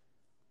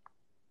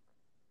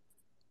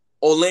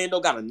 Orlando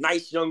got a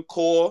nice young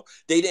core.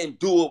 They didn't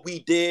do what we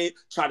did,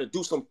 try to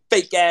do some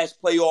fake-ass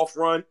playoff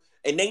run,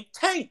 and they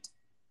tanked.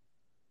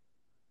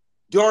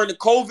 During the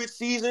COVID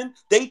season,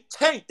 they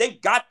tanked. They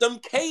got them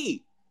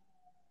Cade.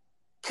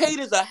 Cade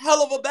is a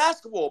hell of a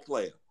basketball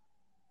player.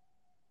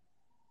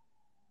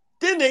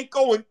 Then they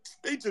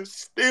just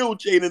steal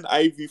Jaden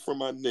Ivey from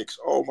my Knicks.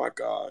 Oh, my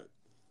God.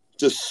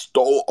 Just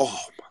stole.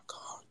 Oh, my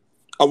God.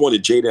 I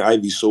wanted Jaden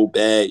Ivey so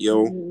bad,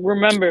 yo.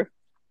 Remember,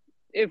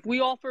 if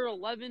we offered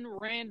 11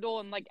 Randall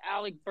and like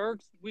Alec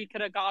Burks, we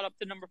could have got up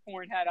to number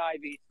 4 and had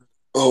Ivy.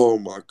 Oh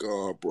my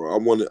God, bro! I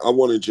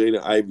wanted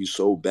Jaden Ivey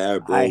so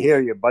bad, bro. I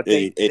hear you, but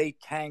And they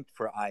tanked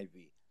for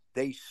Ivy.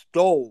 They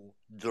stole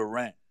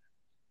Durant.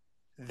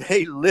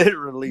 They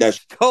literally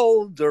that's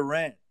stole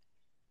Durant.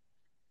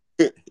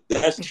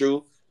 that's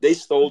true. They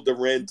stole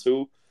Durant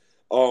too.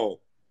 Oh,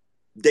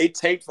 they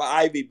tanked for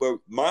Ivy, but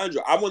mind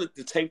you, I wanted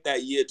to tank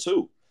that year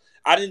too.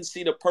 I didn't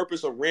see the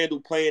purpose of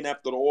Randall playing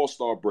after the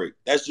All-Star break.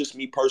 That's just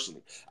me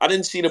personally. I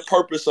didn't see the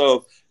purpose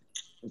of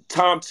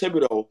Tom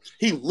Thibodeau.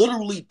 He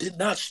literally did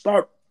not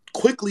start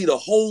quickly the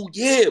whole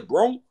year,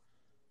 bro.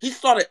 He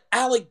started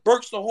Alec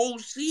Burks the whole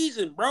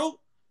season, bro.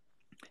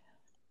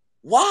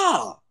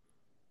 Wow.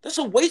 That's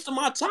a waste of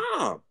my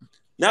time.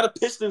 Now the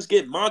Pistons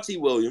get Monty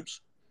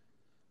Williams.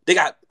 They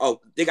got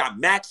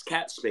max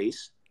cap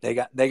space. They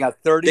got They got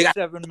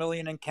 37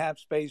 million in cap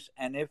space,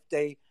 and if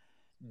they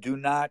do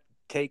not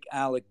take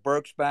Alec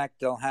Burks back,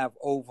 they'll have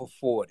over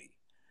 40.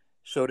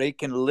 So they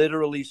can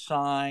literally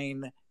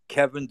sign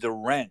Kevin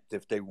Durant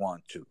if they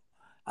want to.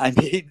 I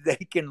mean, they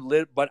can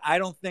live, but I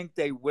don't think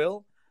they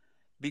will,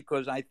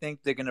 because I think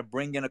they're going to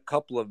bring in a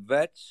couple of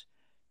vets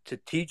to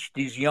teach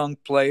these young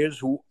players,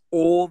 who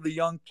all the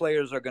young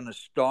players are going to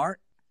start,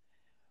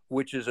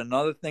 which is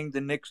another thing the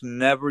Knicks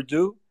never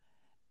do,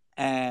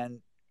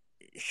 and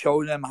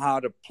show them how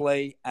to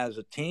play as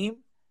a team.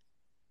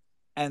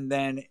 And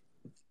then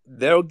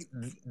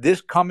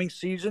this coming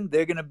season,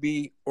 they're going to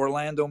be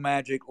Orlando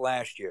Magic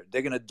last year.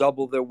 They're going to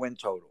double their win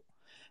total.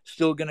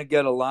 Still going to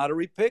get a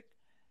lottery pick,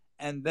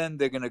 and then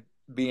they're going to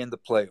be in the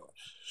playoffs.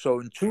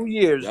 So in 2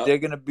 years, Yep. they're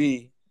going to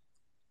be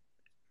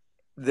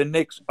the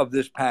Knicks of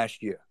this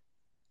past year.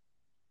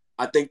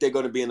 I think they're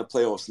going to be in the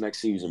playoffs next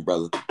season,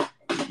 brother.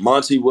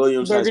 Monty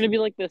Williams They're has. going to be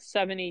like the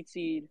 7-8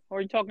 seed. Or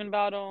are you talking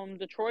about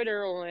Detroit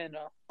or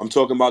Orlando? I'm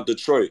talking about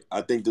Detroit.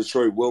 I think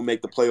Detroit will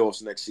make the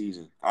playoffs next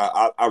season.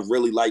 I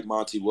really like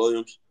Monty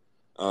Williams.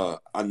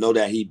 I know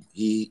that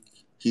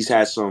he's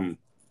had some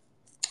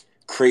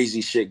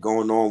crazy shit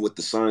going on with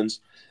the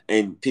Suns,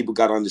 and people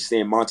got to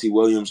understand Monty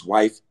Williams'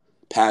 wife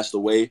passed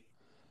away,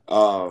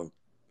 and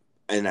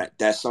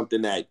that's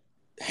something that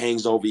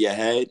hangs over your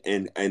head.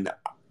 And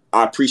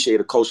I appreciate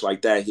a coach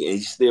like that. He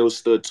still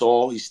stood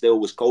tall. He still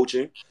was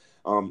coaching.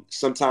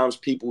 Sometimes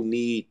people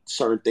need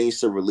certain things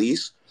to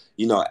release.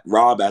 You know,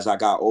 Rob, as I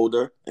got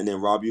older, and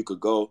then Rob, you could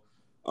go.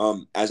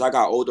 As I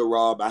got older,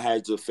 Rob, I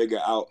had to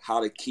figure out how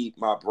to keep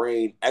my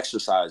brain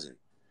exercising.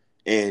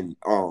 And,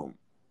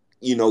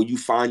 you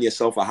find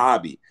yourself a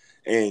hobby.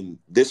 And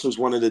this was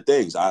one of the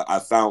things. I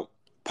found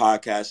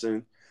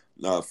podcasting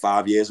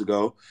 5 years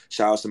ago.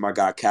 Shout out to my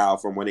guy Cal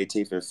from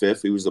 118th and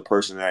 5th. He was the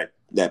person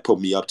that put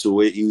me up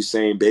to it. He was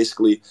saying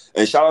basically,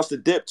 and shout outs to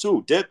Dip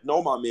too. Dip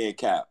know my man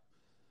Cal.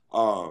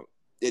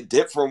 It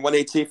Dip from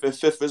 118th and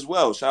 5th as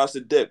well. Shout outs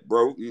to Dip,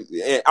 bro.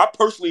 And I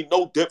personally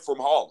know Dip from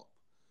Harlem.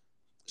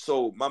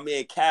 So my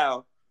man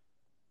Cal,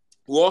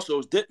 who also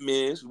is Dip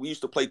Mans, we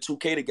used to play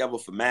 2K together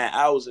for mad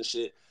hours and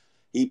shit.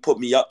 he put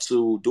me up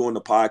to doing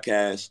the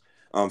podcast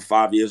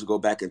 5 years ago,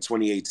 back in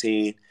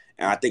 2018.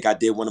 And I think I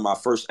did one of my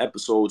first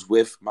episodes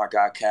with my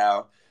guy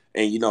Cal.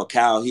 And,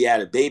 Cal, he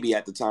had a baby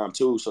at the time,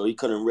 too, so he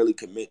couldn't really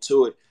commit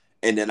to it.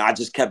 And then I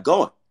just kept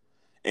going.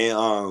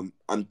 And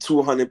I'm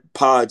 200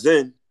 pods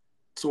in,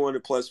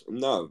 200 plus,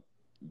 no,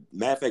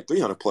 matter of fact,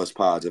 300 plus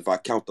pods if I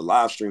count the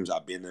live streams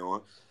I've been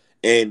on.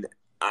 And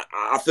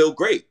I feel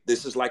great.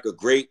 This is like a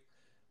great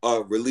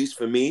release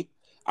for me.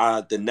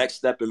 The next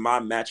step in my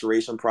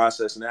maturation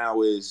process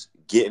now is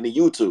getting to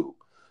YouTube.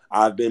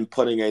 I've been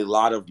putting a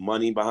lot of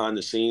money behind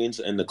the scenes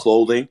in the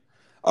clothing.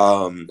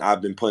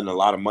 I've been putting a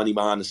lot of money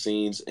behind the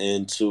scenes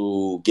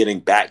into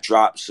getting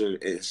backdrops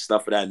and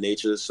stuff of that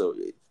nature. So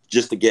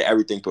just to get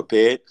everything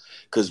prepared,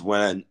 because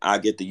when I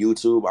get to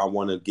YouTube, I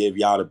want to give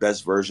y'all the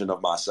best version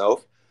of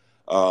myself.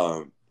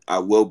 I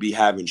will be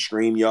having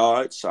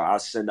StreamYard, so I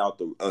send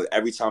out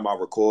every time I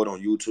record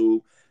on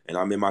YouTube and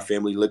I'm in my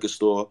family liquor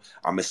store,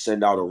 I'm gonna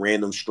send out a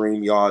random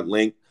StreamYard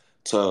link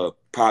to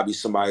probably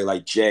somebody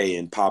like Jay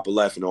and Papa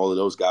Left and all of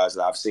those guys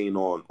that I've seen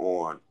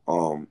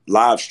on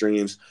live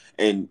streams,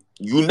 and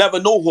you never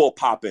know who'll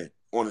pop in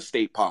on a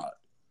state pod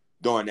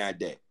during that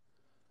day.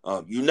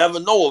 You never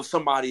know if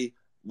somebody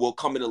will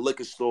come in a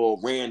liquor store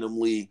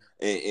randomly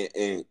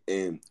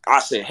and I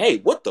say, hey,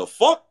 what the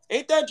fuck?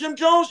 Ain't that Jim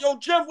Jones? Yo,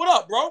 Jim, what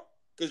up, bro?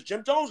 Because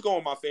Jim Jones go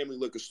in my family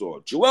liquor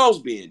store.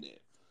 Joel's being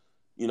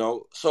there.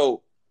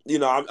 So,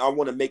 I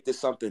want to make this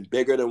something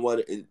bigger than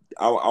what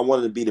I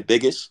want it to be the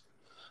biggest.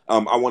 I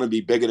want to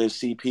be bigger than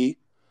CP.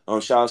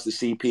 Shout outs to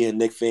CP and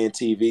Nick Fan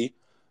TV.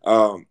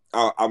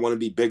 I want to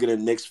be bigger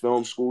than Knicks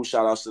Film School.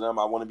 Shout outs to them.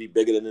 I want to be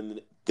bigger than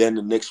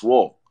the Knicks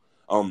Wall.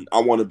 I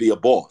want to be a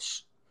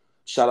boss.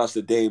 Shout outs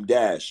to Dame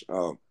Dash.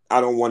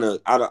 I don't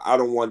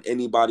want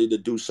anybody to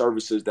do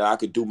services that I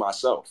could do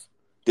myself.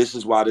 This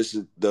is why this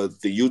is the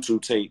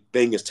YouTube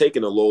thing is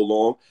taking a little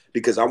long,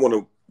 because I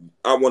want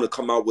to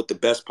come out with the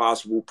best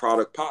possible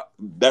product.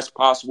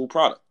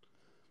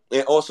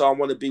 And also I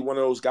want to be one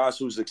of those guys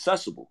who's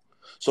accessible.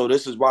 So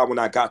this is why when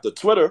I got to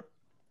Twitter,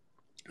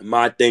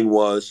 my thing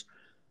was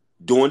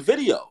doing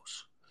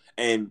videos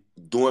and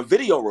doing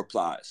video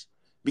replies.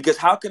 Because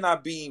how can I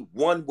be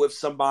one with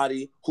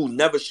somebody who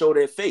never show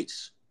their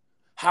face?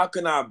 How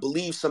can I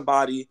believe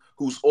somebody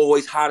who's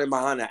always hiding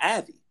behind an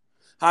Abby?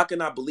 How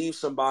can I believe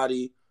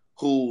somebody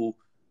who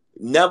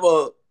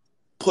never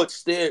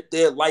puts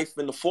their life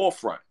in the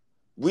forefront?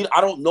 I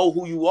don't know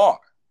who you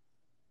are.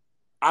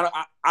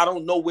 I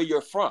don't know where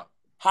you're from.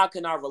 How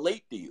can I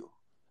relate to you?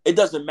 It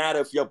doesn't matter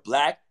if you're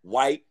black,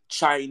 white,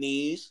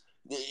 Chinese.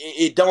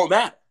 It don't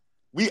matter.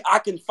 I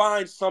can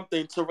find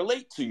something to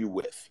relate to you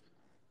with.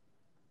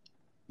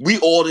 We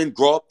all didn't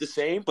grow up the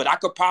same, but I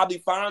could probably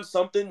find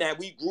something that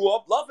we grew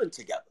up loving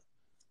together.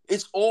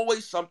 It's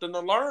always something to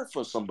learn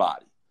from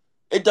somebody.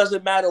 It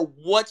doesn't matter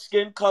what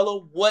skin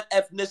color, what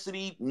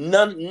ethnicity,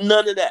 none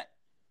of that.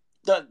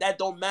 That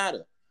don't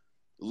matter.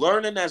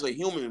 Learning as a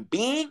human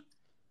being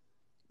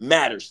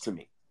matters to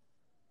me.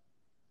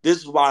 This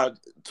is why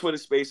Twitter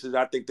Spaces,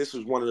 I think this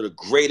is one of the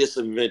greatest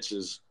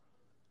inventions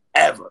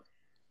ever.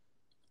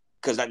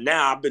 Because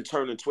now I've been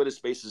turning Twitter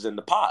Spaces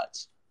into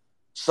pods.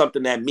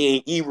 Something that me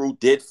and Eru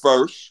did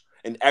first,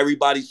 and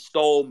everybody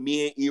stole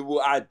me and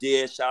Eru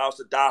idea. Shout out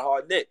to Die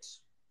Hard Knicks.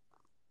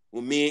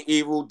 When me and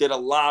Eru did a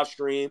live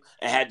stream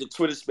and had the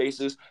Twitter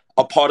Spaces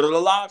a part of the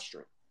live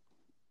stream.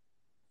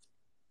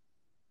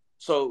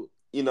 So,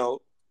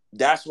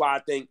 that's why I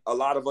think a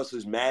lot of us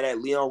is mad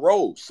at Leon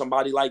Rose,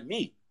 somebody like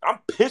me. I'm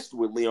pissed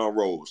with Leon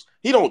Rose.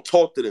 He don't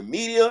talk to the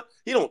media.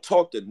 He don't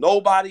talk to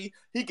nobody.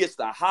 He gets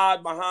to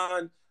hide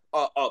behind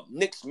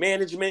Knicks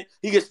management.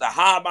 He gets to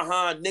hide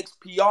behind Knicks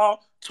PR.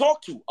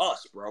 Talk to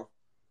us, bro.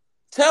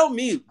 Tell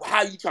me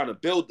how you trying to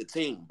build the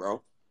team,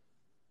 bro.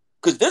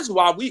 Because this is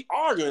why we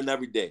arguing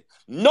every day.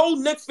 No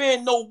Knicks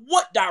fan know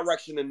what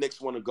direction the Knicks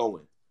want to go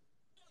in.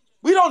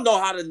 We don't know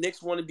how the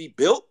Knicks want to be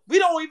built. We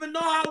don't even know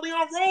how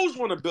Leon Rose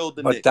want to build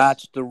the Knicks. But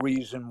that's the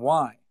reason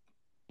why.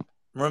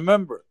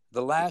 Remember,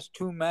 the last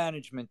two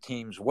management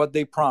teams, what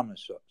they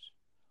promised us.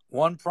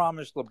 One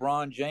promised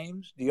LeBron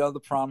James. The other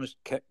promised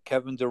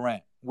Kevin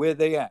Durant. Where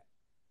they at?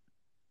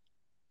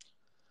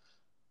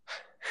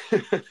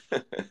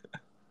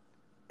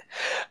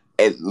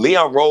 And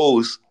Leon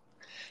Rose,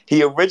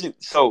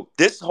 so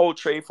this whole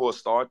trade for a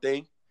star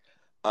thing,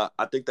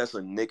 I think that's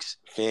a Knicks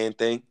fan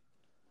thing.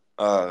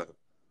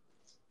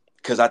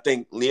 Because I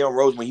think Leon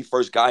Rose, when he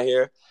first got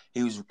here,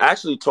 he was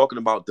actually talking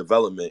about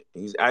development.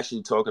 He's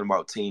actually talking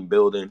about team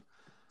building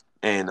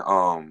and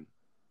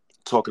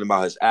talking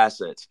about his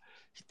assets.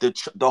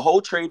 The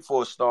whole trade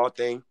for a star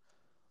thing,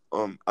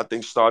 I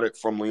think started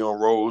from Leon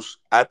Rose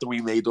after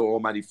we made the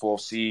almighty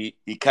fourth seed.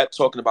 He kept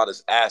talking about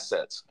his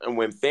assets. And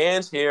when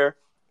fans hear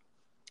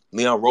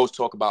Leon Rose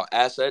talk about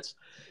assets,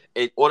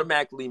 it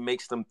automatically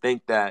makes them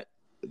think that,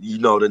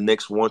 the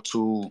Knicks want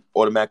to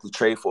automatically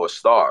trade for a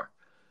star.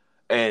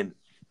 And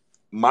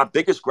my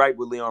biggest gripe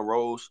with Leon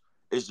Rose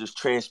is just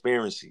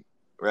transparency,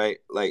 right?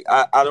 Like,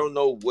 I don't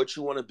know what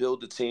you want to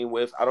build the team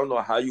with. I don't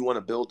know how you want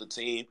to build the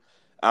team.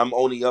 I'm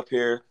only up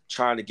here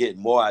trying to get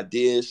more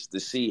ideas to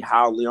see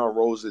how Leon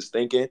Rose is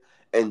thinking.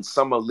 And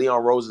some of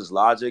Leon Rose's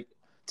logic,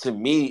 to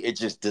me, it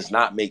just does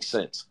not make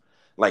sense.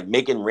 Like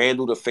making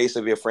Randall the face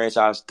of your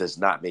franchise does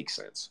not make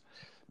sense.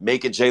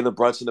 Making Jalen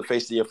Brunson the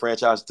face of your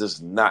franchise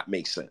does not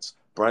make sense.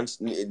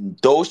 Brunson,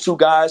 those two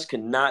guys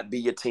cannot be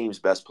your team's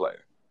best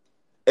player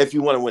if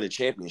you want to win a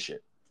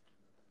championship.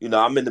 You know,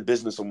 I'm in the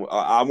business of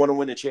I want to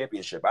win a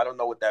championship. I don't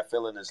know what that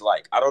feeling is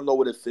like. I don't know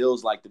what it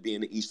feels like to be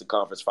in the Eastern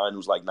Conference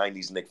Finals like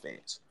 90s Knicks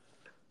fans.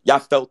 Y'all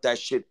felt that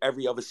shit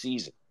every other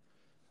season.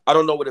 I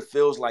don't know what it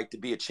feels like to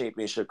be a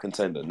championship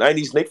contender.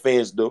 90s Knicks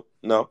fans do.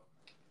 No,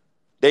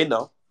 they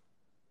know.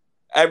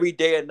 Every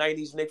day a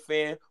 90s Knicks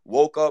fan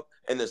woke up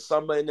in the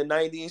summer in the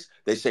 90s,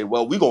 they say,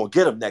 well, we're going to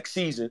get them next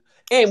season.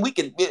 And we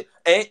can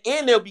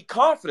and they'll be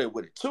confident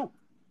with it too.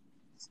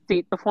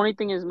 See, the funny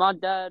thing is, my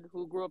dad,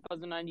 who grew up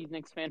as a 90s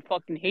Knicks fan,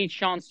 fucking hates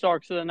Sean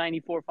Starks for the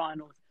 94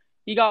 finals.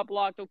 He got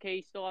blocked, okay,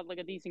 he still had like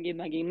a decent game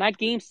that game. That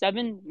game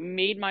 7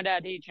 made my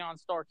dad hate Sean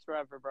Starks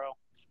forever, bro.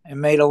 It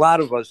made a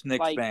lot of us Knicks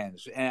Like,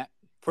 fans. And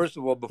first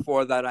of all,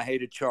 before that, I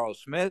hated Charles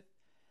Smith.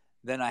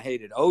 Then I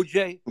hated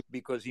OJ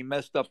because he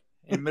messed up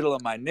in the middle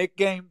of my Knicks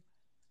game,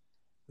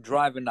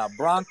 driving that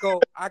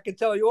Bronco. I can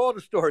tell you all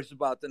the stories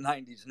about the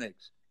 90s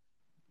Knicks.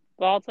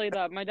 but I'll tell you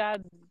that, my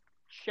dad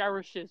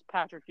cherishes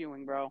Patrick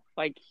Ewing, bro.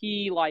 Like,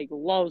 he, like,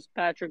 loves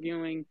Patrick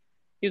Ewing.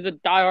 He was a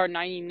diehard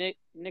 90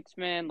 Knicks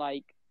man.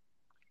 Like,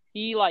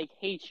 he, like,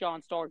 hates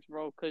Sean Starks,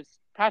 bro, because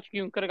Patrick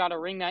Ewing could have got a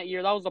ring that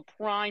year. That was a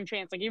prime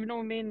chance. Like, even though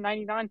we made in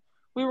 99,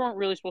 we weren't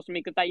really supposed to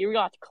make it that year. We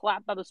got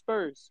clapped by the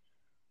Spurs.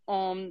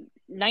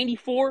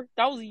 94,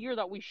 that was the year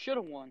that we should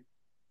have won.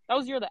 That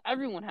was the year that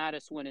everyone had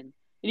us winning.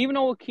 And even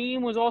though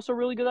Akeem was also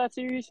really good that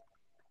series,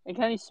 and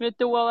Kenny Smith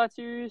did well that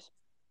series,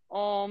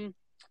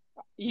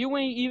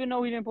 Ewing, even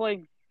though he didn't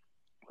play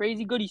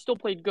crazy good, he still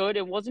played good.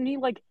 And wasn't he,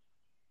 like,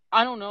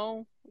 I don't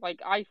know,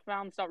 like, I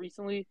found this out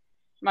recently.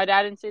 My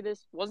dad didn't say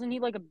this. Wasn't he,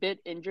 like, a bit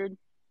injured?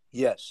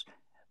 Yes.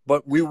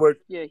 But we were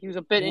Yeah, he was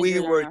a bit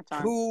injured during that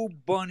time. 2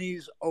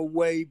 bunnies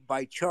away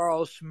by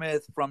Charles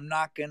Smith from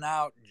knocking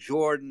out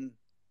Jordan.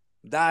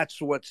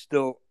 That's what's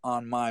still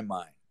on my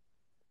mind.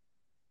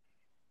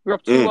 We were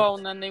up 2-0,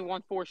 and then they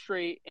won 4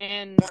 straight.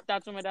 And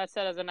that's what my dad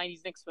said as a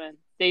 90s Knicks fan.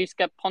 They just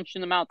kept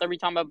punching them out every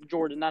time of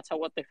Jordan. That's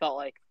what they felt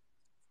like.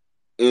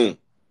 And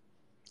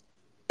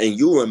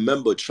you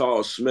remember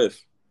Charles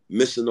Smith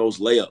missing those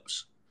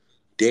layups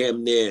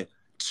damn near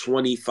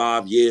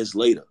 25 years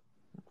later.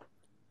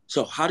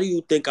 So how do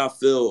you think I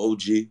feel,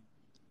 OG,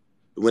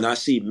 when I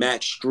see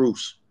Max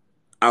Strus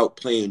out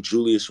playing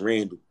Julius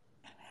Randle?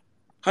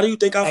 How do you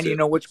think I feel? And you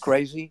know what's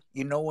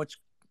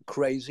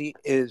crazy?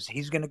 Is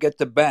he's going to get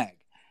the bag.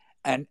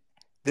 And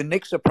the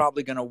Knicks are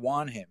probably going to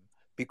want him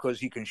because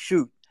he can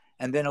shoot.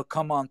 And then he'll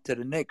come on to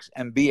the Knicks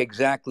and be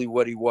exactly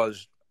what he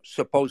was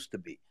supposed to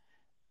be.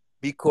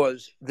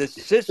 Because the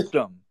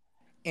system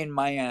in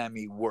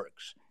Miami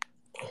works.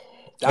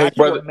 That's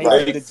what makes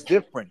the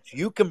difference.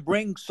 You can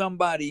bring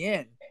somebody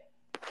in,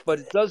 but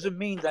it doesn't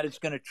mean that it's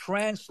going to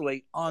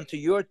translate onto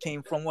your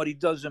team from what he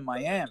does in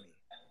Miami.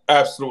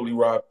 Absolutely,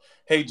 Rob.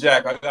 Hey,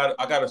 Jack, I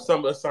got a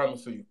summer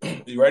assignment for you.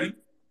 You ready?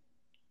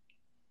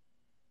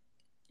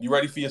 You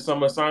ready for your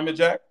summer assignment,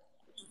 Jack?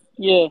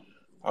 Yeah.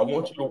 I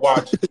want you to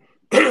watch.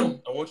 I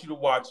want you to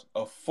watch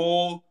a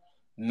full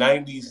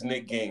 90s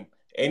Knicks game.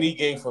 Any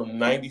game from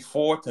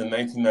 94 to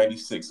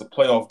 1996, a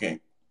playoff game.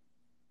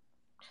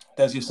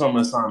 That's your summer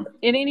assignment.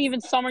 It ain't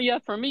even summer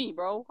yet for me,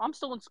 bro. I'm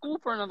still in school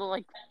for another,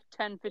 like,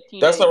 10,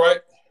 15 That's days. all right.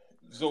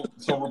 So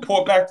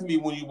report back to me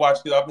when you watch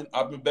it.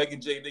 I've been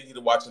begging Jay Niggy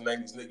to watch a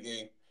 90s Knicks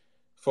game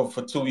for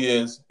 2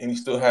 years, and he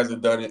still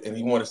hasn't done it, and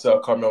he wanted to sell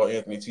Carmelo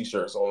Anthony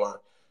T-shirts online.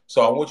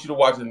 So I want you to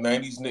watch the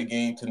 90s Knicks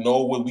game to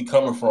know where we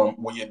coming from,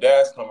 where your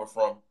dad's coming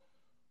from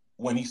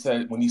when he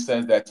says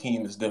that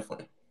team is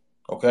different.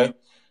 Okay?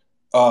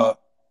 Rob,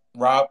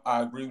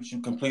 I agree with you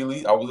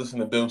completely. I was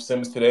listening to Bill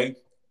Simmons today.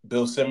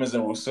 Bill Simmons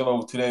and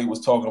Russillo today was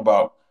talking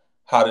about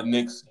how the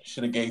Knicks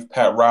should have gave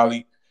Pat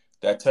Riley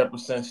that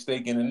 10%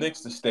 stake in the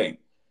Knicks to stay.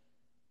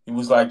 He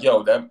was like,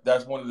 yo,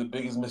 that's one of the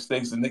biggest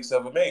mistakes the Knicks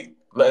ever made,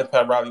 letting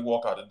Pat Riley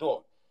walk out the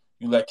door.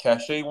 You let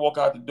Cachet walk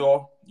out the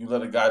door. You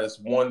let a guy that's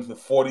won for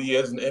 40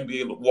 years in the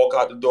NBA walk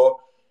out the door.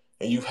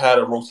 And you've had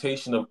a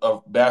rotation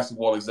of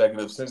basketball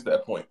executives since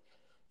that point.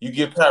 You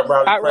give Pat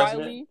Riley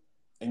president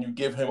and you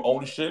give him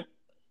ownership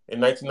in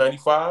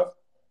 1995,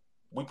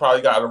 we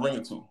probably got a ring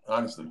or two,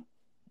 honestly.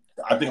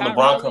 I think Pat LeBron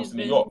Riley's comes to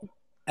New York.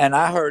 And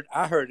I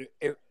heard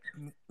it,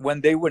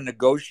 when they were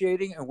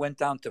negotiating, it went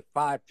down to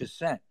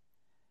 5%.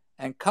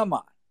 And come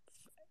on,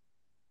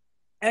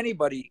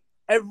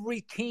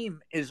 every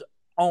team is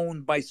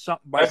owned by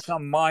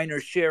some minor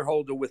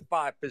shareholder with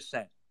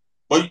 5%.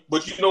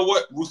 But you know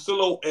what?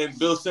 Russillo and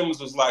Bill Simmons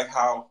was like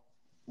how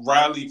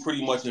Riley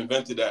pretty much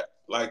invented that,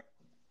 like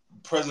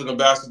president of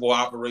basketball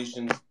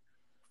operations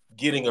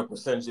getting a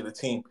percentage of the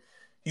team.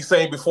 He's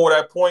saying before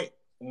that point,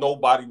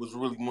 nobody was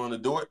really willing to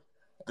do it.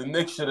 The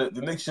Knicks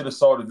should have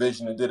saw the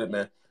vision and did it,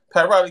 man.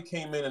 Pat Riley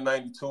came in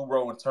 '92,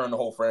 bro, and turned the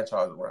whole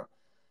franchise around.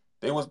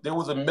 There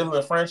was a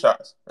middling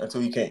franchise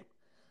until he came.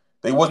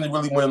 They wasn't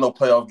really winning no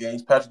playoff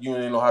games. Patrick Ewing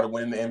didn't know how to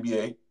win in the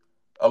NBA.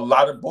 A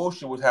lot of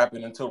bullshit was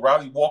happening until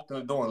Riley walked in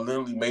the door and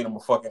literally made him a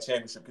fucking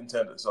championship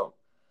contender. So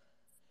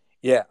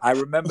Yeah, I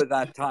remember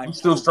that time he's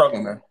still too.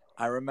 struggling, man.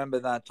 I remember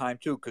that time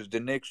too because the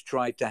Knicks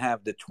tried to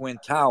have the Twin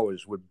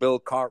Towers with Bill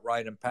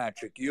Cartwright and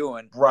Patrick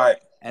Ewing, Right,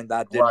 and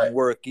that right. didn't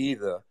work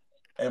either.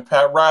 And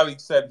Pat Riley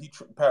said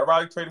Pat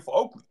Riley traded for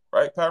Oakley,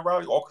 right? Pat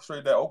Riley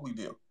orchestrated that Oakley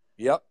deal.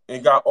 Yep.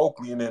 And got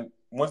Oakley, and then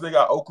once they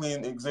got Oakley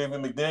and Xavier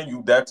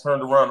McDaniel, that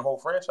turned around the whole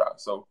franchise.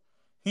 So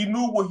he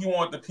knew what he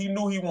wanted. He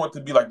knew he wanted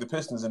to be like the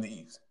Pistons in the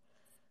East.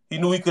 He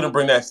knew he couldn't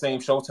bring that same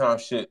Showtime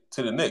shit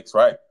to the Knicks,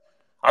 right?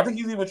 I think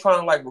he's even trying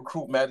to like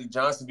recruit Magic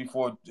Johnson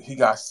before he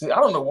got sick. I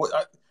don't know what.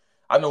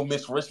 I know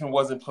Mitch Richmond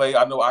wasn't play.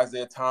 I know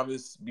Isaiah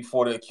Thomas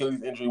before the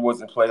Achilles injury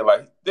wasn't play.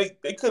 Like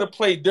they could have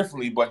played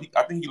differently, but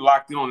I think he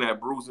locked in on that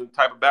bruising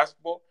type of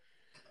basketball,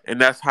 and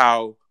that's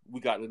how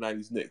we got the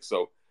 '90s Knicks.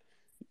 So,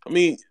 I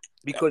mean,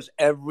 because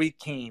every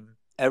team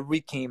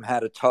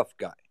had a tough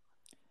guy,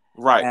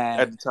 right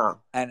at the time,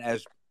 and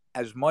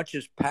as much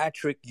as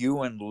Patrick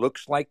Ewing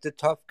looks like the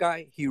tough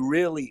guy, he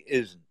really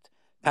isn't.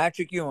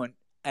 Patrick Ewing,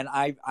 and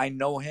I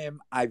know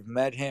him. I've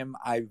met him.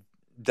 I've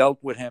dealt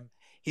with him.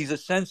 He's a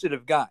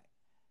sensitive guy.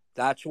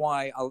 That's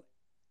why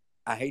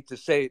I hate to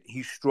say it,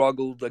 he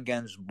struggled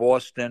against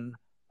Boston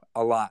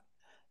a lot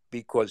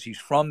because he's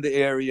from the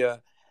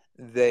area.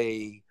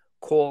 They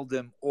called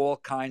him all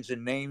kinds of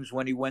names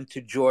when he went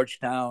to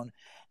Georgetown,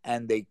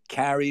 and they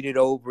carried it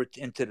over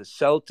into the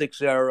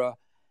Celtics era.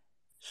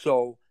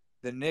 So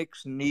the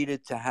Knicks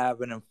needed to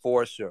have an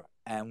enforcer.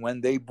 And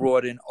when they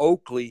brought in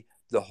Oakley,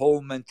 the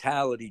whole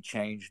mentality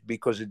changed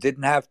because it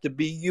didn't have to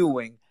be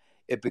Ewing.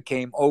 It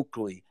became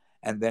Oakley,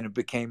 and then it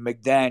became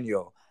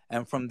McDaniel.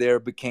 And from there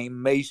it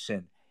became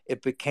Mason.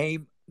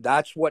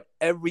 That's what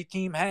every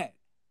team had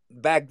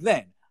back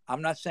then.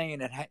 I'm not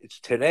saying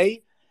it's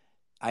today.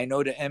 I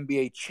know the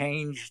NBA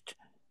changed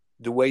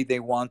the way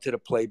they wanted to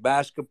play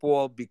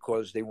basketball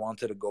because they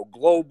wanted to go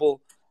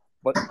global.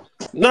 But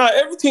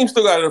every team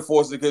still got an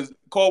enforcer because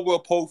Caldwell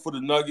Pope for the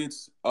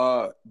Nuggets,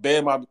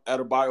 Bam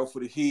Adebayo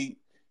for the Heat,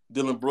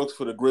 Dylan Brooks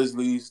for the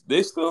Grizzlies.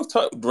 They still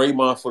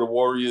Draymond for the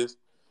Warriors.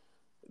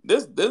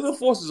 There's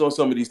enforcers on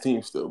some of these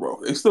teams still, bro.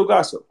 They still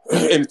got some.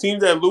 And the teams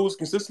that lose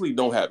consistently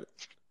don't have it.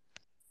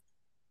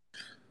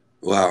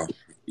 Wow.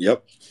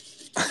 Yep.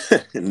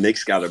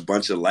 Knicks got a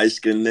bunch of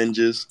light-skinned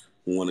ninjas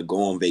who want to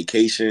go on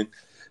vacation,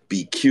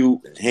 be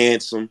cute and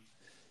handsome.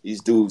 These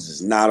dudes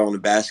is not on the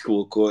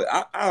basketball court.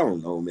 I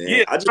don't know, man.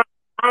 Yeah,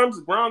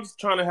 Grimes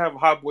trying to have a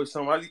hot boy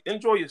summer.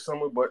 Enjoy your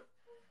summer, but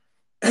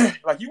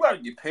like you got to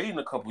get paid in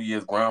a couple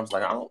years, Grimes.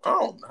 Like I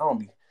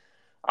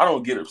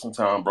don't get it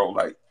sometimes, bro.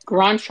 Like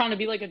Grimes trying to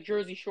be like a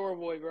Jersey Shore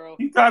boy, bro.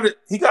 He got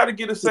to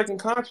get a second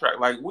contract.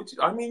 Like,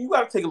 you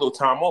got to take a little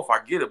time off.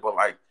 I get it, but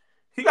like,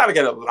 he got to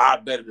get a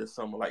lot better this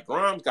summer. Like,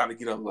 Grimes got to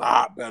get a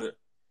lot better.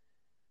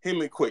 Him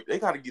and Quick, they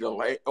got to get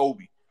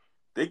Obi.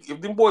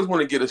 If them boys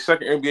want to get a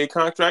second NBA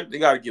contract, they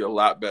got to get a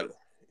lot better. You know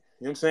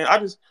what I'm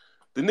saying?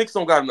 The Knicks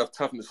don't got enough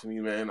toughness for me,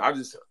 man.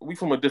 We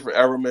from a different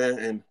era, man,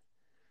 and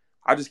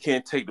I just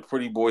can't take the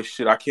pretty boy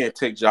shit. I can't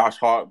take Josh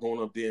Hart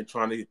going up there and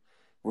trying to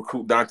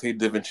recruit Dante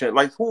DiVincenzo.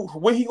 Like,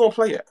 where he gonna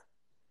play at?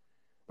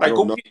 Like,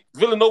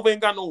 Villanova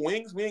ain't got no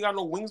wings. We ain't got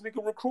no wings we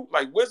can recruit.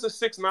 Like, where's the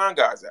 6'9"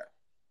 guys at?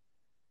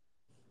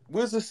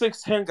 Where's the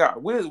 6'10" guy?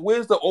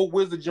 Where's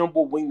the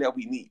jumbo wing that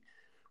we need?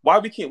 Why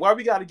we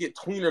got to get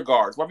tweener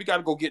guards? Why we got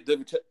to go get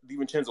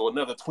DiVincenzo,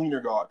 another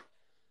tweener guard?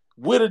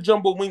 Where the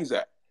jumbo wings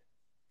at?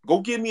 Go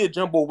give me a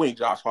jumbo wing,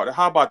 Josh Hart.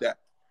 How about that?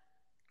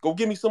 Go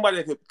give me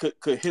somebody that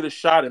could hit a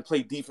shot and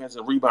play defense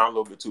and rebound a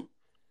little bit too.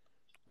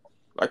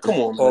 Like, come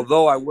on, man.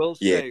 Although I will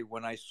say,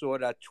 when I saw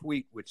that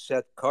tweet with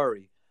Seth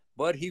Curry,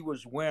 but he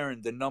was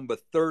wearing the number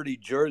 30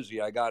 jersey,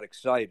 I got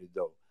excited,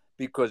 though.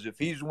 Because if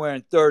he's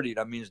wearing 30,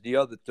 that means the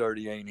other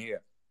 30 ain't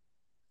here.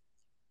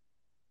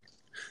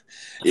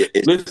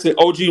 Listen,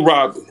 OG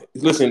Rob,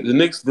 the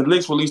Knicks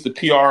released a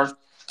PR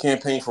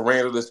campaign for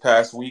Randall this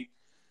past week.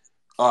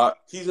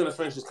 He's going to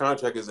finish his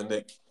contract as a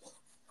Knick.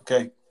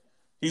 Okay?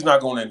 He's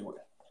not going anywhere.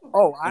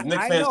 Oh, if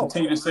Knicks fans know.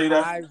 continue to say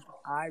that,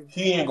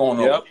 he ain't going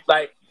nowhere. Yep,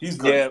 like he's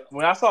good. Yeah,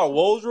 when I saw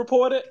Woj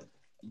reported,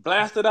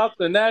 blasted out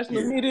the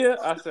national media,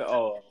 I said,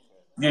 "Oh,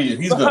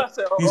 he's good.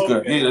 Said, he's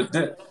good.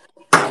 Okay.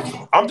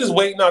 Yeah, I'm just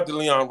waiting out the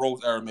Leon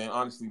Rose era, man.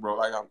 Honestly, bro.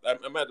 Like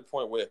I'm at the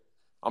point where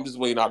I'm just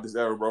waiting out this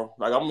era, bro.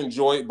 Like I'm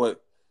enjoy it,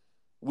 but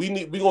we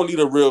gonna need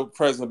a real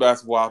president of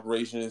basketball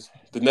operations.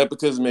 The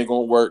nepotism ain't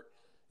gonna work.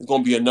 It's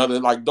gonna be another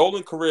like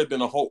Dolan's career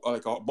been a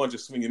bunch of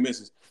swing and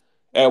misses.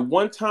 At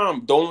one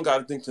time, Dolan got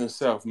to think to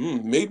himself,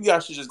 maybe I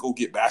should just go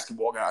get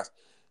basketball guys.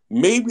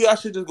 Maybe I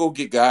should just go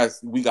get guys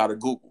we got to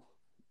Google.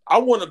 I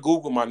want to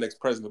Google my next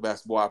president of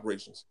basketball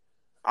operations.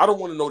 I don't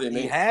want to know their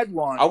name. He had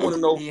one. I want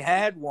to know. He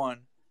had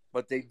one,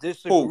 but they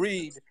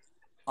disagreed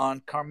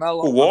on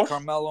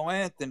Carmelo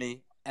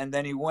Anthony, and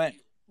then he went.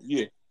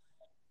 Yeah.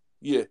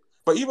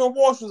 But even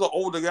Walsh was an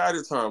older guy at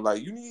the time.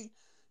 Like you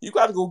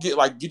got to go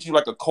get you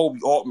like a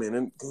Kobe Altman,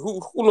 and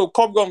who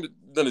Kobe Altman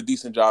done a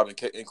decent job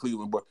in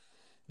Cleveland, but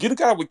get a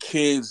guy with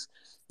kids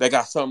that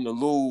got something to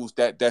lose,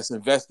 that's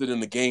invested in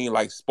the game,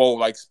 like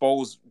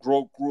Spo's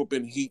grew up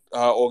in Heat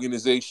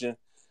organization.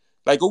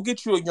 Like, go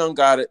get you a young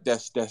guy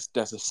that's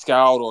a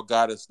scout, or a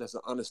guy that's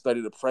an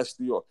understudy to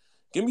Presley, or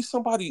give me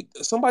somebody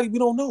we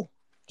don't know.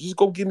 Just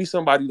go give me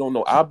somebody you don't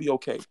know. I'll be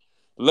okay.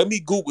 Let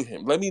me Google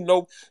him. Let me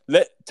know.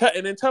 And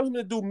then tell him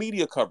to do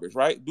media coverage,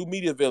 right? Do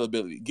media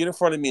availability. Get in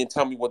front of me and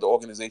tell me what the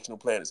organizational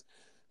plan is.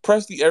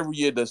 Presley every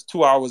year does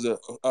 2 hours a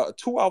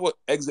 2-hour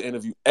exit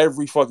interview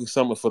every fucking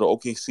summer for the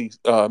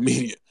OKC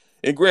media.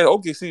 And granted,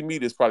 OKC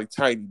media is probably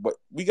tiny, but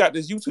we got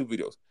this YouTube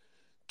videos.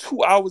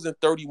 2 hours and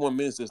 31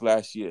 minutes this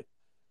last year,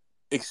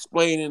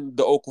 explaining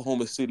the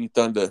Oklahoma City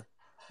Thunder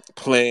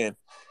plan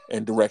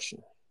and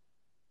direction.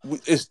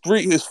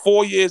 It's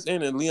 4 years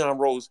in, and Leon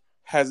Rose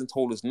hasn't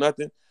told us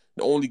nothing.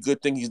 The only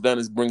good thing he's done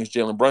is bring us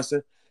Jalen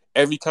Brunson.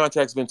 Every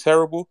contract's been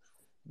terrible.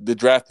 The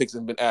draft picks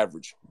have been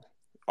average.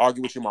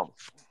 Argue with your mama.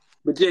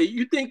 But Jay,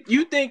 you think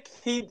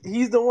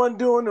he's the one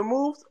doing the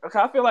moves?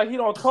 I feel like he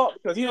don't talk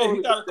because he Yeah, don't he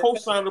really got to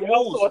co-sign the he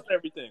moves. outsource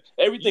everything.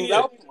 Everything's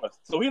Yeah. outsourced,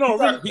 so he don't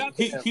really got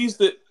to him.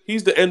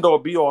 He's the end all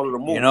be all of the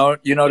moves.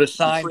 To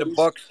sign the trades.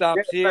 buck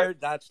stops Yeah, here.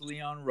 That's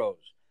Leon Rose.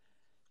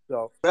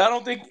 So But I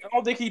don't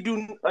think he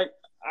do like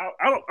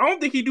I don't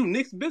think he do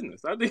Knicks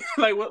business. I think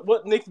like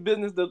what Knicks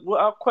business does. Well,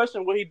 I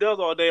question what he does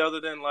all day other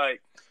than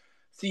like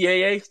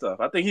CAA stuff.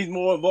 I think he's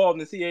more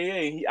involved in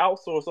CAA, and he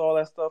outsourced all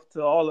that stuff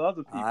to all the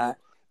other people.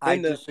 I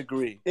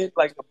disagree. It's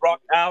like the Brock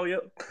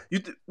Alliott,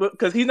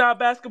 because he's not a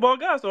basketball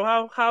guy.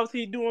 So how's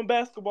he doing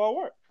basketball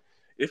work?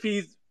 If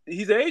he's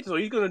an agent, so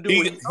he's gonna do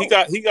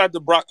what he got the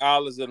Brock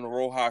Isles and the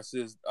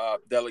Rojas's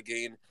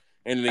delegating,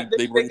 and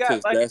they bring it to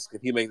his desk,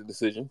 and he makes the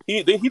decision.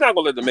 He's not gonna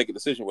let them make a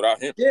decision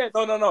without him. Yeah,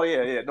 no,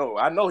 no.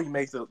 I know he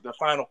makes the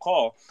final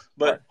call,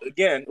 but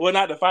again, well,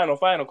 not the final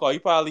call.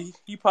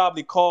 He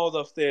probably calls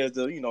upstairs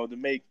to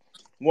make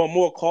one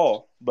more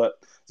call,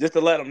 but just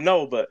to let him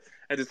know. But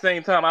at the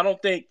same time, I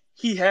don't think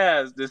he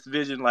has this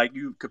vision like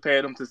you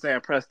compared him to Sam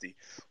Presti,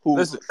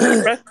 who Sam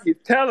Presti is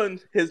telling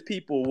his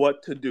people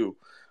what to do,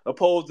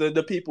 opposed to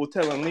the people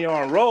telling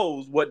Leon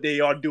Rose what they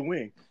are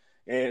doing,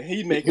 and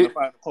he making the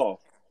final call.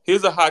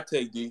 Here's a hot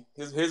take, D.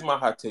 Here's my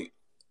hot take.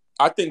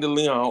 I think the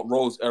Leon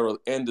Rose era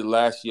ended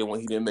last year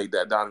when he didn't make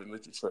that Donovan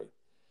Mitchell trade.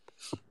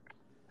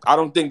 I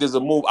don't think there's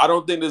a move. I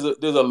don't think there's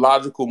a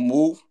logical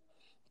move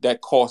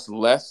that costs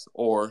less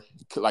or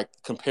like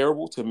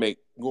comparable to make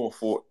going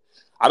forward.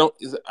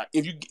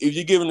 If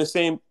you're giving the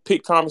same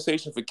pick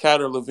conversation for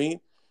Cat or Levine,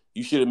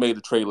 you should have made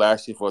the trade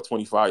last year for a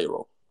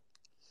 25-year-old.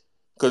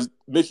 Because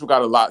Mitchell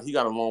got a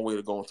long way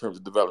to go in terms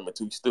of development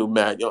too. He's still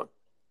mad young.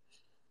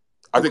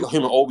 I think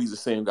him and Obi's the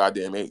same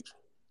goddamn age.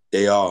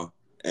 They are.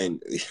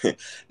 And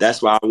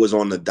that's why I was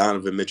on the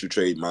Donovan Mitchell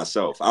trade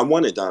myself. I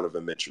wanted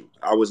Donovan Mitchell.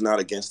 I was not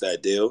against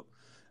that deal.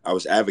 I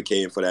was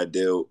advocating for that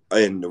deal.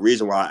 And the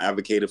reason why I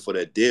advocated for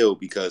that deal,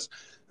 because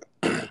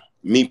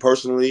me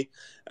personally,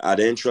 I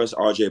didn't trust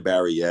RJ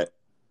Barrett yet.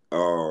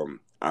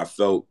 I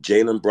felt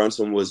Jalen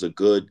Brunson was a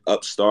good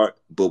upstart,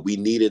 but we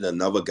needed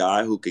another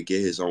guy who could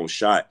get his own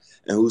shot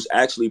and who's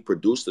actually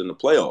produced in the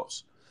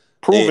playoffs.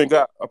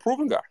 A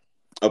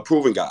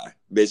proven guy,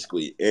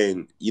 basically.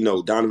 And,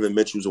 Donovan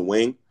Mitchell's a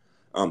wing.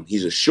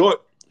 He's a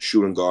short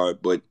shooting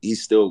guard, but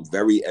he's still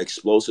very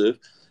explosive,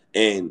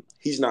 and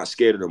he's not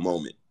scared of the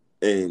moment.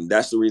 And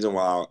that's the reason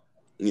why,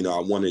 I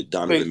wanted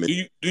Donovan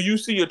Mitchell. Do you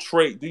see a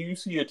trade? Do you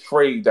see a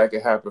trade that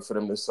could happen for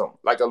them this summer,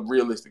 like a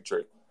realistic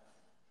trade?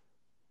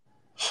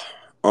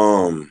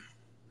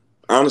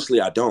 Honestly,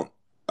 I don't.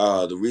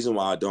 The reason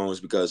why I don't is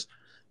because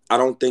I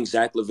don't think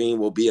Zach LaVine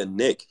will be a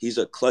Knick. He's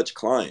a clutch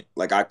client.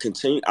 Like, I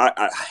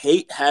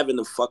hate having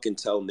to fucking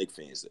tell Knick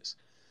fans this,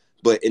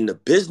 but in the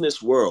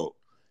business world,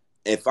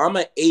 if I'm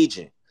an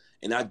agent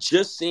and I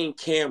just seen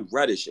Cam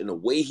Reddish and the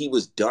way he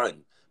was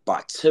done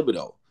by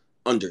Thibodeau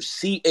under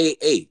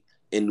CAA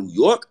in New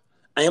York,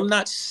 I am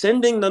not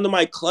sending none of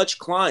my clutch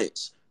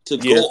clients to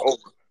go.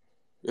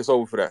 It's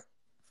over for that.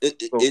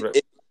 It's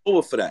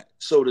over for that.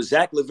 So the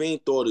Zach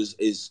LaVine thought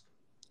is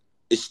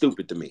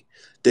stupid to me.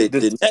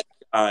 The next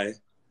guy,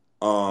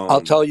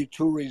 I'll tell you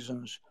two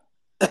reasons.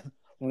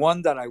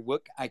 One that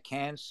I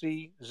can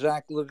see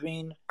Zach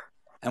LaVine,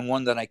 and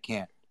one that I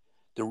can't.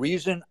 The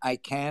reason I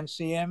can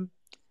see him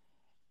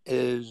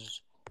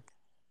is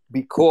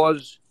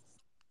because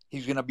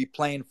he's going to be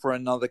playing for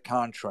another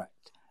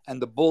contract,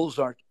 and the Bulls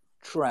are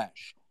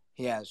trash.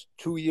 He has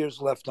 2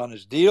 years left on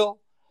his deal,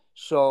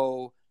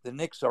 so the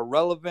Knicks are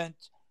relevant,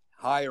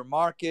 higher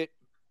market,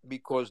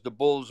 because the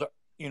Bulls are,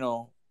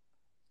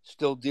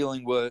 still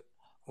dealing with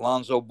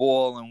Lonzo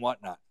Ball and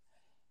whatnot.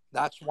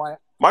 That's why.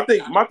 My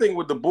thing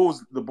with the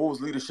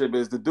Bulls leadership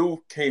is the dude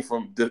came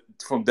from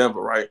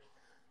Denver, right?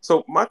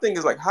 So my thing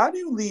is, like, how do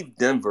you leave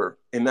Denver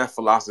in that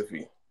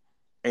philosophy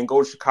and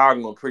go to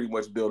Chicago and pretty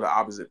much build the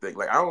opposite thing?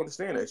 Like, I don't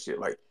understand that shit.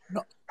 Like,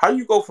 how do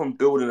you go from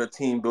building a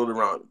team built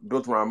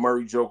around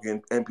Murray, Joker,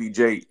 and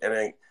MPJ, and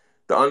then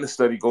the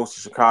understudy goes to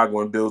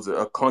Chicago and builds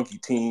a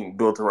clunky team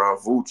built around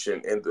Vooch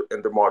and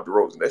DeMar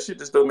DeRozan. That shit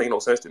just doesn't make no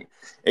sense to me.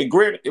 And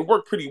granted, it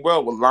worked pretty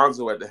well with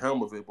Lonzo at the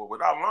helm of it, but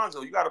without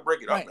Lonzo, you got to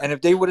break it up Right. now. And if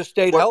they would have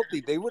stayed But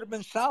healthy, they would have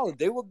been solid.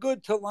 They were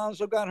good till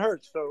Lonzo got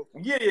hurt. So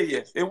yeah.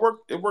 It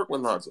worked. It worked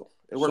with Lonzo.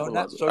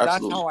 so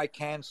that's how I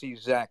can see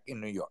Zach in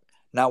New York.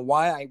 Now,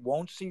 why I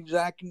won't see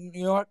Zach in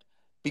New York?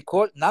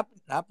 Because not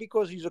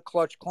because he's a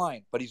clutch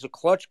client, but he's a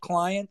clutch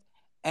client,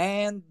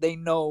 and they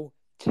know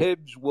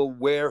Tibbs will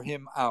wear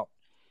him out.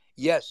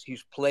 Yes,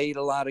 he's played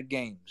a lot of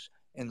games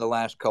in the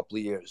last couple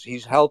of years.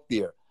 He's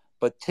healthier,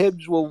 but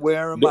Tibbs will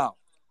wear him out.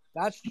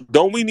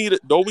 Don't we need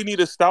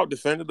a stout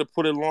defender to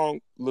put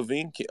along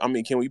Levine?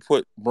 Can we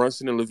put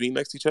Brunson and Levine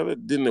next to each other?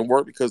 Didn't it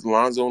work because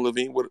Lonzo and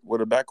Levine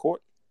were a backcourt?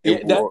 Yeah,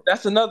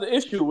 that's another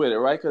issue with it,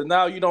 right? Because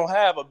now you don't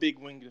have a big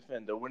wing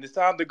defender. When it's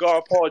time to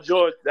guard Paul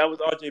George, that was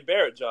R.J.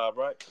 Barrett's job,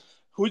 right?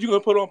 Who you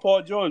gonna put on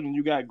Paul George when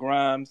you got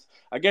Grimes?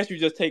 I guess you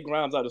just take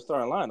Grimes out of the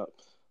starting lineup,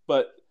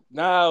 but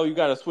now you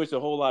got to switch a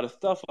whole lot of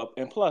stuff up.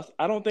 And plus,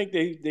 I don't think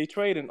they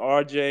trade in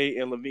R.J.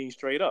 and Levine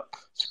straight up.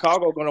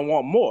 Chicago gonna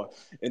want more,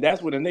 and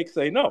that's when the Knicks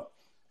say no.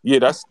 Yeah,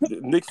 that's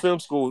Nick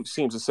Film School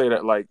seems to say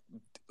that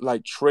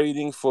like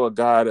trading for a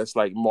guy that's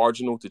like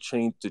marginal to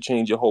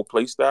change your whole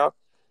play style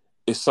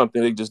is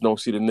something they just don't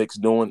see the Knicks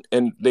doing.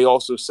 And they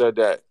also said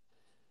that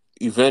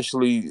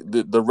eventually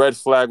the red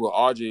flag with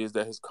RJ is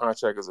that his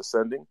contract is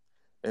ascending,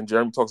 and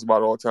Jeremy talks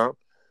about it all the time.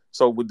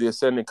 So with the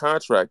ascending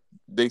contract,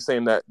 they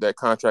saying that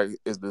contract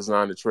is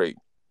designed to trade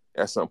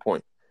at some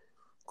point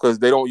because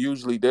they don't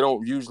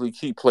usually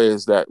keep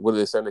players that with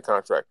an ascending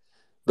contract.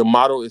 The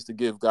model is to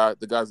give the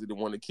guys that they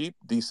want to keep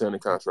descending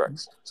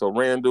contracts. So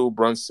Randall,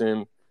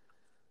 Brunson,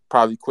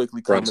 probably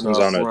quickly coming Brunson's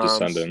up. on a Grimes.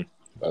 descending,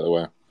 by the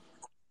way.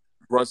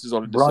 Brunson's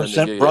on a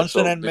descending. Yeah,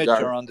 Brunson so and Mitch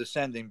are on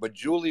descending, but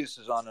Julius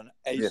is on an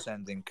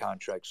ascending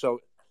contract.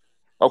 So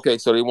okay,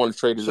 so they want to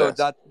trade his ass.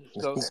 that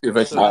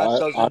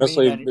doesn't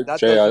honestly, mean that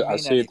Jay, doesn't I mean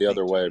see it the anything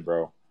other to way, me.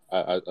 bro.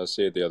 I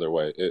see it the other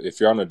way. If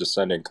you're on a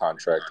descending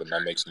contract, then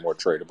that makes it more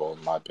tradable,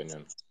 in my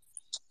opinion.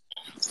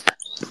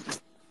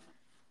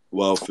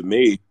 Well, for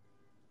me,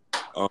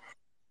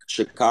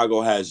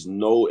 Chicago has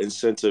no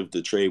incentive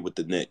to trade with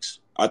the Knicks.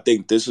 I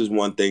think this is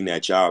one thing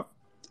that y'all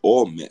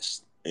all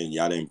missed and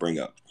y'all didn't bring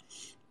up.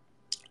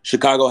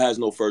 Chicago has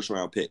no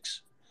first-round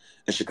picks.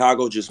 And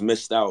Chicago just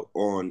missed out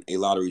on a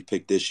lottery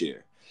pick this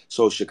year.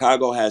 So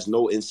Chicago has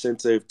no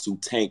incentive to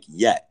tank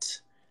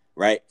yet,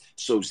 right?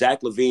 So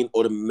Zach LaVine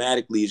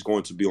automatically is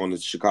going to be on the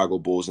Chicago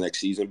Bulls next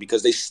season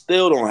because they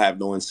still don't have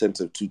no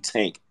incentive to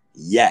tank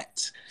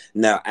yet.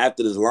 Now,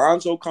 after this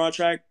Lonzo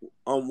contract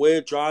where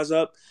it dries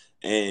up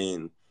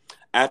and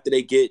after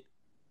they get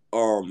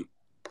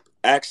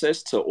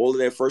access to all of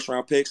their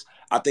first-round picks,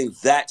 I think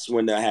that's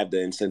when they'll have the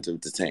incentive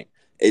to tank.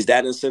 Is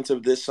that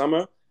incentive this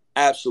summer?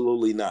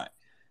 Absolutely not.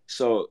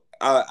 So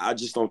I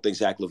just don't think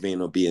Zach LaVine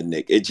will be a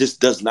Knick. It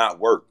just does not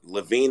work.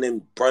 LaVine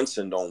and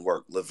Brunson don't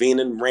work. LaVine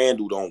and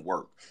Randall don't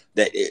work.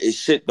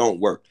 Shit don't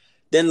work.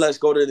 Then let's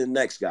go to the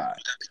next guy.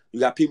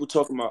 You got people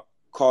talking about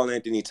Karl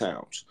Anthony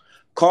Towns.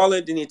 Karl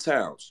Anthony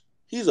Towns,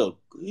 he's a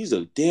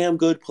damn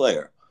good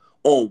player.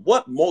 On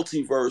what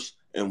multiverse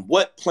and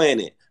what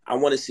planet I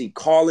want to see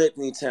Karl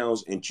Anthony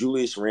Towns and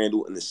Julius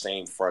Randle in the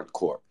same front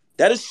court?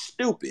 That is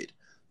stupid.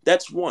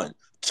 That's one.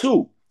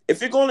 Two,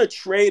 if you're going to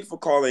trade for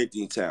Karl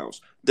Anthony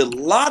Towns, the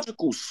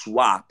logical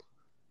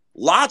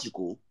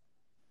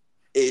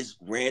is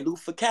Randall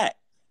for Cat.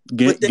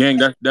 Gang,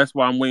 that's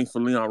why I'm waiting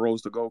for Leon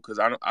Rose to go because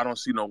I don't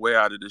see no way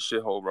out of this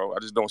shithole, bro. I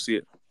just don't see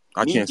it.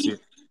 I can't see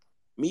it.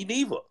 Me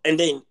neither. And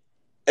then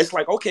it's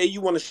like, okay, you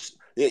want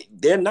to?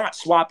 They're not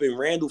swapping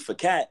Randall for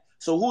Cat.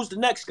 So who's the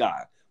next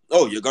guy?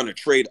 Oh, you're gonna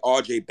trade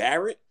R.J.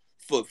 Barrett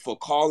for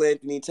Karl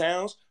Anthony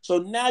Towns. So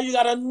now you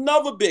got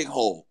another big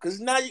hole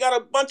because now you got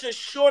a bunch of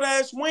short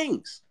ass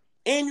wings,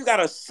 and you got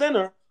a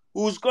center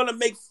who's gonna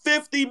make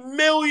 $50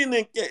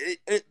 million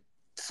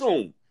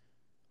soon.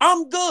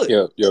 I'm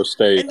good. Yo,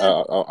 State.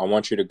 I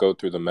want you to go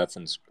through the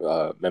Memphis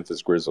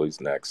Grizzlies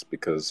next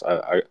because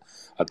I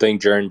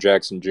think Jaren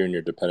Jackson Jr.,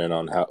 depending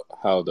on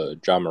how the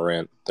John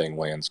Morant thing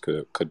lands,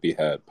 could be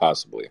had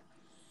possibly.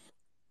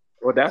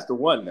 Well, that's the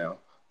one now.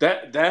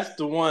 That's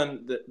the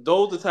one.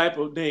 Those are the type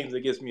of names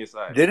that gets me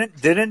excited.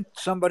 Didn't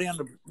somebody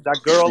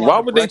that girl Why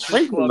on the would they Breakfast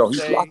trade him Club though?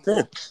 He's say locked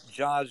in.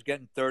 Ja's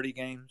getting 30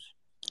 games?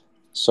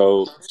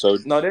 So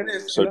No,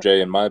 Jay,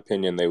 in my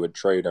opinion, they would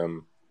trade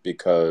him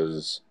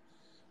because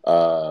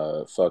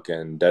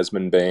fucking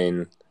Desmond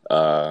Bain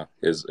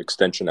is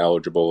extension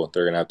eligible.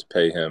 They're gonna have to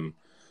pay him.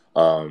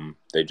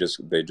 They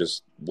just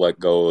let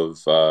go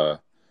of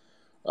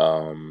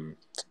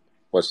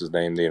what's his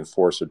name, the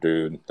enforcer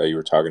dude that you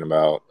were talking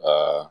about,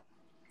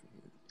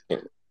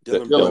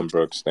 Dylan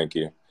Brooks. Thank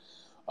you.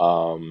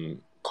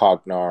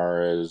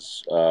 Cognar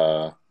is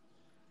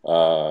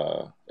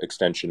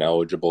extension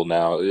eligible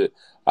now.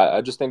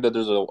 I just think that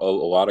there's a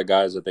lot of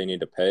guys that they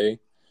need to pay.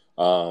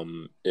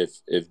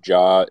 If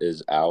Ja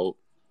is out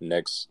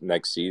next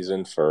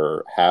season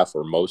for half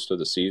or most of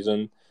the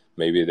season,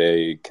 maybe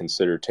they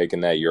consider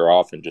taking that year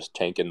off and just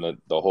tanking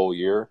the whole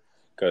year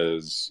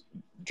because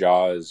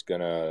Ja is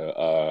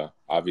gonna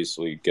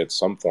obviously get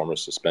some form of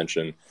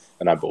suspension,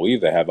 and I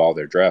believe they have all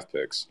their draft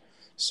picks.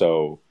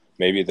 So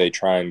maybe they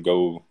try and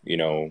go,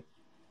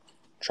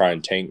 try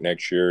and tank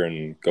next year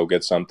and go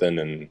get something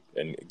and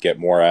get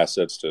more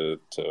assets to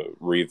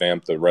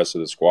revamp the rest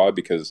of the squad,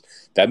 because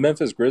that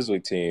Memphis Grizzly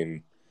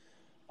team,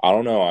 I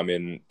don't know. I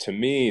mean, to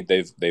me,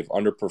 they've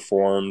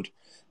underperformed.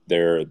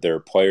 Their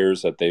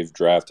players that they've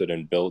drafted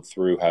and built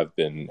through have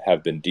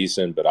been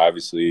decent, but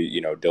obviously,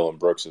 Dylan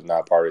Brooks is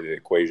not part of the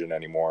equation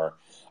anymore.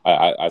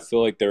 I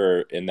feel like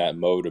they're in that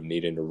mode of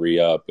needing to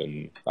re-up,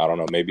 and I don't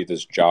know, maybe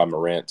this Ja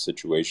Morant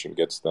situation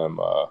gets them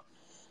to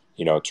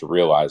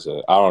realize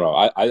it. I don't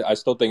know. I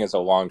still think it's a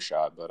long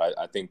shot, but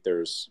I think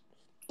there's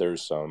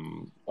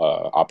some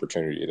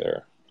opportunity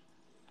there.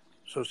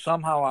 So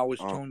somehow I was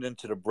tuned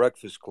into the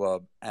Breakfast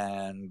Club,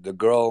 and the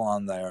girl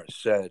on there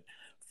said,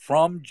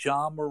 from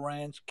John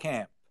Morant's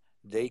camp,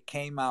 they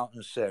came out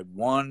and said,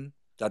 one,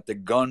 that the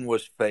gun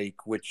was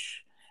fake,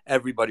 which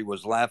everybody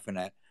was laughing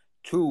at.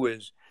 Two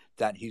is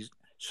that he's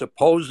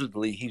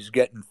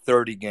getting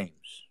 30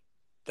 games.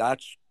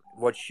 That's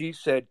what she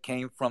said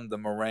came from the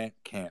Morant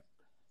camp.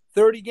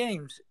 30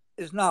 games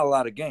is not a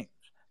lot of games.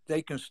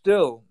 They can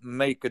still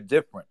make a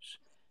difference.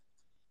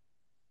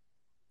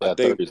 Yeah, I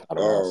think 30's not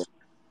enough.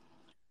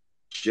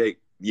 Jake,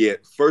 yeah,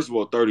 first of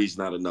all, 30 is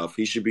not enough.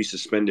 He should be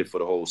suspended for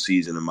the whole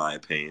season, in my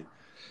opinion.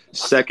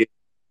 Second,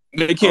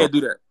 they can't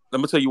do that.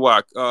 Let me tell you why.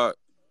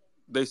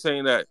 They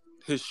saying that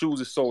his shoes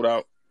is sold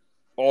out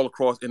all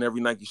across in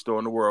every Nike store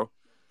in the world.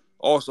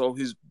 Also,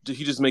 he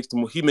just makes too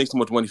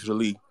much money for the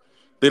league.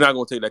 They're not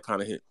going to take that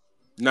kind of hit.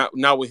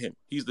 Not with him.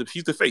 He's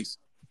the face.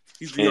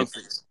 He's the young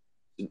face.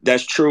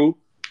 That's true.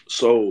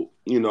 So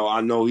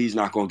I know he's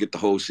not going to get the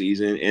whole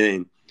season,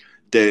 and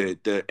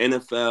the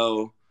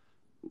NFL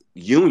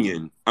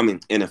union,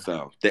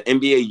 the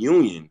NBA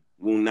union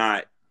will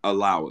not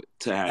allow it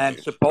to happen.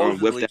 And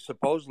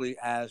supposedly,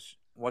 as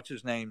what's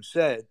his name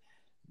said,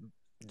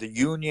 the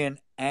union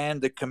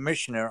and the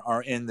commissioner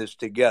are in this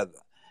together.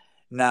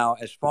 Now,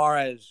 as far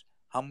as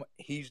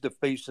he's the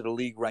face of the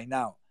league right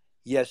now,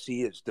 yes,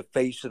 he is the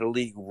face of the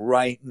league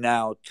right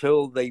now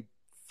till they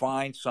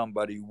find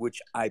somebody,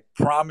 which I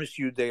promise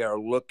you they are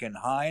looking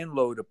high and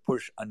low to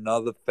push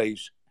another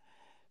face,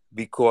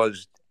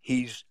 because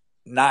he's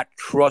not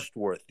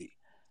trustworthy.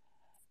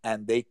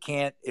 And they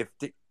can't, if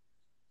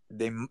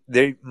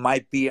there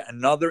might be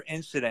another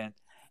incident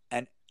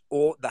and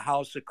all the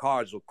house of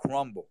cards will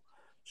crumble.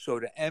 So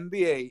the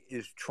NBA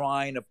is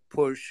trying to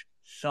push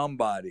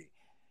somebody.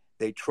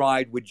 They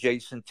tried with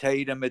Jason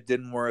Tatum. It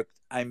didn't work.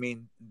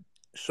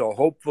 So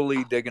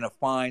hopefully they're going to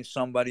find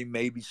somebody.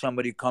 Maybe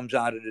somebody comes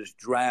out of this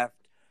draft.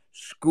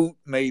 Scoot,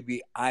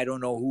 maybe. I don't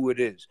know who it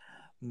is.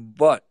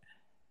 But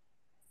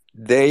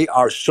they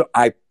are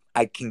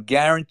I can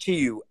guarantee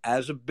you,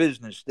 as a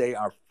business, they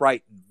are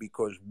frightened,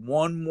 because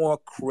one more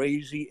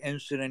crazy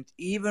incident,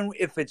 even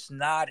if it's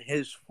not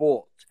his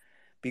fault,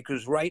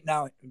 because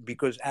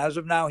as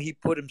of now, he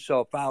put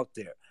himself out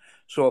there.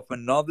 So if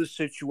another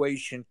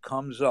situation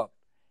comes up,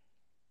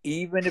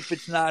 even if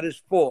it's not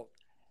his fault,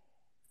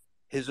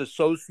 his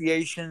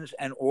associations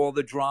and all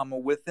the drama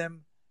with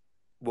him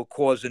will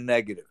cause a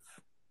negative.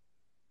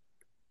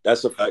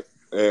 That's a fact.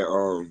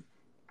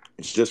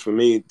 It's just for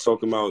me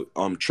talking about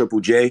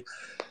Triple J.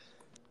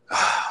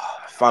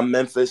 If I'm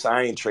Memphis,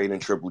 I ain't trading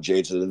Triple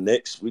J to the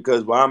Knicks,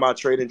 because why am I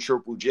trading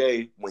Triple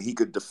J when he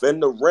could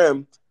defend the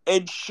rim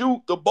and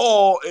shoot the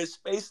ball and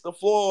space the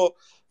floor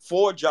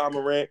for Ja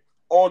Morant,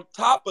 on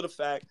top of the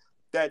fact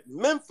that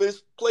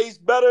Memphis plays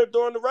better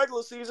during the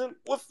regular season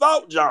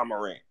without Ja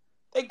Morant.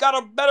 They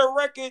got a better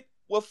record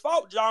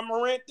without Ja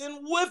Morant than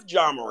with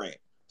Ja Morant.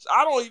 So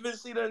I don't even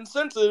see the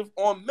incentive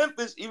on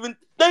Memphis even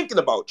thinking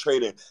about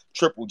trading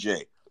Triple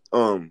J.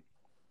 And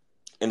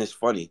it's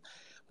funny.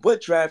 What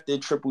draft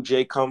did Triple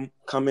J come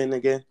in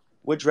again?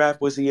 What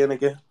draft was he in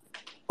again?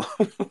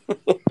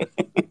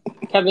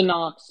 Kevin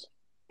Knox.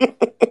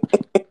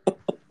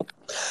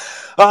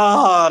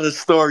 The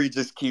story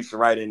just keeps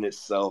writing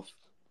itself.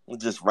 It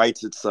just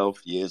writes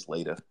itself years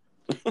later.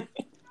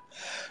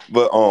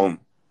 But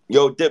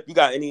yo, Dip, you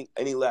got any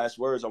last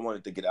words? I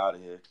wanted to get out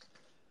of here.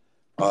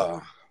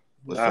 I'm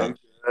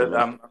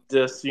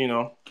just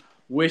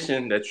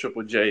wishing that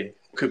Triple J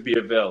could be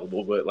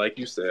available, but like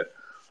you said,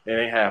 it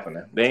ain't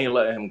happening. They ain't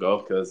letting him go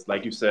because,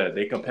 like you said,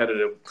 they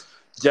competitive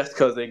just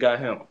because they got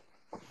him.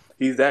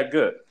 He's that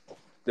good.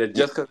 That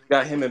just because they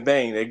got him and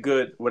Bane, they're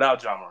good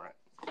without Ja Morant.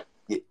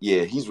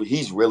 Yeah,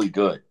 he's really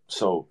good.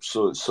 So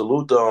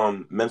salute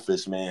to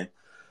Memphis, man.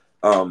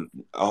 I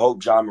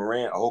hope Ja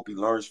Morant, I hope he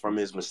learns from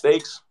his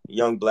mistakes.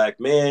 Young black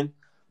man.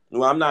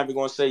 Well, I'm not even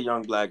gonna say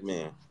young black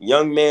man.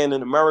 Young man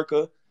in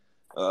America.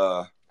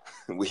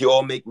 We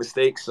all make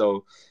mistakes,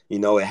 so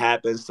it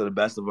happens to the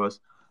best of us.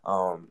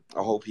 I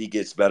hope he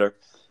gets better.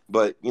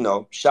 But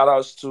shout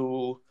outs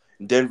to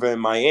Denver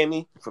and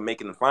Miami for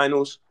making the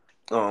finals.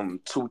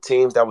 Two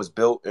teams that was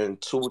built in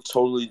two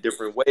totally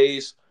different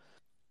ways,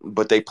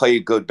 but they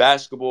played good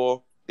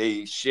basketball.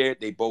 They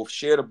both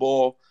share the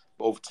ball.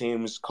 Both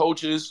teams'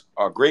 coaches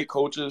are great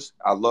coaches.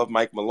 I love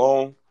Mike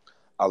Malone.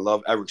 I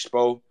love Eric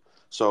Spo.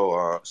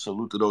 So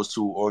salute to those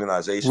two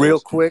organizations. Real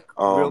quick.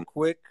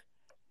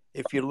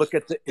 If you look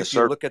at Yes,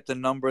 the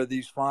number of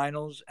these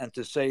finals, and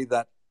to say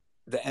that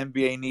the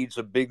NBA needs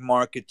a big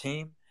market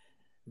team,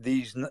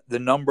 the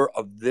number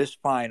of this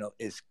final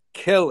is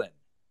killing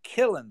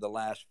the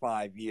last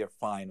 5-year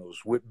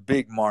finals with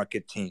big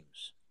market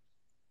teams.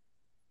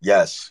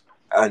 Yes,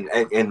 and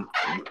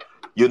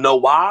you know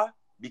why?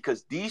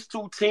 Because these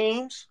two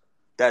teams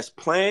that's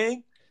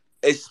playing,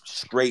 it's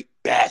straight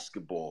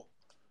basketball.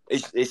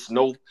 It's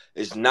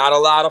not a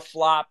lot of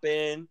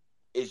flopping.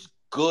 It's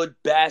good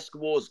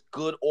basketball. It's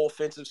good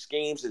offensive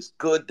schemes. It's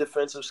good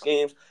defensive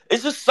schemes.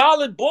 It's a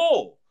solid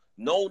ball.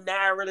 No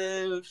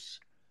narratives,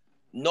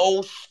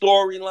 no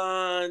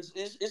storylines.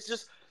 It's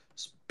just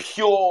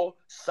pure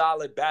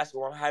solid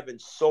basketball. I'm having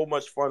so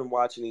much fun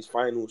watching these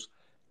finals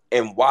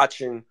and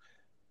watching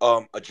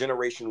a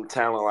generational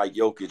talent like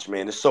Jokic,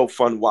 man. It's so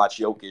fun to watch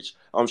Jokic.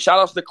 Shout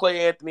outs to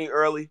Clay Anthony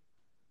early.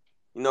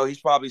 You know, he's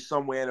probably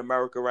somewhere in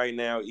America right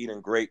now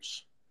eating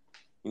grapes.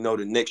 You know,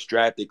 the Knicks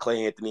drafted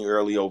Clay Anthony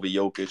early over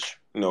Jokic.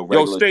 You know,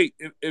 regular. Yo, State,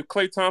 if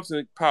Klay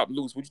Thompson pop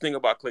loose, what you think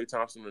about Klay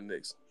Thompson and the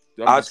Knicks?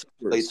 I'll take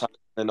Klay Thompson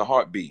in the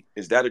heartbeat.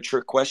 Is that a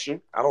trick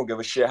question? I don't give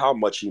a shit how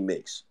much he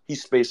makes. He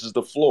spaces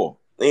the floor.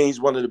 And he's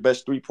one of the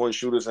best three-point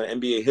shooters in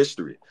NBA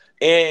history.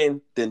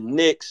 And the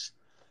Knicks,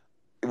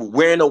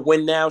 we're in a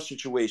win-now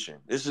situation.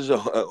 This is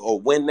a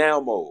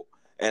win-now mode.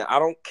 And I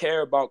don't care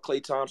about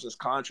Klay Thompson's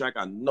contract.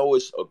 I know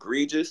it's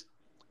egregious,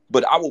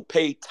 but I will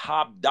pay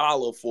top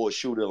dollar for a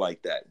shooter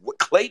like that. With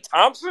Klay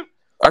Thompson?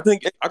 I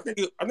think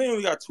he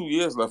only got 2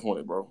 years left on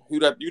it, bro.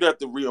 You'd have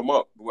to re him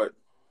up. But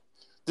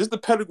this is the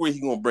pedigree he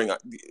gonna bring.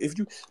 If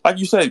you, like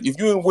you said, if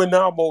you in win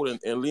now mode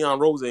and Leon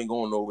Rose ain't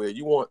going nowhere,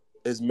 you want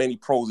as many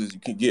pros as you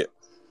can get.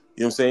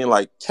 You know what I'm saying?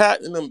 Like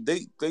Cat and them,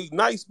 they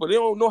nice, but they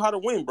don't know how to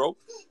win, bro.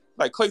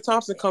 Like Klay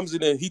Thompson comes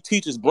in and he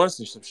teaches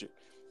Brunson some shit.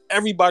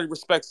 Everybody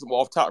respects him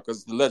off top because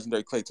it's the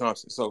legendary Klay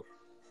Thompson. So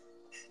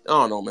I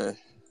don't know, man.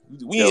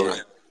 Yo,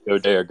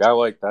 a guy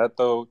like that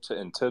though,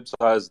 in Tibbs'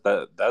 eyes,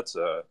 that's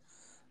a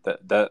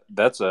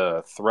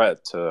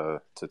threat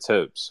to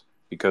Tibbs,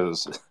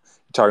 because you're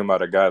talking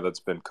about a guy that's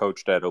been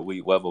coached at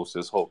elite levels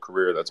his whole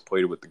career, that's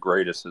played with the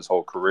greatest his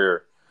whole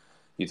career.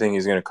 You think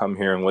he's gonna come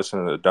here and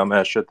listen to the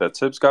dumbass shit that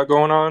Tibbs got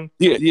going on?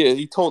 Yeah.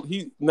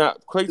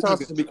 Klay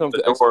Thompson becomes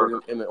the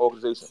expert in the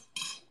organization.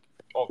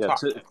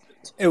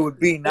 It would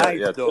be nice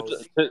though.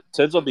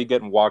 Tibbs will be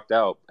getting walked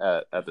out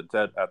at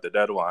the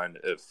deadline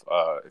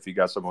if you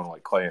got someone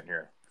like Klay in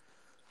here.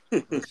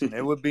 Listen,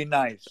 it would be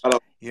nice.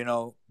 You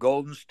know,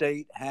 Golden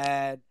State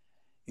had,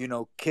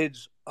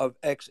 kids of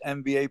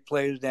ex-NBA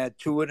players. They had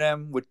two of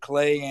them with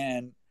Klay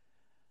and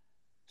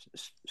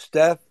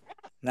Steph.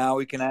 Now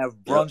we can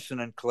have Brunson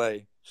and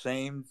Klay.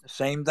 Same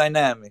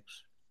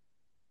dynamics.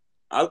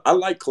 I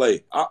like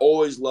Klay. I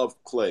always loved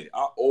Klay.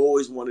 I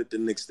always wanted the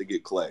Knicks to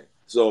get Klay.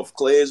 So if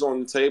Klay is on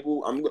the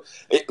table,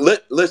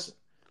 listen,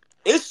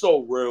 it's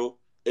so real.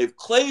 If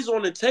Klay's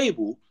on the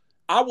table,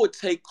 I would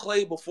take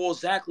Klay before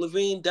Zach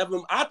LaVine,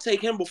 Devin. I'd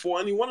take him before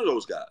any one of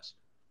those guys.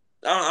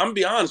 I'm gonna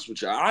be honest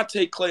with you. I'd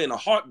take Klay in a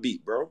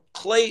heartbeat, bro.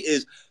 Klay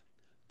is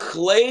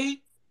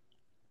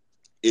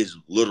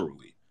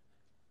literally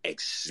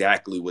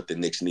exactly what the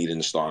Knicks need in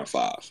the starting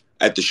five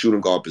at the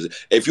shooting guard position.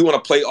 If you want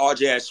to play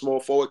RJ at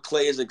small forward,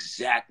 Klay is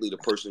exactly the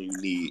person you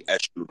need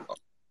at shooting guard.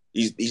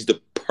 He's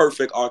the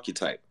perfect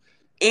archetype.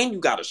 And you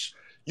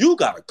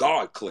gotta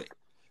guard Klay.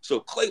 So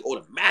Klay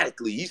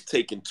automatically, he's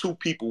taking two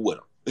people with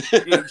him. He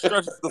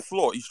stretches the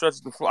floor.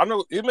 I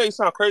know it may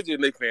sound crazy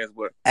to Knicks fans,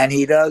 but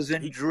he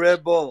doesn't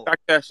dribble,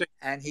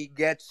 and he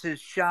gets his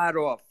shot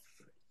off.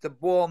 The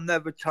ball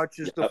never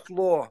touches the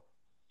floor.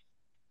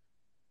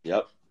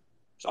 Yep.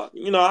 So,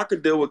 I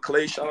could deal with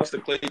Klay. Shout outs to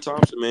Klay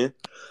Thompson, man.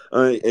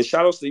 And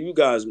shout outs to you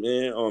guys,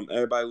 man.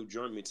 Everybody who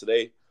joined me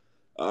today.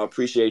 I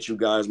appreciate you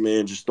guys,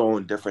 man. Just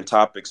throwing different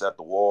topics at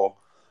the wall.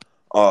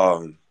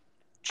 Trying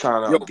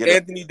to get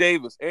Anthony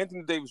Davis,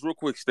 real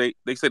quick, State.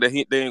 They said that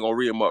they ain't gonna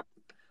re him up.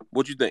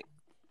 What you think?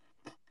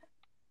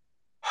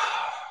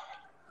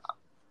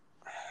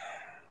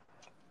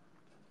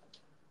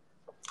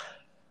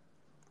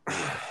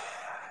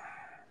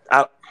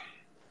 I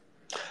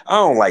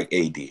don't like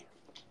AD.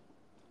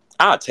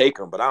 I'll take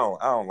him, but I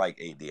don't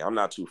like AD. I'm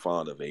not too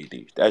fond of AD.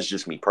 That's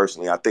just me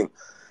personally. I think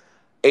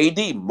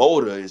AD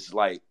motor is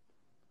like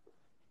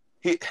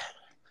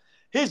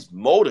his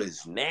motor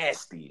is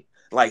nasty.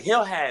 Like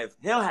he'll have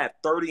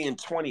 30 and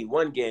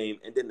 21 game,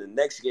 and then the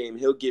next game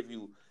he'll give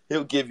you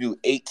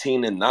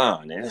 18 and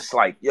 9, and it's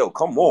like, yo,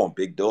 come on,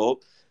 big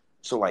dog.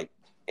 So like,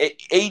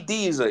 AD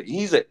he's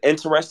an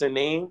interesting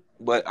name,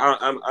 but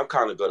I'm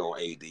kind of good on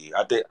AD.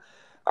 I think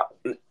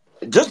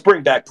just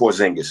bring back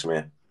Porzingis,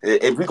 man.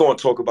 If we're gonna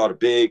talk about a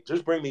big,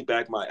 just bring me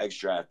back my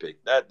ex-draft pick.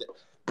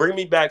 Bring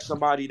me back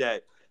somebody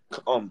that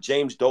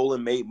James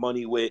Dolan made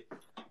money with.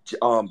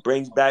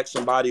 Brings back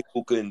somebody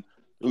who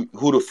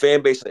the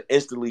fan base can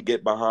instantly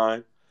get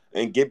behind,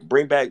 and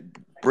bring back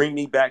bring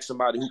me back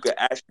somebody who could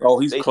actually Oh,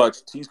 he's stay. clutch.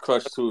 He's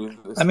clutch too.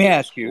 Let me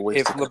ask you: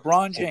 Waste if of time.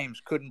 LeBron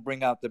James couldn't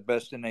bring out the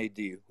best in AD,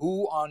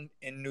 who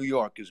in New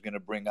York is going to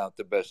bring out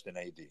the best in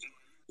AD?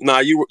 Nah,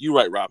 you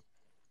right, Rob.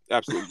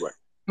 Absolutely right.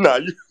 Nah,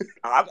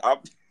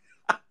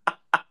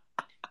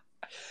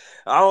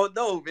 I don't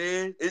know,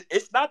 man.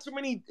 It's not too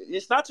many.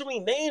 It's not too many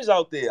names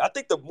out there. I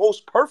think the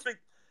most perfect,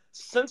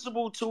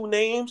 sensible two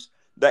names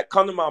that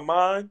come to my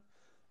mind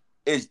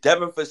is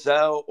Devin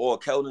Vassell or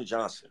Keldon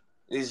Johnson.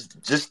 It's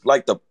just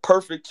like the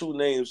perfect two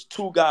names,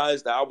 two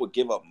guys that I would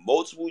give up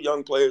multiple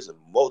young players and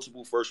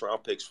multiple first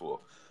round picks for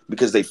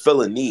because they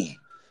fill a need.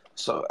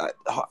 So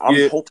I'm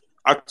Yeah, hoping.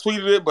 I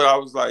tweeted it, but I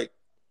was like,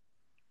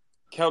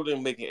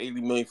 Keldon making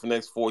 $80 million for the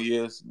next 4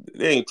 years.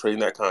 They ain't trading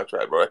that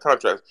contract, bro. That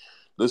contract.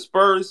 The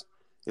Spurs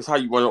is how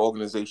you run an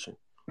organization.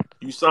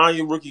 You sign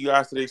your rookie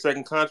guys to their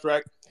second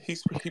contract. He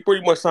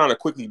pretty much signed a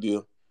quickly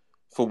deal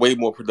for way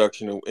more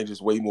production and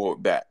just way more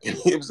back. You know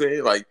what I'm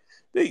saying? Like,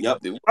 Yep.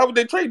 why would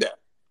they trade that?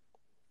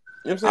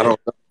 You know what I'm I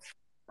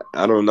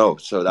saying? don't know.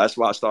 So that's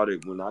why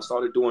when I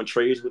started doing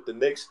trades with the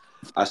Knicks,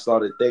 I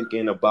started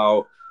thinking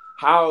about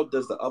how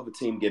does the other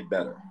team get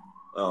better.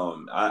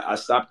 I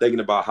stopped thinking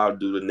about how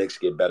do the Knicks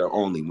get better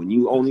only. When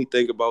you only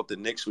think about the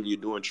Knicks when you're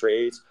doing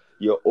trades,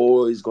 you're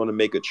always going to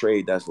make a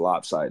trade that's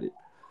lopsided.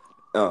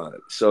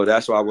 So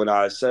that's why when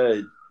I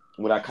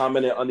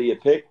commented under your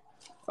pick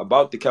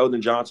about the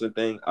Keldon Johnson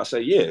thing, I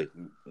said, yeah,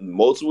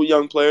 multiple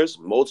young players,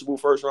 multiple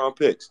first round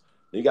picks.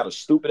 Then you got a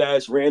stupid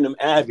ass random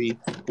Abby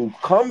who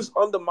comes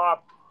under my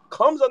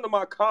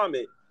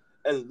comment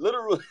and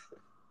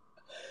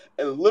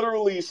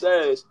literally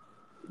says,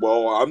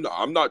 "Well,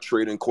 I'm not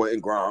trading Quentin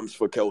Grimes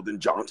for Keldon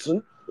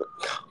Johnson."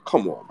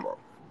 Come on, bro.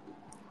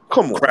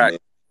 Come on, Crack. man.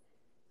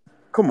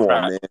 Come on,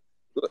 Crack. man.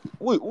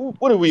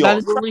 What are we That on?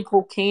 is literally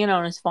cocaine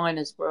on his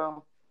finest,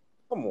 bro.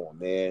 Come on,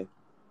 man.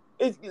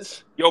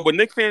 It's Yo, but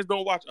Knicks fans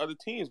don't watch other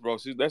teams, bro.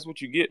 See, that's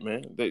what you get,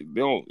 man. They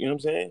don't, you know what I'm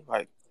saying?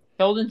 Like,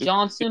 Keldon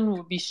Johnson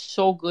would be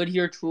so good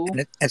here too.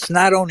 And it's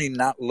not only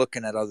not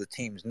looking at other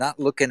teams, not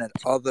looking at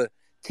other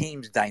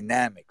teams'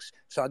 dynamics.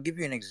 So I'll give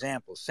you an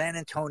example. San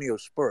Antonio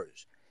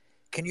Spurs.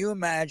 Can you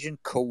imagine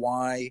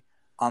Kawhi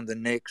on the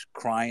Knicks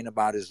crying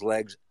about his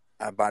legs,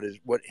 about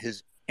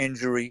his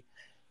injury?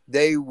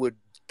 They would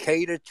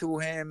cater to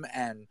him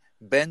and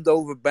bend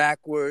over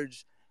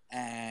backwards,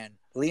 and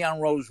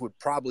Leon Rose would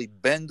probably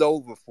bend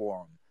over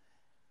for him.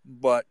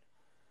 But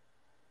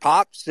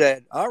Pop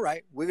said, all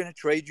right, we're going to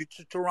trade you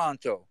to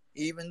Toronto,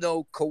 even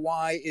though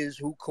Kawhi is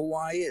who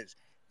Kawhi is.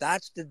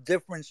 That's the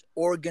difference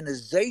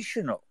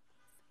organizational.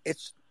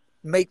 It's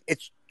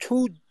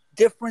two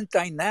different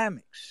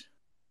dynamics.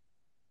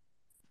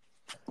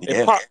 and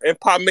yeah.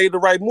 Pop made the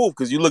right move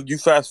because you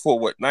fast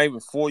forward, not even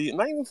 4 years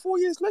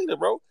later,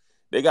 bro.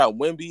 They got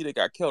Wemby, they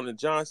got Keldon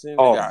Johnson, they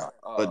Oh got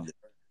my goodness.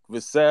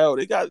 Vassell,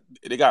 they got.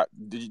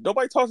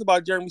 Nobody talks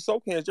about Jeremy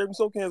Sochan. Jeremy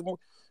Sochan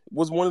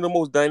was one of the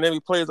most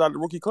dynamic players out of the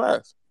rookie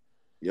class.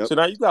 Yep. So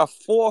now you got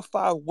 4 or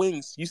 5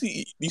 wings. You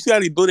see how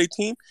they build a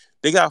team?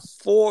 They got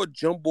 4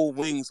 jumbo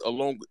wings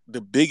along with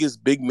the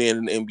biggest big man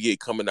in the NBA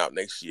coming out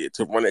next year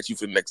to run at you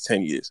for the next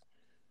 10 years.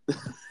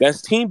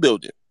 That's team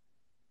building,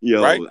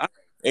 Yo, right?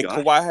 And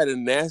Kawhi had a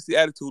nasty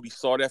attitude. He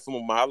saw that from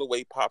a mile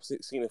away. Pop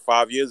seen it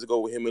 5 years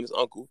ago with him and his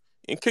uncle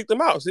and kicked him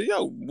out. Said,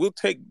 yo, we'll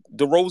take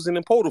DeRozan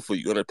and Porter for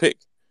you on a pick.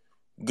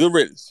 Good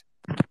riddance.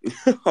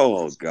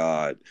 oh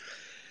God.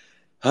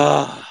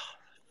 Ah,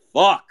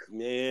 fuck,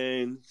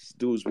 man. These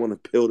dudes want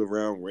to build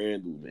around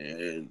Randall,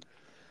 man.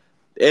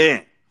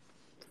 Damn.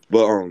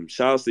 But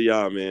shout outs to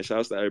y'all, man. Shout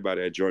outs to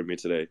everybody that joined me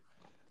today.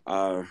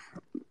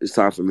 It's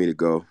time for me to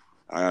go.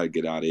 I gotta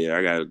get out of here.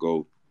 I gotta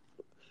go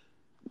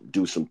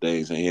do some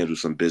things and handle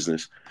some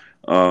business.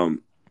 Shout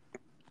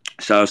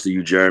outs to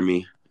you,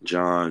 Jeremy,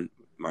 John,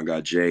 my guy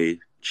Jay,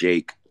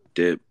 Jake,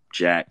 Dip,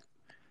 Jack,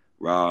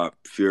 Rob,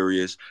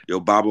 Furious.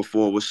 Yo, Baba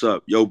 4, what's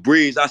up? Yo,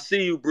 Breeze, I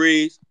see you,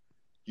 Breeze.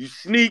 You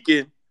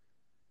sneaking.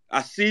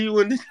 I see you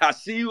in the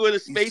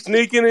space.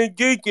 Sneaking and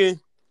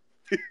geeking.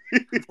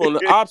 On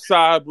the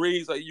upside,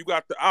 Breeze, like you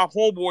got our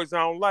homeboys I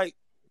don't like.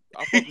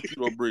 I fuck with you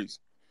though, Breeze.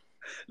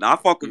 Now I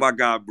fuck with my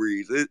guy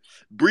Breeze.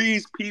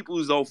 Breeze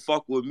peoples don't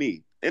fuck with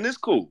me, and it's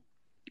cool.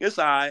 It's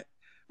alright.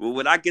 But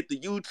when I get to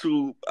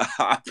YouTube,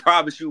 I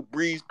promise you,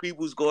 Breeze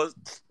people's gonna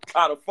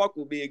try to fuck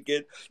with me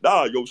again.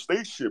 Nah, yo,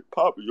 stay shit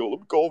poppin', yo. Let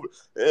me go over.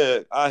 Yeah,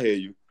 I hear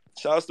you.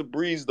 Shouts to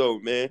Breeze though,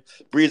 man.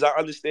 Breeze, I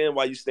understand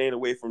why you staying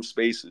away from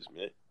spaces,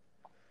 man.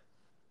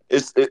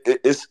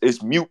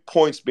 It's mute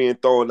points being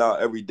thrown out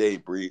every day,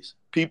 Breeze.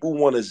 People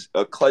want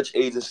a clutch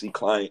agency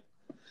client.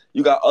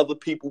 You got other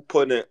people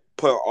putting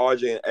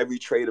RJ in every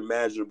trade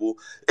imaginable.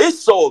 It's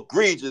so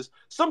egregious.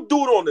 Some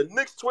dude on the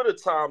Knicks Twitter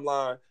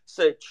timeline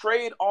said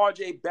trade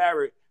RJ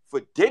Barrett for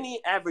Denny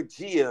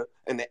Avdija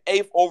and the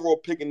 8th overall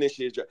pick in this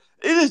year's draft.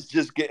 It is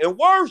just getting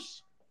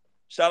worse.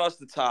 Shout outs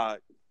to Todd,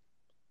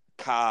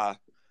 Kai,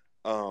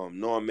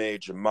 Norma,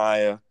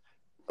 Jemiah,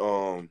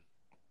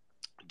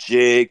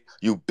 Jig,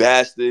 you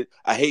bastard.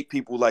 I hate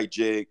people like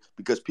Jig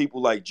because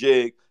people like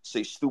Jig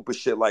say stupid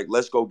shit like,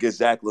 let's go get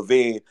Zach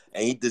LaVine,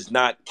 and he does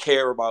not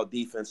care about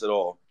defense at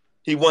all.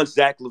 He wants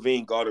Zach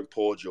LaVine guarding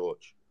Paul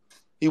George.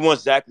 He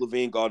wants Zach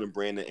LaVine guarding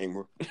Brandon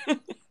Ingram.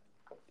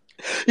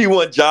 He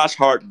wants Josh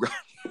Hart.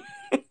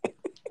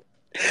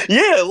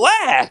 Yeah,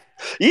 laugh.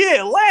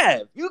 Yeah,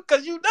 laugh.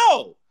 Because you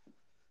know.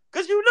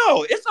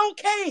 It's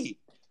okay.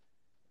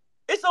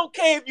 It's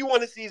okay if you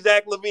want to see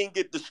Zach LaVine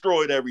get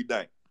destroyed every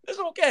night. It's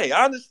okay.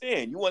 I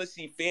understand. You want to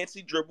see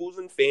fancy dribbles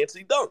and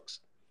fancy dunks.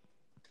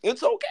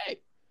 It's okay.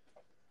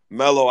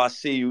 Melo, I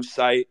see you,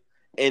 sight.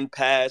 In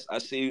pass, I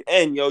see you.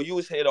 And yo, you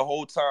was here the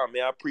whole time,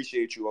 man. I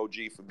appreciate you, OG,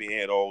 for being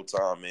here the whole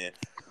time, man.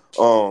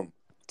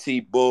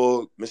 T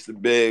Boog,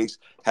 Mr. Biggs,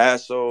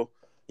 Hassel,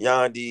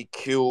 Yandy,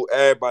 Q,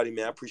 everybody,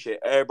 man. I appreciate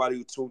everybody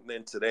who tuned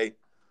in today.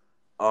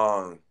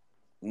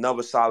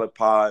 Another solid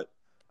pod.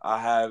 I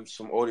have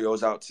some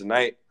audios out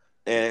tonight.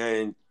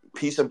 And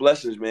peace and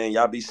blessings, man.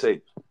 Y'all be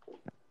safe.